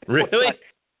 Really?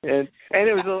 And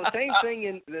it was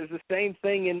the same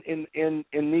thing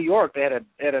in New York. They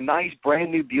had a nice brand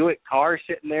new Buick car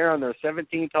sitting there on their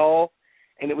 17th hole,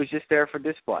 and it was just there for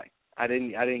display. I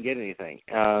didn't get anything.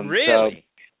 Really?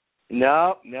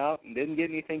 So, no, didn't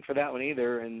get anything for that one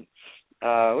either, and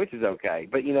which is okay.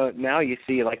 But now you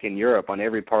see, like in Europe, on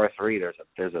every par 3,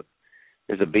 there's a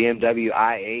BMW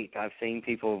i8. I've seen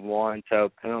people have won.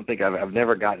 So I don't think I've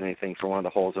never gotten anything for one of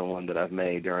the holes-in-one that I've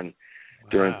made during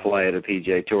play at a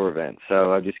PGA Tour event.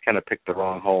 So I just kind of picked the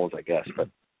wrong holes, I guess. But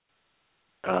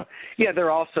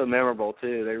they're also memorable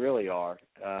too. They really are.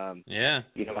 My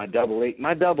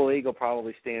double eagle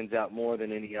probably stands out more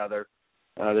than any other.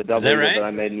 The double eagle that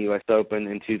I made in the U.S. Open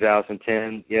in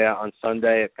 2010. Yeah, on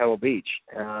Sunday at Pebble Beach.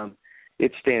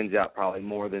 It stands out probably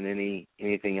more than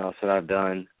anything else that I've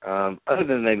done, other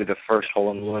than maybe the first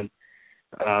hole-in-one.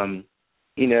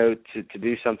 To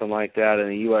do something like that in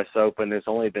the U.S. Open, there's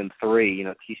only been 3.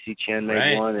 T.C. Chen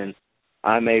made one, and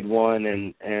I made one,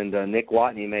 and Nick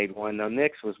Watney made one. Now,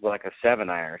 Nick's was like a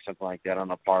 7-iron or something like that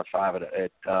on a par 5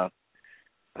 it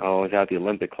was at the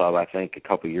Olympic Club, I think, a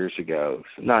couple years ago.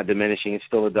 So not diminishing, it's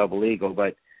still a double eagle,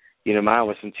 but, mine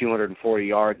was some 240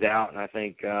 yards out, and I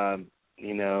think,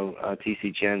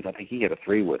 T.C. Chen's, I think he hit a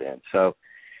 3-wood in. So,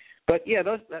 but yeah,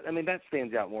 that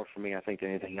stands out more for me, I think, than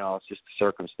anything else. Just the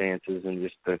circumstances and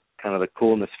just the kind of the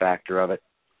coolness factor of it.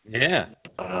 Yeah.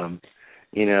 And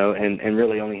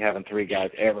really only having 3 guys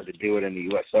ever to do it in the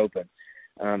U.S. Open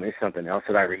is something else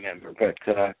that I remember.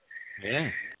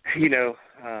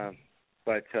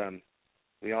 But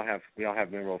we all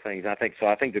have memorable things. I think so.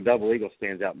 I think the double eagle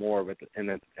stands out more, but and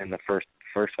the first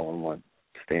hole-in-one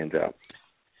stands out.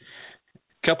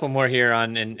 Couple more here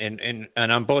on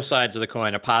on both sides of the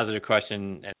coin, a positive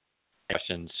question and a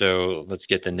question. So let's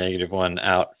get the negative one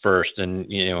out first. And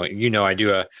I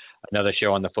do another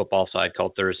show on the football side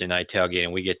called Thursday Night Tailgate,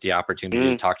 and we get the opportunity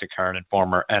to talk to current and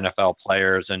former NFL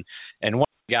players. And one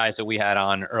of the guys that we had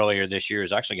on earlier this year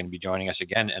is actually going to be joining us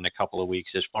again in a couple of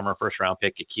weeks. Is former first-round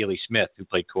pick Akili Smith, who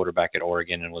played quarterback at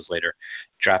Oregon and was later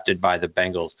drafted by the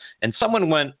Bengals. And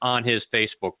someone went on his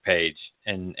Facebook page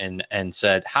and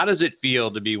said, "How does it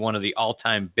feel to be one of the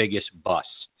all-time biggest busts?"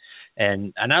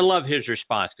 And I love his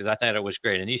response because I thought it was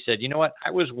great. And he said, "You know what?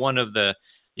 I was one of the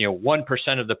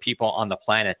 1% of the people on the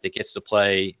planet that gets to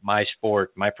play my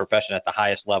sport, my profession at the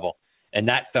highest level, and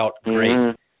that felt great."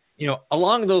 Mm-hmm.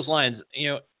 Along those lines,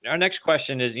 our next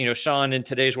question is, Shaun, in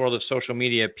today's world of social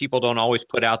media, people don't always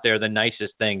put out there the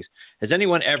nicest things. Has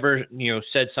anyone ever,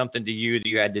 said something to you that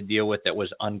you had to deal with that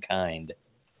was unkind?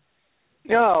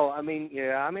 No,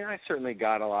 I certainly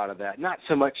got a lot of that. Not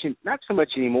so much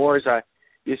anymore, as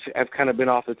I've kind of been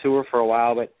off the tour for a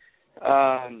while. But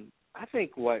I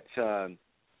think what I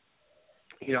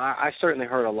certainly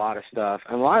heard a lot of stuff,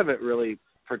 and a lot of it really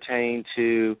pertained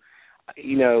to,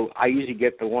 I usually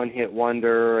get the one-hit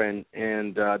wonder, and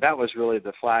that was really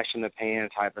the flash in the pan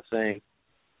type of thing.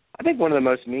 I think one of the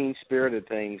most mean-spirited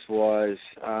things was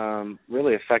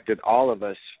really affected all of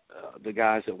us, the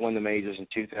guys that won the majors in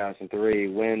 2003,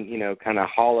 when, kind of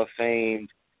Hall of Fame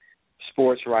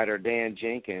sports writer Dan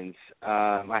Jenkins,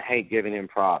 I hate giving him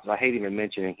props. I hate even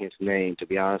mentioning his name, to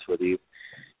be honest with you,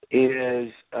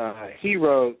 he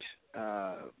wrote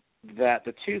that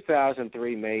the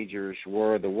 2003 majors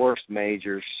were the worst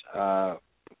majors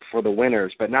for the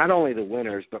winners, but not only the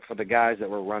winners, but for the guys that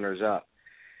were runners-up.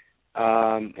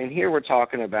 And here we're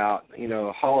talking about,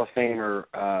 Hall of Famer,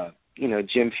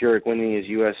 Jim Furyk winning his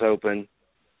U.S. Open,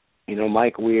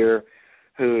 Mike Weir,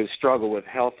 who has struggled with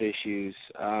health issues,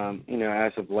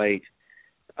 as of late.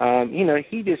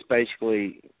 He just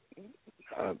basically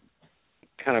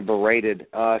kind of berated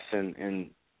us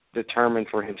and determined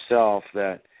for himself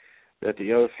that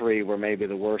the 03 were maybe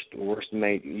the worst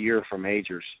year for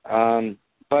majors.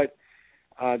 But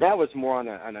that was more on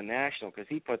a national, because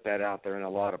he put that out there in a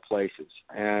lot of places.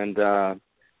 And,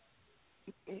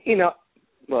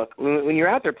 look, when you're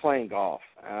out there playing golf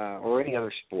or any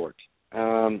other sport,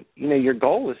 your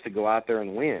goal is to go out there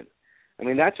and win.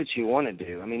 That's what you want to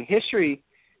do. History,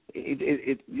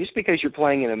 just because you're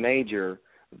playing in a major,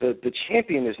 the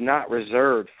champion is not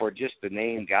reserved for just the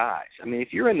named guys.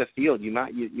 If you're in the field,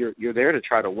 you're there to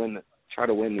try to win the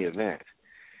event,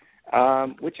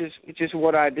 which is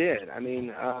what I did.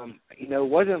 It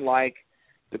wasn't like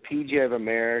the PGA of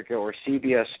America or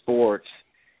CBS Sports,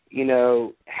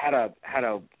 had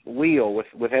a wheel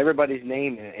with everybody's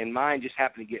name in it, and mine just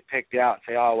happened to get picked out and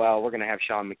say, "Oh well, we're going to have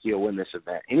Shaun Micheel win this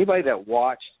event." Anybody that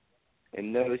watched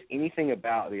and knows anything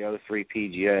about the 03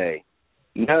 PGA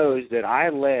knows that I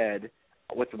led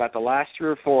with about the last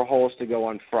 3 or 4 holes to go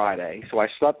on Friday. So I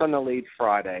slept on the lead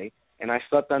Friday, and I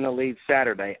slept on the lead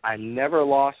Saturday. I never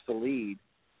lost the lead,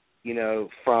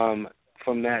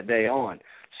 from that day on.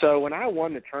 So when I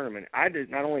won the tournament, I did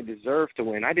not only deserve to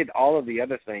win, I did all of the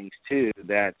other things too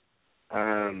that,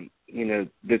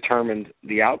 determined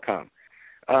the outcome.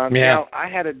 Now, I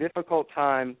had a difficult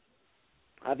time.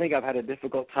 I think I've had a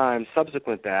difficult time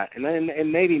subsequent to that,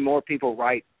 and maybe more people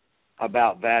write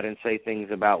about that and say things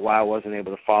about why I wasn't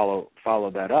able to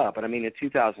follow that up. But in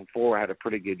 2004, I had a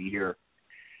pretty good year.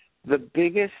 The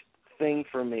biggest thing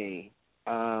for me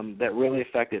that really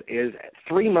affected is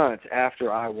 3 months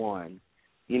after I won,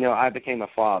 I became a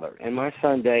father, and my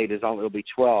son Dade will be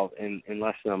 12 in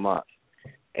less than a month.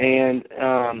 And,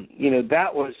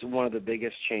 that was one of the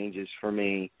biggest changes for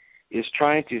me, is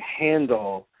trying to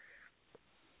handle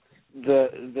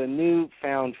the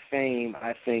newfound fame,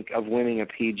 I think, of winning a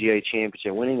PGA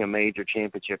championship, winning a major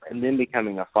championship, and then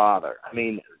becoming a father.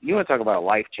 You want to talk about a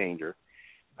life changer.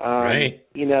 Right.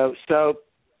 So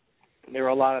there were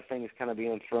a lot of things kind of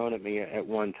being thrown at me at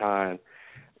one time.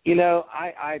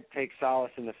 I take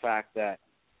solace in the fact that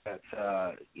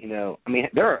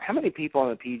there are, how many people on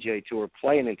the PGA Tour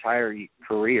play an entire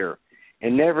career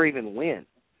and never even win?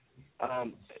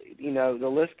 The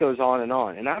list goes on.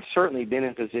 And I've certainly been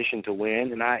in position to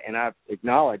win, and I've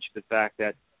acknowledged the fact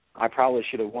that I probably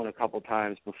should have won a couple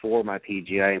times before my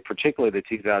PGA, particularly the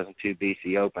 2002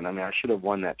 BC Open. I should have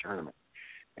won that tournament,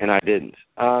 and I didn't.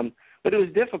 But it was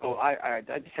difficult. I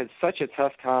just had such a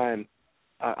tough time.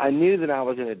 I knew that I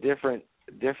was in a different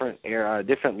era, a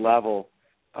different level,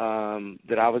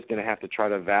 that I was going to have to try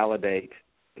to validate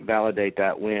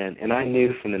that win. And I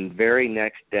knew from the very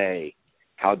next day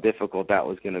how difficult that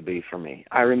was going to be for me.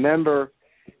 I remember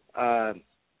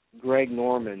Greg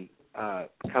Norman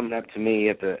coming up to me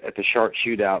at the Shark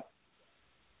Shootout.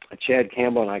 Chad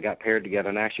Campbell and I got paired together,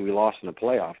 and actually we lost in the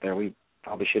playoff there. We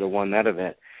probably should have won that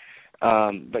event.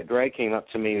 But Greg came up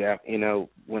to me,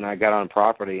 when I got on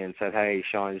property and said, "Hey,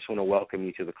 Shaun, I just want to welcome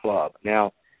you to the club."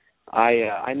 Now,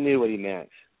 I knew what he meant.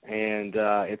 And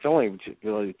it's only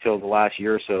really till the last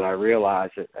year or so that I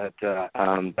realized that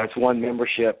that's one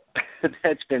membership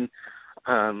that's been,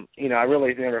 I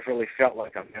really never really felt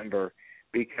like a member.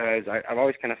 because I've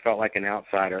always kind of felt like an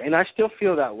outsider, and I still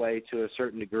feel that way to a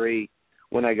certain degree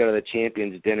when I go to the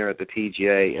Champions Dinner at the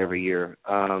PGA every year.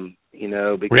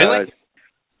 Because really?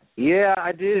 Yeah,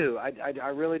 I do. I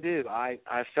really do. I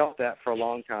felt that for a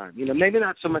long time. Maybe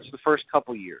not so much the first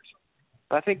couple years,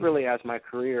 but I think really as my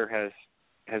career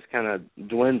has kind of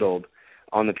dwindled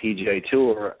on the PGA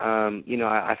Tour,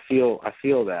 I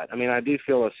feel that. I mean, I do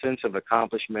feel a sense of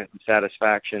accomplishment and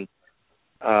satisfaction,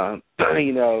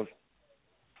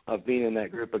 of being in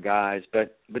that group of guys.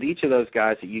 But each of those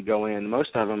guys that you go in, most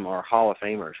of them are Hall of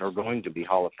Famers or going to be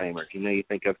Hall of Famers. You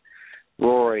think of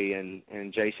Rory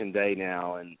and Jason Day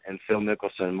now and Phil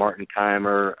Mickelson, Martin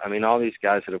Keimer. I mean, all these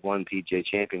guys that have won PGA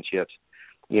championships,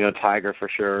 Tiger for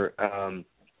sure.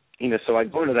 So I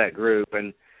go into that group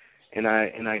and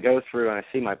I go through and I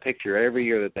see my picture every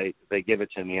year that they give it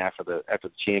to me after the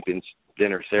Champions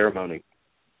Dinner ceremony.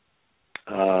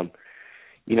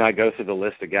 I go through the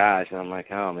list of guys and I'm like,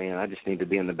 oh man, I just need to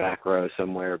be in the back row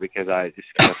somewhere, because I just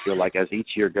kind of feel like as each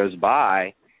year goes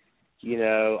by,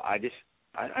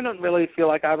 I don't really feel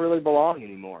like I really belong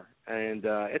anymore. And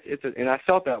and I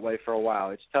felt that way for a while.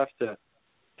 It's tough to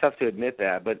admit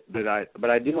that, but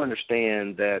I do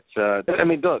understand that. I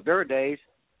mean, look, there are days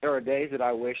that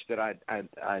I wish that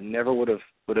I never would have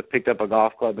picked up a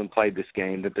golf club and played this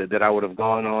game. That I would have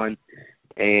gone on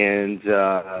and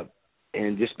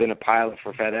just been a pilot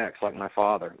for FedEx like my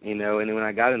father. And when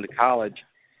I got into college,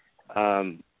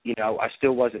 I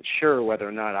still wasn't sure whether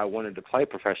or not I wanted to play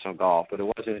professional golf. But it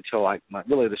wasn't until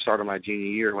really the start of my junior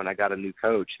year when I got a new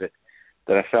coach that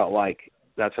I felt like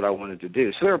that's what I wanted to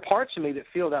do. So there are parts of me that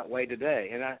feel that way today,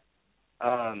 and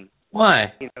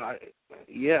why?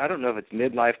 I don't know if it's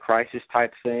midlife crisis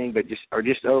type thing, but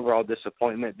just overall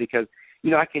disappointment, because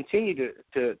I continue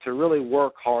to really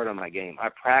work hard on my game. I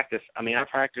practice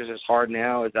as hard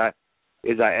now as I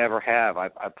ever have. I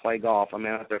play golf. I'm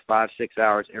out there 5-6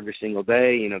 hours every single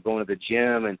day. Going to the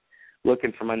gym and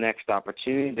looking for my next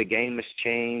opportunity. The game has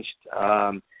changed.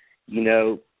 Gone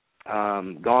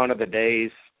are the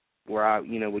days where I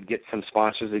would get some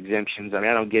sponsors exemptions. I mean,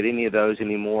 I don't get any of those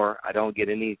anymore. I don't get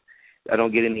any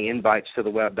invites to the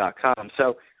web.com.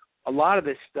 So a lot of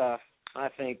this stuff, I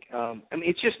think,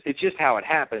 it's just how it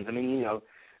happens. I mean,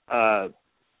 the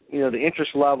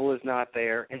interest level is not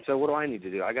there, and so what do I need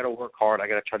to do? I got to work hard. I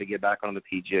got to try to get back on the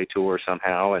PGA Tour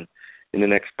somehow, and in the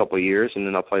next couple of years, and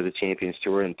then I'll play the Champions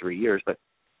Tour in 3 years. But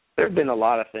there have been a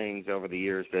lot of things over the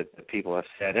years that people have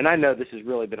said, and I know this has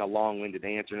really been a long-winded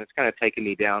answer, and it's kind of taken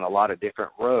me down a lot of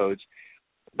different roads.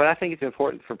 But I think it's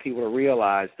important for people to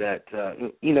realize that,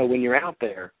 when you're out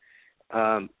there,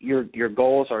 your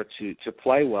goals are to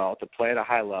play well, to play at a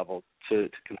high level, to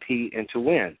compete, and to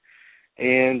win.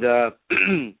 And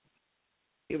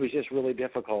it was just really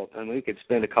difficult. I mean, we could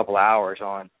spend a couple hours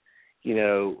on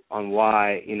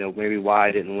why, maybe why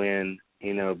I didn't win,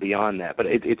 beyond that. But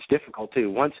it's difficult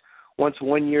too. Once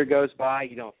 1 year goes by,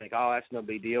 you don't think, oh, that's no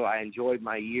big deal. I enjoyed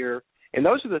my year. And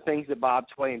those are the things that Bob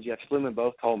Tway and Jeff Sluman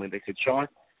both told me. They said, Shaun,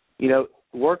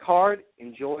 work hard,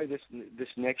 enjoy this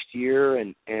next year,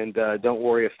 and don't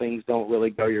worry if things don't really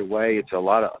go your way.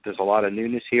 There's a lot of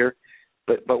newness here,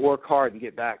 but work hard and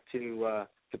get back to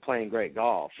playing great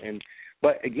golf.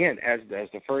 But again, as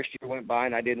the first year went by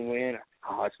and I didn't win,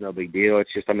 oh, it's no big deal.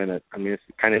 It's just it's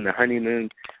kind of in the honeymoon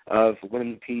of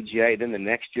winning the PGA. Then the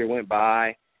next year went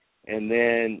by, and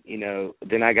then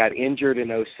then I got injured in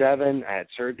 2007. I had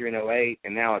surgery in 2008,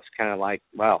 and now it's kind of like,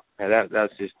 well,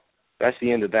 that's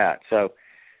the end of that. So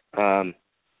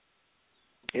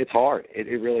it's hard.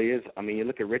 It really is. I mean, you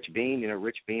look at Rich Beam.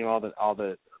 Rich Beam, all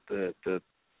the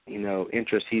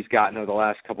interest he's gotten over the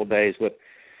last couple of days with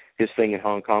his thing in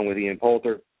Hong Kong with Ian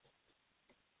Poulter.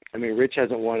 I mean, Rich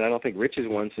hasn't won. I don't think Rich has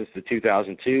won since the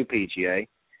 2002 PGA.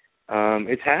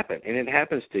 It's happened, and it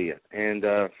happens to you. And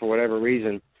for whatever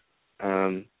reason,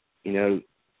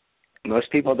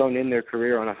 most people don't end their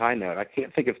career on a high note. I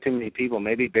can't think of too many people.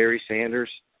 Maybe Barry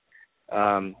Sanders,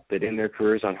 that end their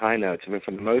careers on high notes. I mean,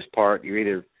 for the most part, you're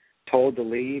either told to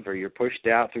leave or you're pushed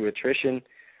out through attrition,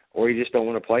 or you just don't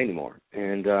want to play anymore.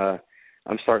 And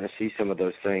I'm starting to see some of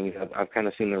those things. I've kind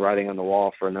of seen the writing on the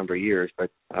wall for a number of years, but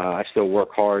I still work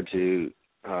hard to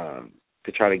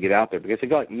try to get out there, because I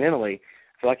feel like mentally,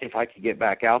 I feel like if I could get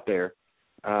back out there,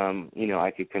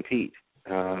 I could compete.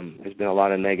 There's been a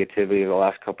lot of negativity the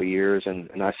last couple of years, and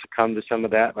I succumbed to some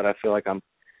of that, but I feel like I'm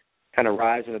kind of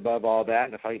rising above all that,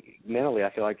 and I feel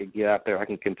like I could get out there, I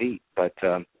can compete. But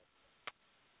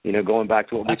going back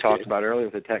to what we talked about earlier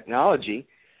with the technology,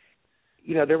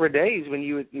 there were days when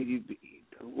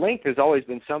length has always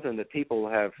been something that people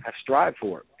have strived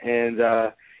for, and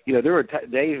there were days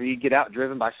where you get out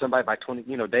driven by somebody by 20.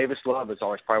 Davis Love is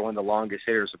always probably one of the longest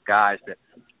hitters of guys that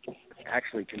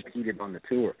actually competed on the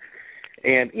tour.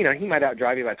 And, he might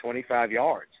outdrive you by 25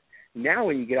 yards. Now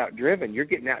when you get out driven, you're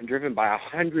getting out and driven by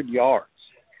 100 yards.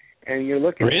 And you're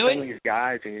looking at some of these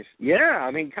guys, and you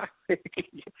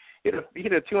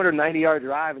hit a 290-yard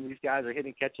drive, and these guys are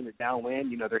catching it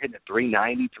downwind. They're hitting it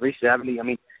 390, 370. I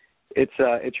mean,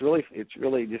 it's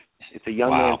really just it's a young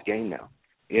man's game now.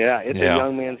 Yeah, it's a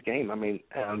young man's game. I mean,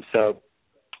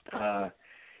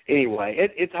 anyway,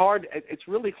 it's hard. It's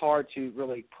really hard to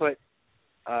really put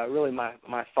really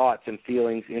my thoughts and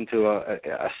feelings into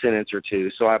a sentence or two.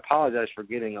 So I apologize for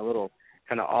getting a little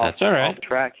kind of off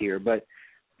track here, but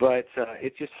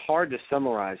it's just hard to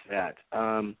summarize that.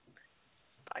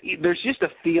 There's just a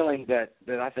feeling that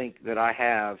I think that I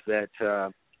have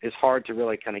that is hard to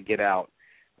really kind of get out.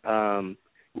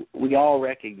 We all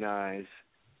recognize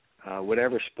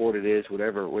whatever sport it is,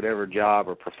 whatever job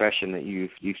or profession that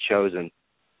you've chosen.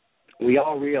 We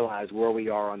all realize where we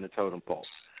are on the totem pole.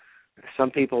 Some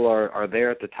people are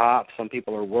there at the top. Some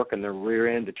people are working their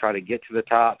rear end to try to get to the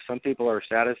top. Some people are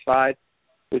satisfied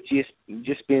with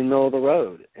just being middle of the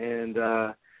road. And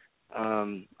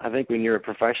I think when you're a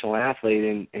professional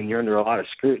athlete and you're under a lot of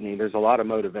scrutiny, there's a lot of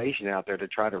motivation out there to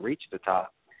try to reach the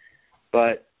top.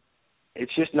 But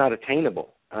it's just not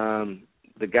attainable.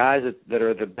 The guys that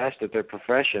are the best at their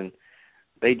profession,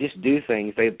 they just do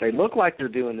things. They look like they're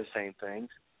doing the same things,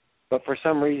 but for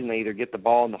some reason they either get the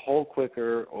ball in the hole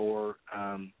quicker or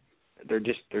they're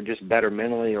just better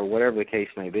mentally or whatever the case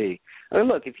may be. I mean,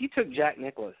 look, if you took Jack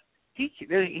Nicklaus,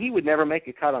 he would never make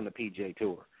a cut on the PGA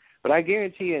Tour. But I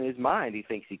guarantee you in his mind he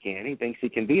thinks he can. He thinks he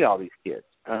can beat all these kids.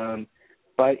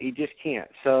 But he just can't.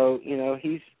 So,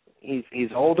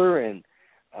 he's older and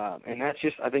I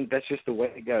think that's just the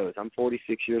way it goes. I'm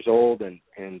 46 years old and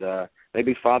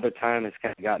maybe father time has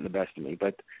kind of gotten the best of me.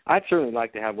 But I'd certainly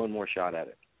like to have one more shot at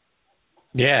it.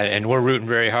 Yeah, and we're rooting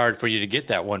very hard for you to get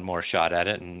that one more shot at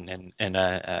it, and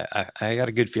I got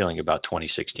a good feeling about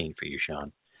 2016 for you,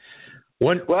 Shaun.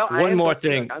 One more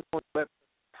thing.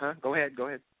 Go ahead.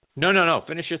 No.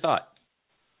 Finish your thought.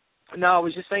 No, I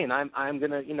was just saying I'm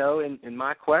gonna in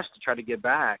my quest to try to get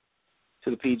back to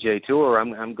the PGA Tour,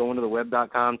 I'm going to the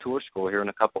Web.com Tour School here in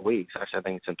a couple of weeks. Actually, I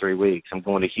think it's in 3 weeks. I'm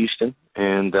going to Houston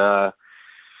and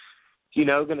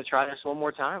going to try this one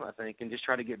more time, I think, and just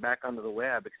try to get back onto the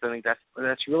web because I think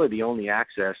that's really the only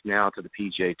access now to the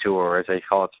PGA Tour, as they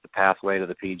call it, the pathway to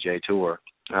the PGA Tour.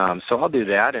 So I'll do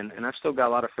that, and I've still got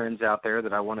a lot of friends out there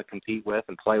that I want to compete with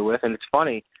and play with. And it's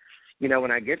funny,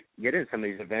 when I get in some of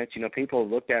these events, people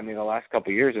have looked at me the last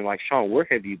couple of years and like, Shaun, where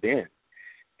have you been?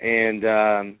 And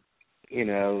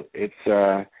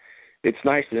it's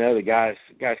nice to know the guys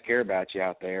care about you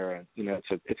out there, and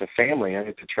it's a family. And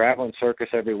it's a traveling circus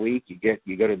every week.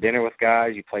 You go to dinner with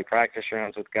guys, you play practice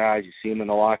rounds with guys, you see them in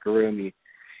the locker room,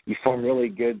 you form really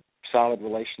good, solid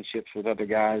relationships with other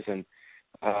guys, and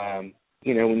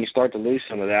when you start to lose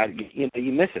some of that,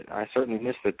 you miss it. I certainly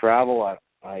miss the travel.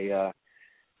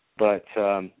 But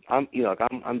I'm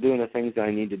doing the things that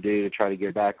I need to do to try to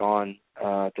get back on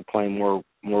to playing more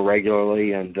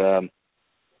regularly, and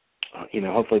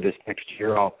hopefully this next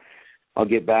year I'll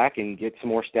get back and get some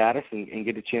more status and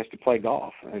get a chance to play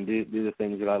golf and do the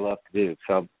things that I love to do.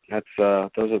 So that's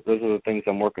those are the things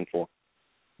I'm working for.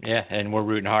 Yeah, and we're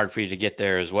rooting hard for you to get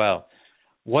there as well.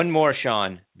 One more,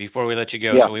 Shaun, before we let you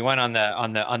go. Yeah. So we went on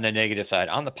the negative side.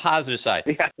 On the positive side,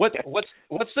 what's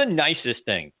the nicest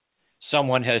thing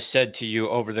someone has said to you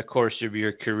over the course of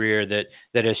your career that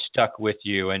has stuck with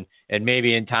you, and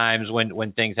maybe in times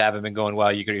when things haven't been going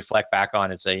well, you can reflect back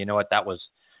on and say, you know what, that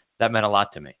meant a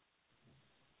lot to me?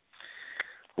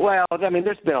 Well, I mean,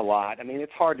 there's been a lot. I mean,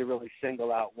 it's hard to really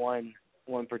single out one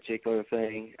particular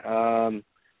thing.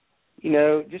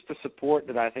 Just the support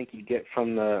that I think you get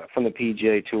from the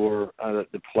PGA Tour,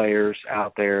 the players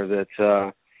out there that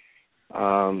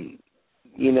I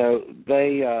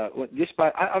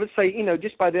would say,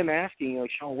 just by them asking,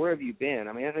 Shaun, where have you been?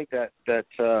 I mean, I think that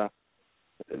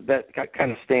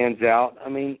kind of stands out. I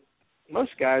mean,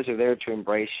 most guys are there to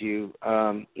embrace you.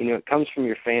 It comes from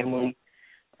your family.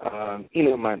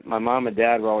 My mom and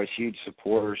dad were always huge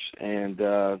supporters and,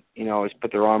 always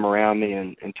put their arm around me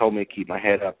and told me to keep my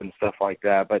head up and stuff like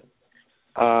that. But,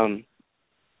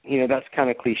 that's kind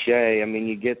of cliche. I mean,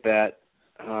 you get that.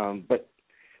 But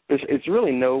it's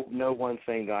really no one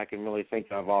thing that I can really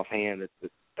think of offhand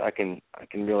that I can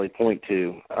really point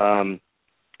to.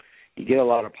 You get a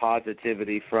lot of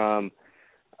positivity from,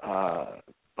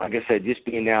 like I said, just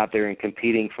being out there and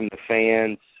competing from the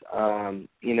fans.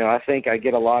 I think I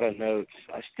get a lot of notes.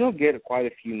 I still get quite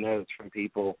a few notes from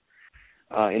people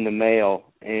in the mail,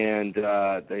 and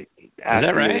they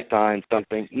asked me to sign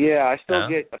something. Yeah, I still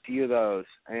get a few of those,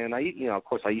 and of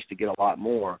course, I used to get a lot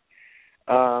more.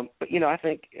 But I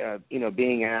think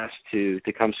being asked to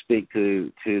come speak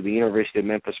to the University of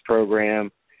Memphis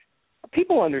program,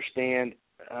 people understand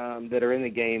that are in the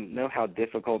game, know how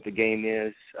difficult the game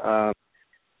is.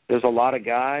 There's a lot of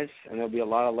guys, and there'll be a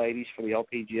lot of ladies for the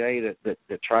LPGA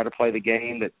that try to play the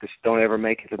game that just don't ever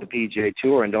make it to the PGA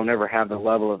Tour and don't ever have the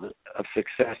level of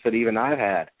success that even I've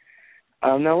had.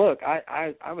 Now, look,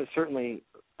 I was certainly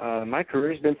my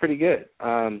career's been pretty good.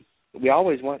 We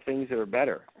always want things that are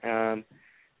better,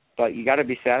 but you got to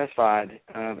be satisfied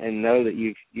and know that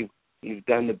you've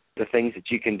done the things that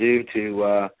you can do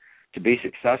to be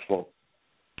successful,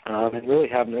 and really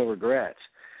have no regrets.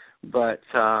 But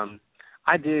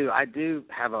I do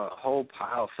have a whole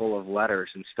pile full of letters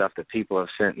and stuff that people have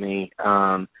sent me,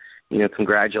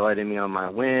 congratulating me on my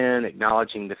win,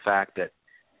 acknowledging the fact that,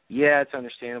 yeah, it's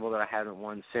understandable that I haven't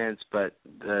won since, but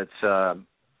that's,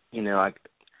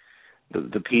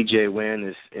 the PGA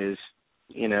win is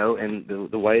and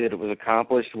the way that it was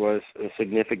accomplished was a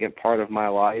significant part of my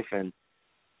life and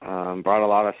brought a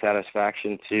lot of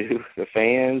satisfaction to the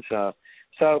fans.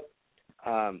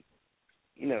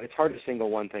 It's hard to single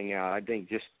one thing out. I think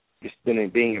just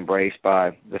being embraced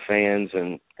by the fans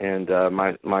and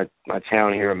my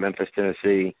town here in Memphis,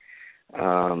 Tennessee.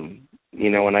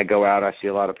 When I go out, I see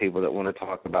a lot of people that want to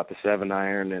talk about the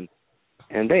 7-iron,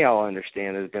 and they all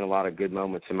understand there's been a lot of good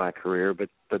moments in my career, but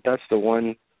that's the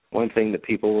one thing that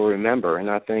people will remember. And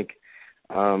I think,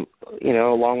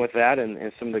 along with that and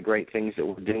some of the great things that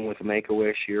we're doing with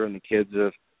Make-A-Wish here and the kids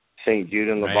of St. Jude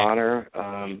and Le Bonheur,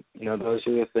 those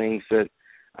are the things that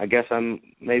I guess I'm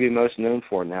maybe most known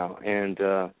for now. And,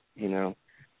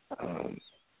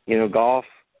 golf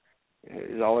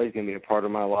is always going to be a part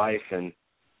of my life, and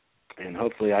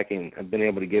hopefully I've been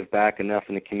able to give back enough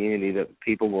in the community that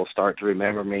people will start to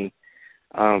remember me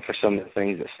for some of the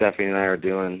things that Stephanie and I are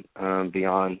doing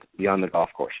beyond the golf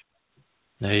course.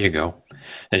 There you go.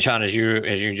 And Shaun, as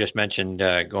you just mentioned,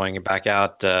 going back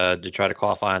out to try to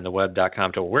qualify on the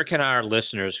web.com tour, where can our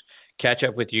listeners catch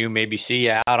up with you, maybe see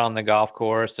you out on the golf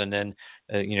course, and then,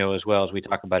 as well as we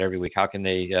talk about every week, how can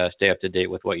they stay up to date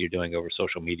with what you're doing over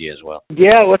social media as well?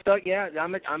 Yeah, what's up? Yeah,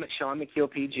 I'm at Shaun Micheel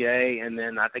PGA, and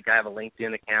then I think I have a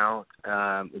LinkedIn account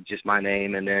with just my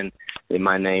name, and then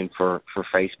my name for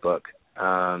Facebook.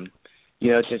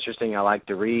 It's interesting. I like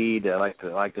to read. I like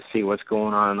to see what's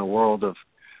going on in the world of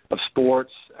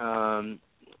sports. But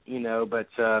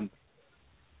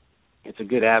it's a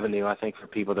good avenue, I think, for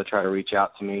people to try to reach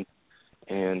out to me.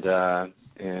 And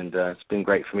it's been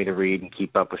great for me to read and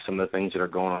keep up with some of the things that are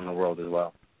going on in the world as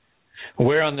well.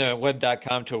 Where on the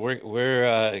web.com tour,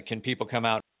 where can people come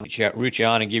out and root you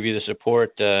on and give you the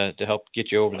support to help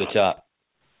get you over the top?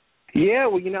 Yeah,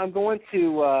 well, I'm going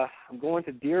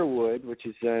to Deerwood, which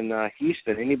is in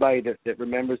Houston. Anybody that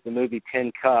remembers the movie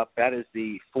Tin Cup, that is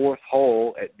the 4th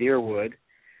hole at Deerwood.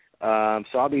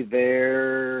 So I'll be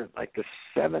there like the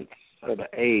 7th or the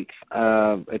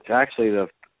 8th. It's actually the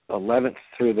 11th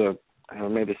through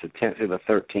maybe it's the 10th through the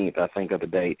 13th, I think, of the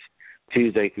dates,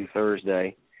 Tuesday through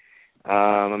Thursday.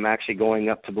 I'm actually going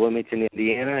up to Bloomington,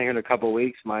 Indiana here in a couple of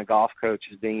weeks. My golf coach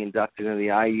is being inducted into the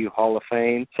IU Hall of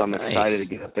Fame, so I'm excited to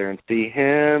get up there and see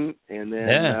him, and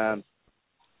then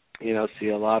see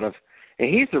a lot of.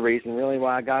 And he's the reason really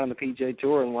why I got on the PGA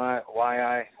Tour and why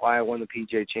I won the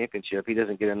PGA Championship. He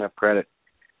doesn't get enough credit.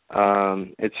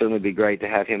 It'd certainly be great to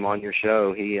have him on your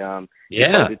show. He played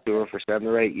the tour for 7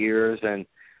 or 8 years, and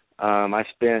I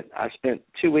spent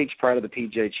 2 weeks prior to the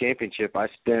PGA Championship. I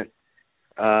spent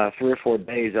 3 or 4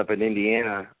 days up in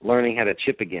Indiana learning how to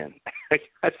chip again.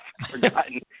 I'd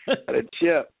forgotten how to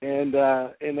chip, and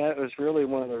that was really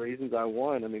one of the reasons I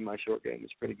won. I mean, my short game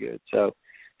is pretty good. So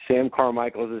Sam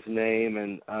Carmichael is his name,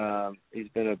 and he's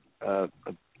been a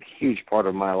huge part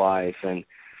of my life and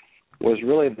was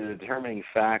really the determining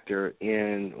factor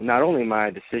in not only my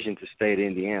decision to stay at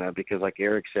Indiana, because like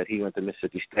Eric said, he went to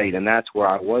Mississippi State, and that's where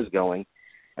I was going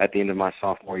at the end of my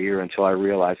sophomore year until I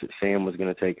realized that Sam was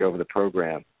going to take over the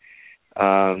program.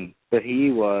 But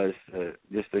he was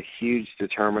just a huge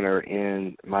determiner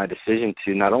in my decision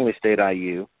to not only stay at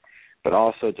IU, but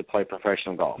also to play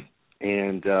professional golf.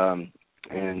 And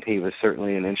he was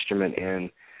certainly an instrument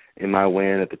in my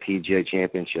win at the PGA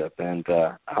Championship. And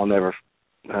I'll never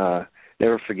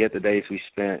forget the days we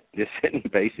spent just hitting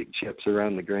basic chips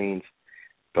around the greens.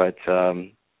 But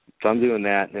so I'm doing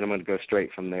that, and then I'm going to go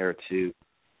straight from there to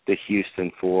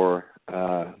Houston for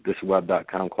this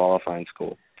web.com qualifying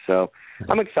school. So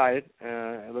I'm excited,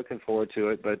 looking forward to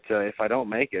it. But if I don't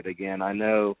make it again, I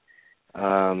know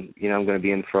I'm going to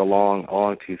be in for a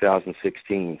long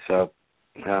 2016. So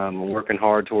I'm working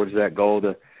hard towards that goal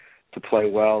to play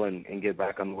well and get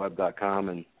back on the web.com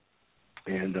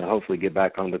and hopefully get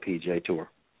back on the PGA Tour.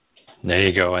 There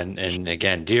you go. And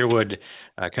again, Deerwood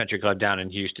Country Club down in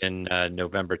Houston,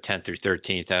 November 10th through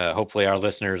 13th. Hopefully our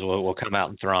listeners will come out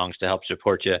in throngs to help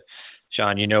support you.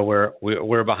 Shaun,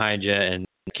 we're behind you, and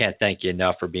can't thank you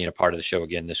enough for being a part of the show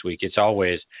again this week. It's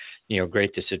always,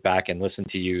 great to sit back and listen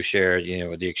to you share,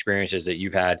 the experiences that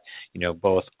you've had,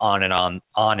 both on and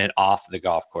off the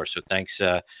golf course. So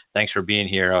thanks for being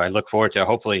here. I look forward to,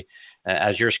 hopefully,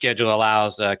 as your schedule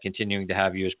allows, continuing to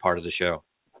have you as part of the show.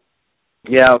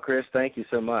 Yeah, well, Chris, thank you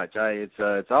so much.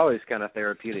 It's always kind of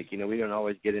therapeutic. We don't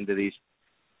always get into these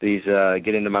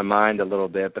get into my mind a little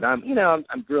bit, but I'm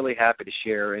really happy to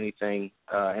share anything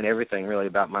and everything really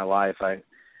about my life. I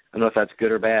don't know if that's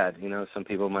good or bad. Some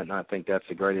people might not think that's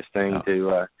the greatest thing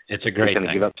to. It's a great thing.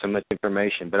 To give up so much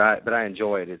information, but I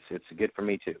enjoy it. It's good for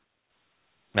me too.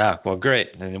 Well, great,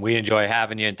 and we enjoy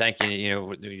having you, and thank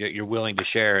you. You're willing to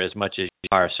share as much as you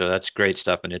are, so that's great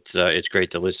stuff, and it's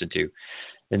great to listen to.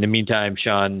 In the meantime,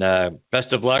 Shaun,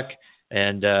 best of luck.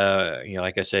 And,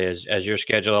 like I say, as your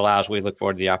schedule allows, we look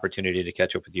forward to the opportunity to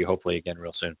catch up with you, hopefully again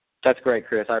real soon. That's great,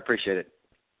 Chris. I appreciate it.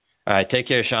 All right. Take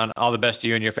care, Shaun. All the best to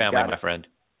you and your family, my friend.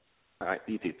 All right.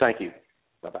 You too. Thank you.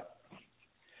 Bye-bye.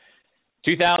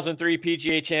 2003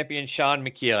 PGA champion Shaun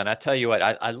Micheel, and I tell you what,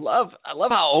 I love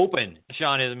how open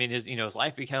Shaun is. I mean, his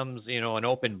life becomes an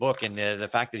open book, and the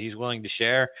fact that he's willing to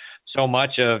share so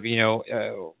much of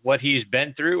what he's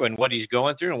been through and what he's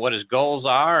going through and what his goals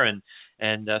are and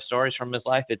stories from his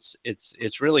life.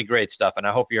 It's really great stuff, and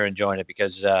I hope you're enjoying it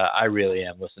because I really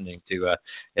am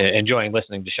enjoying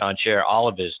listening to Shaun share all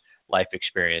of his life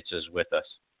experiences with us.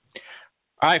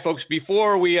 All right, folks,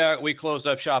 before we close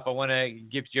up shop, I want to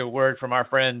give you a word from our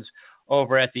friends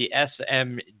over at the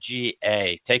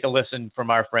SMGA. Take a listen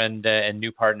from our friend and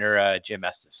new partner, Jim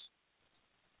Estes.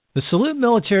 The Salute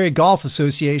Military Golf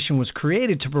Association was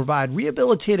created to provide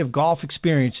rehabilitative golf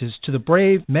experiences to the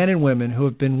brave men and women who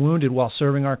have been wounded while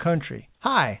serving our country.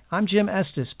 Hi, I'm Jim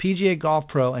Estes, PGA Golf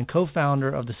Pro and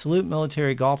co-founder of the Salute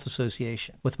Military Golf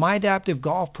Association. With my adaptive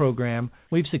golf program,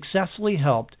 we've successfully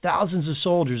helped thousands of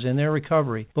soldiers in their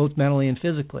recovery, both mentally and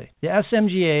physically. The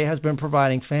SMGA has been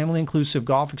providing family-inclusive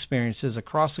golf experiences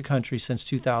across the country since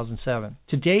 2007.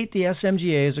 To date, the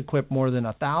SMGA has equipped more than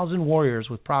 1,000 warriors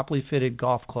with properly fitted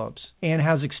golf clubs and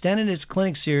has extended its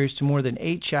clinic series to more than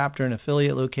 8 chapter and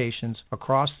affiliate locations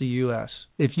across the U.S.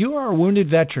 If you are a wounded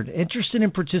veteran interested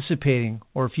in participating,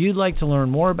 or if you'd like to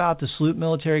learn more about the Salute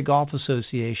Military Golf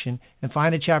Association and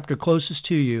find a chapter closest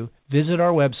to you, visit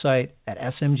our website at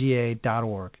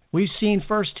smga.org. We've seen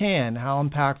firsthand how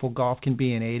impactful golf can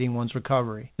be in aiding one's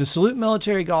recovery. The Salute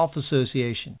Military Golf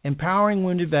Association, empowering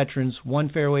wounded veterans one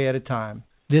fairway at a time.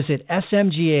 Visit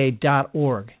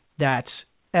smga.org. That's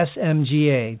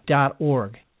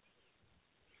smga.org.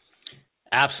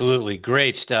 Absolutely.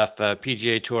 Great stuff.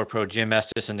 PGA Tour Pro Jim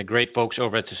Estes and the great folks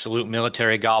over at the Salute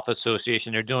Military Golf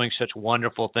Association. They're doing such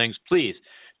wonderful things. Please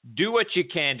do what you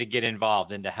can to get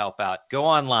involved and to help out. Go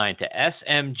online to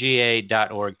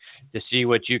smga.org to see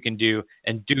what you can do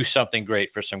and do something great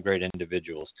for some great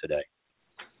individuals today.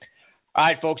 All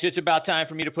right, folks, it's about time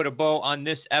for me to put a bow on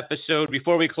this episode.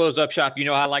 Before we close up shop,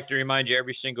 I like to remind you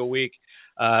every single week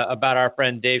about our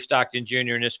friend Dave Stockton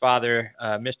Jr. and his father,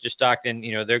 Mr. Stockton.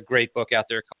 Their great book out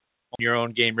there called On Your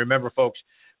Own Game. Remember, folks,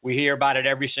 we hear about it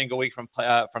every single week from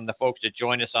the folks that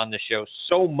join us on the show.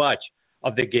 So much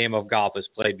of the game of golf is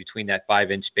played between that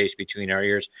 5-inch space between our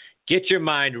ears. Get your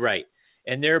mind right.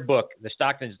 In their book, the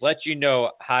Stocktons let you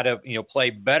know how to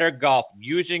play better golf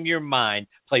using your mind,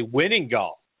 play winning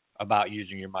golf about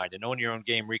using your mind. And Own Your Own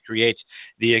Game recreates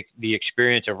the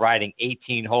experience of riding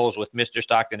 18 holes with Mr.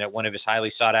 Stockton at one of his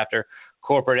highly sought-after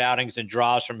corporate outings and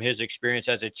draws from his experience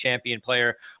as a champion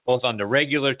player, both on the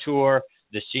regular tour,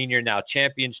 the senior now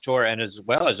champions tour, and as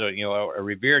well as a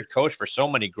revered coach for so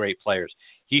many great players.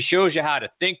 He shows you how to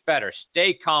think better,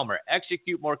 stay calmer,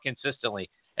 execute more consistently,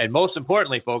 and most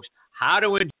importantly, folks, how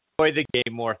to enjoy the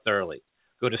game more thoroughly.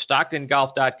 Go to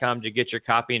StocktonGolf.com to get your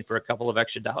copy, and for a couple of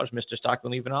extra dollars, Mr.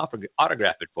 Stockton will even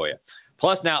autograph it for you.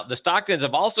 Plus, now, the Stocktons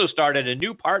have also started a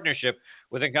new partnership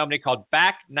with a company called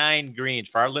Back 9 Greens.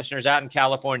 For our listeners out in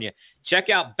California, check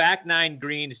out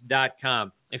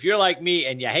back9greens.com. If you're like me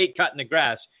and you hate cutting the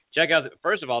grass, check out,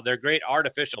 first of all, their great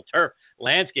artificial turf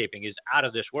landscaping is out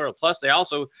of this world. Plus, they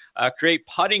also create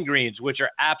putting greens, which are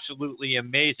absolutely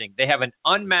amazing. They have an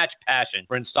unmatched passion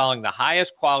for installing the highest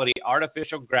quality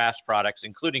artificial grass products,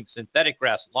 including synthetic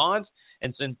grass lawns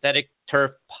and synthetic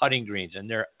turf putting greens, and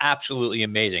they're absolutely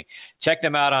amazing. Check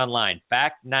them out online,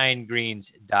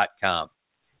 back9greens.com.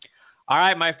 All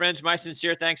right, my friends, my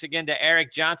sincere thanks again to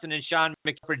Eric Johnson and Shaun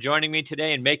Micheel for joining me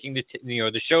today and making the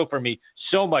show for me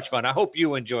so much fun. I hope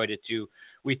you enjoyed it too.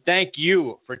 We thank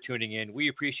you for tuning in. We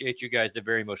appreciate you guys the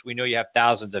very most. We know you have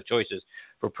thousands of choices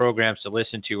for programs to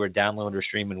listen to or download or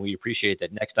stream, and we appreciate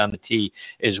that Next on the Tee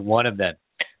is one of them.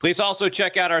 Please also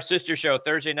check out our sister show,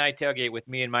 Thursday Night Tailgate, with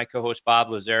me and my co-host Bob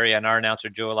Lazaria and our announcer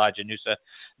Joe Lajanusa.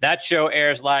 That show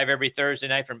airs live every Thursday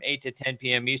night from 8 to 10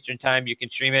 p.m. Eastern Time. You can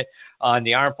stream it on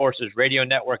the Armed Forces Radio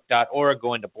Network.org.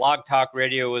 Go into Blog Talk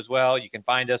Radio as well. You can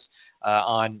find us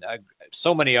on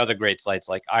so many other great sites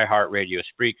like iHeartRadio,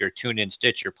 Spreaker, TuneIn,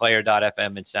 Stitcher,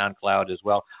 Player.fm, and SoundCloud as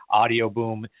well. Audio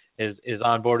Boom is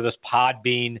on board with us.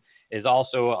 Podbean is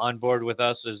also on board with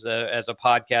us as a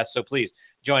podcast. So please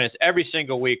join us every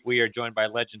single week. We are joined by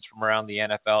legends from around the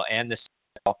NFL and the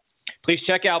CFL. Please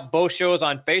check out both shows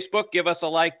on Facebook. Give us a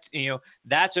like.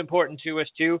 That's important to us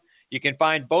too. You can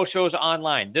find both shows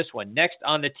online. This one,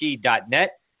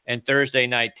 nextonthetee.net and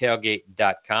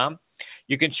ThursdayNightTailgate.com.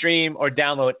 You can stream or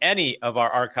download any of our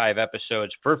archive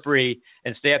episodes for free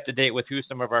and stay up to date with who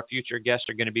some of our future guests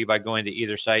are going to be by going to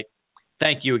either site.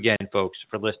 Thank you again, folks,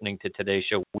 for listening to today's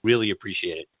show. We really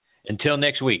appreciate it. Until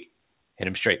next week, hit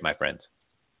 'em straight, my friends.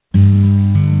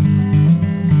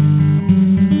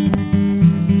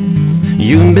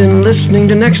 You've been listening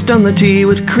to Next on the Tee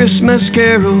with Chris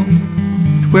Mascaro,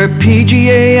 where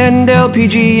PGA and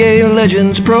LPGA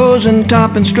legends, pros and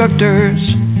top instructors,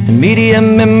 and media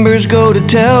members go to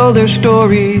tell their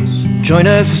stories. Join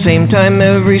us same time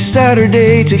every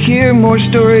Saturday to hear more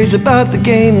stories about the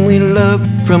game we love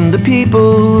from the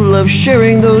people who love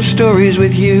sharing those stories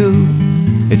with you.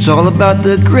 It's all about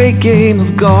the great game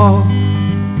of golf.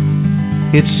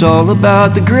 It's all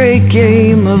about the great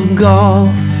game of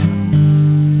golf.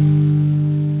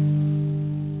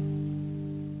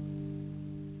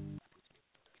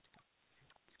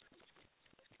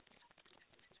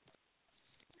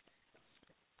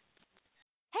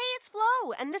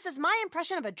 And this is my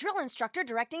impression of a drill instructor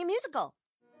directing a musical.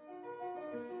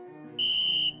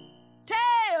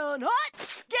 10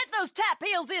 hot! Get those tap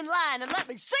heels in line and let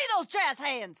me see those jazz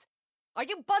hands! Are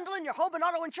you bundling your home and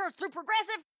auto insurance through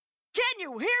Progressive? Can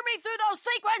you hear me through those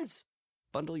sequins?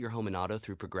 Bundle your home and auto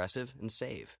through Progressive and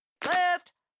save.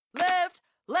 Left,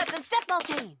 and step ball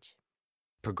change.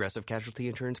 Progressive Casualty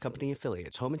Insurance Company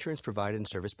affiliates. Home insurance provided and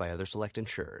serviced by other select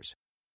insurers.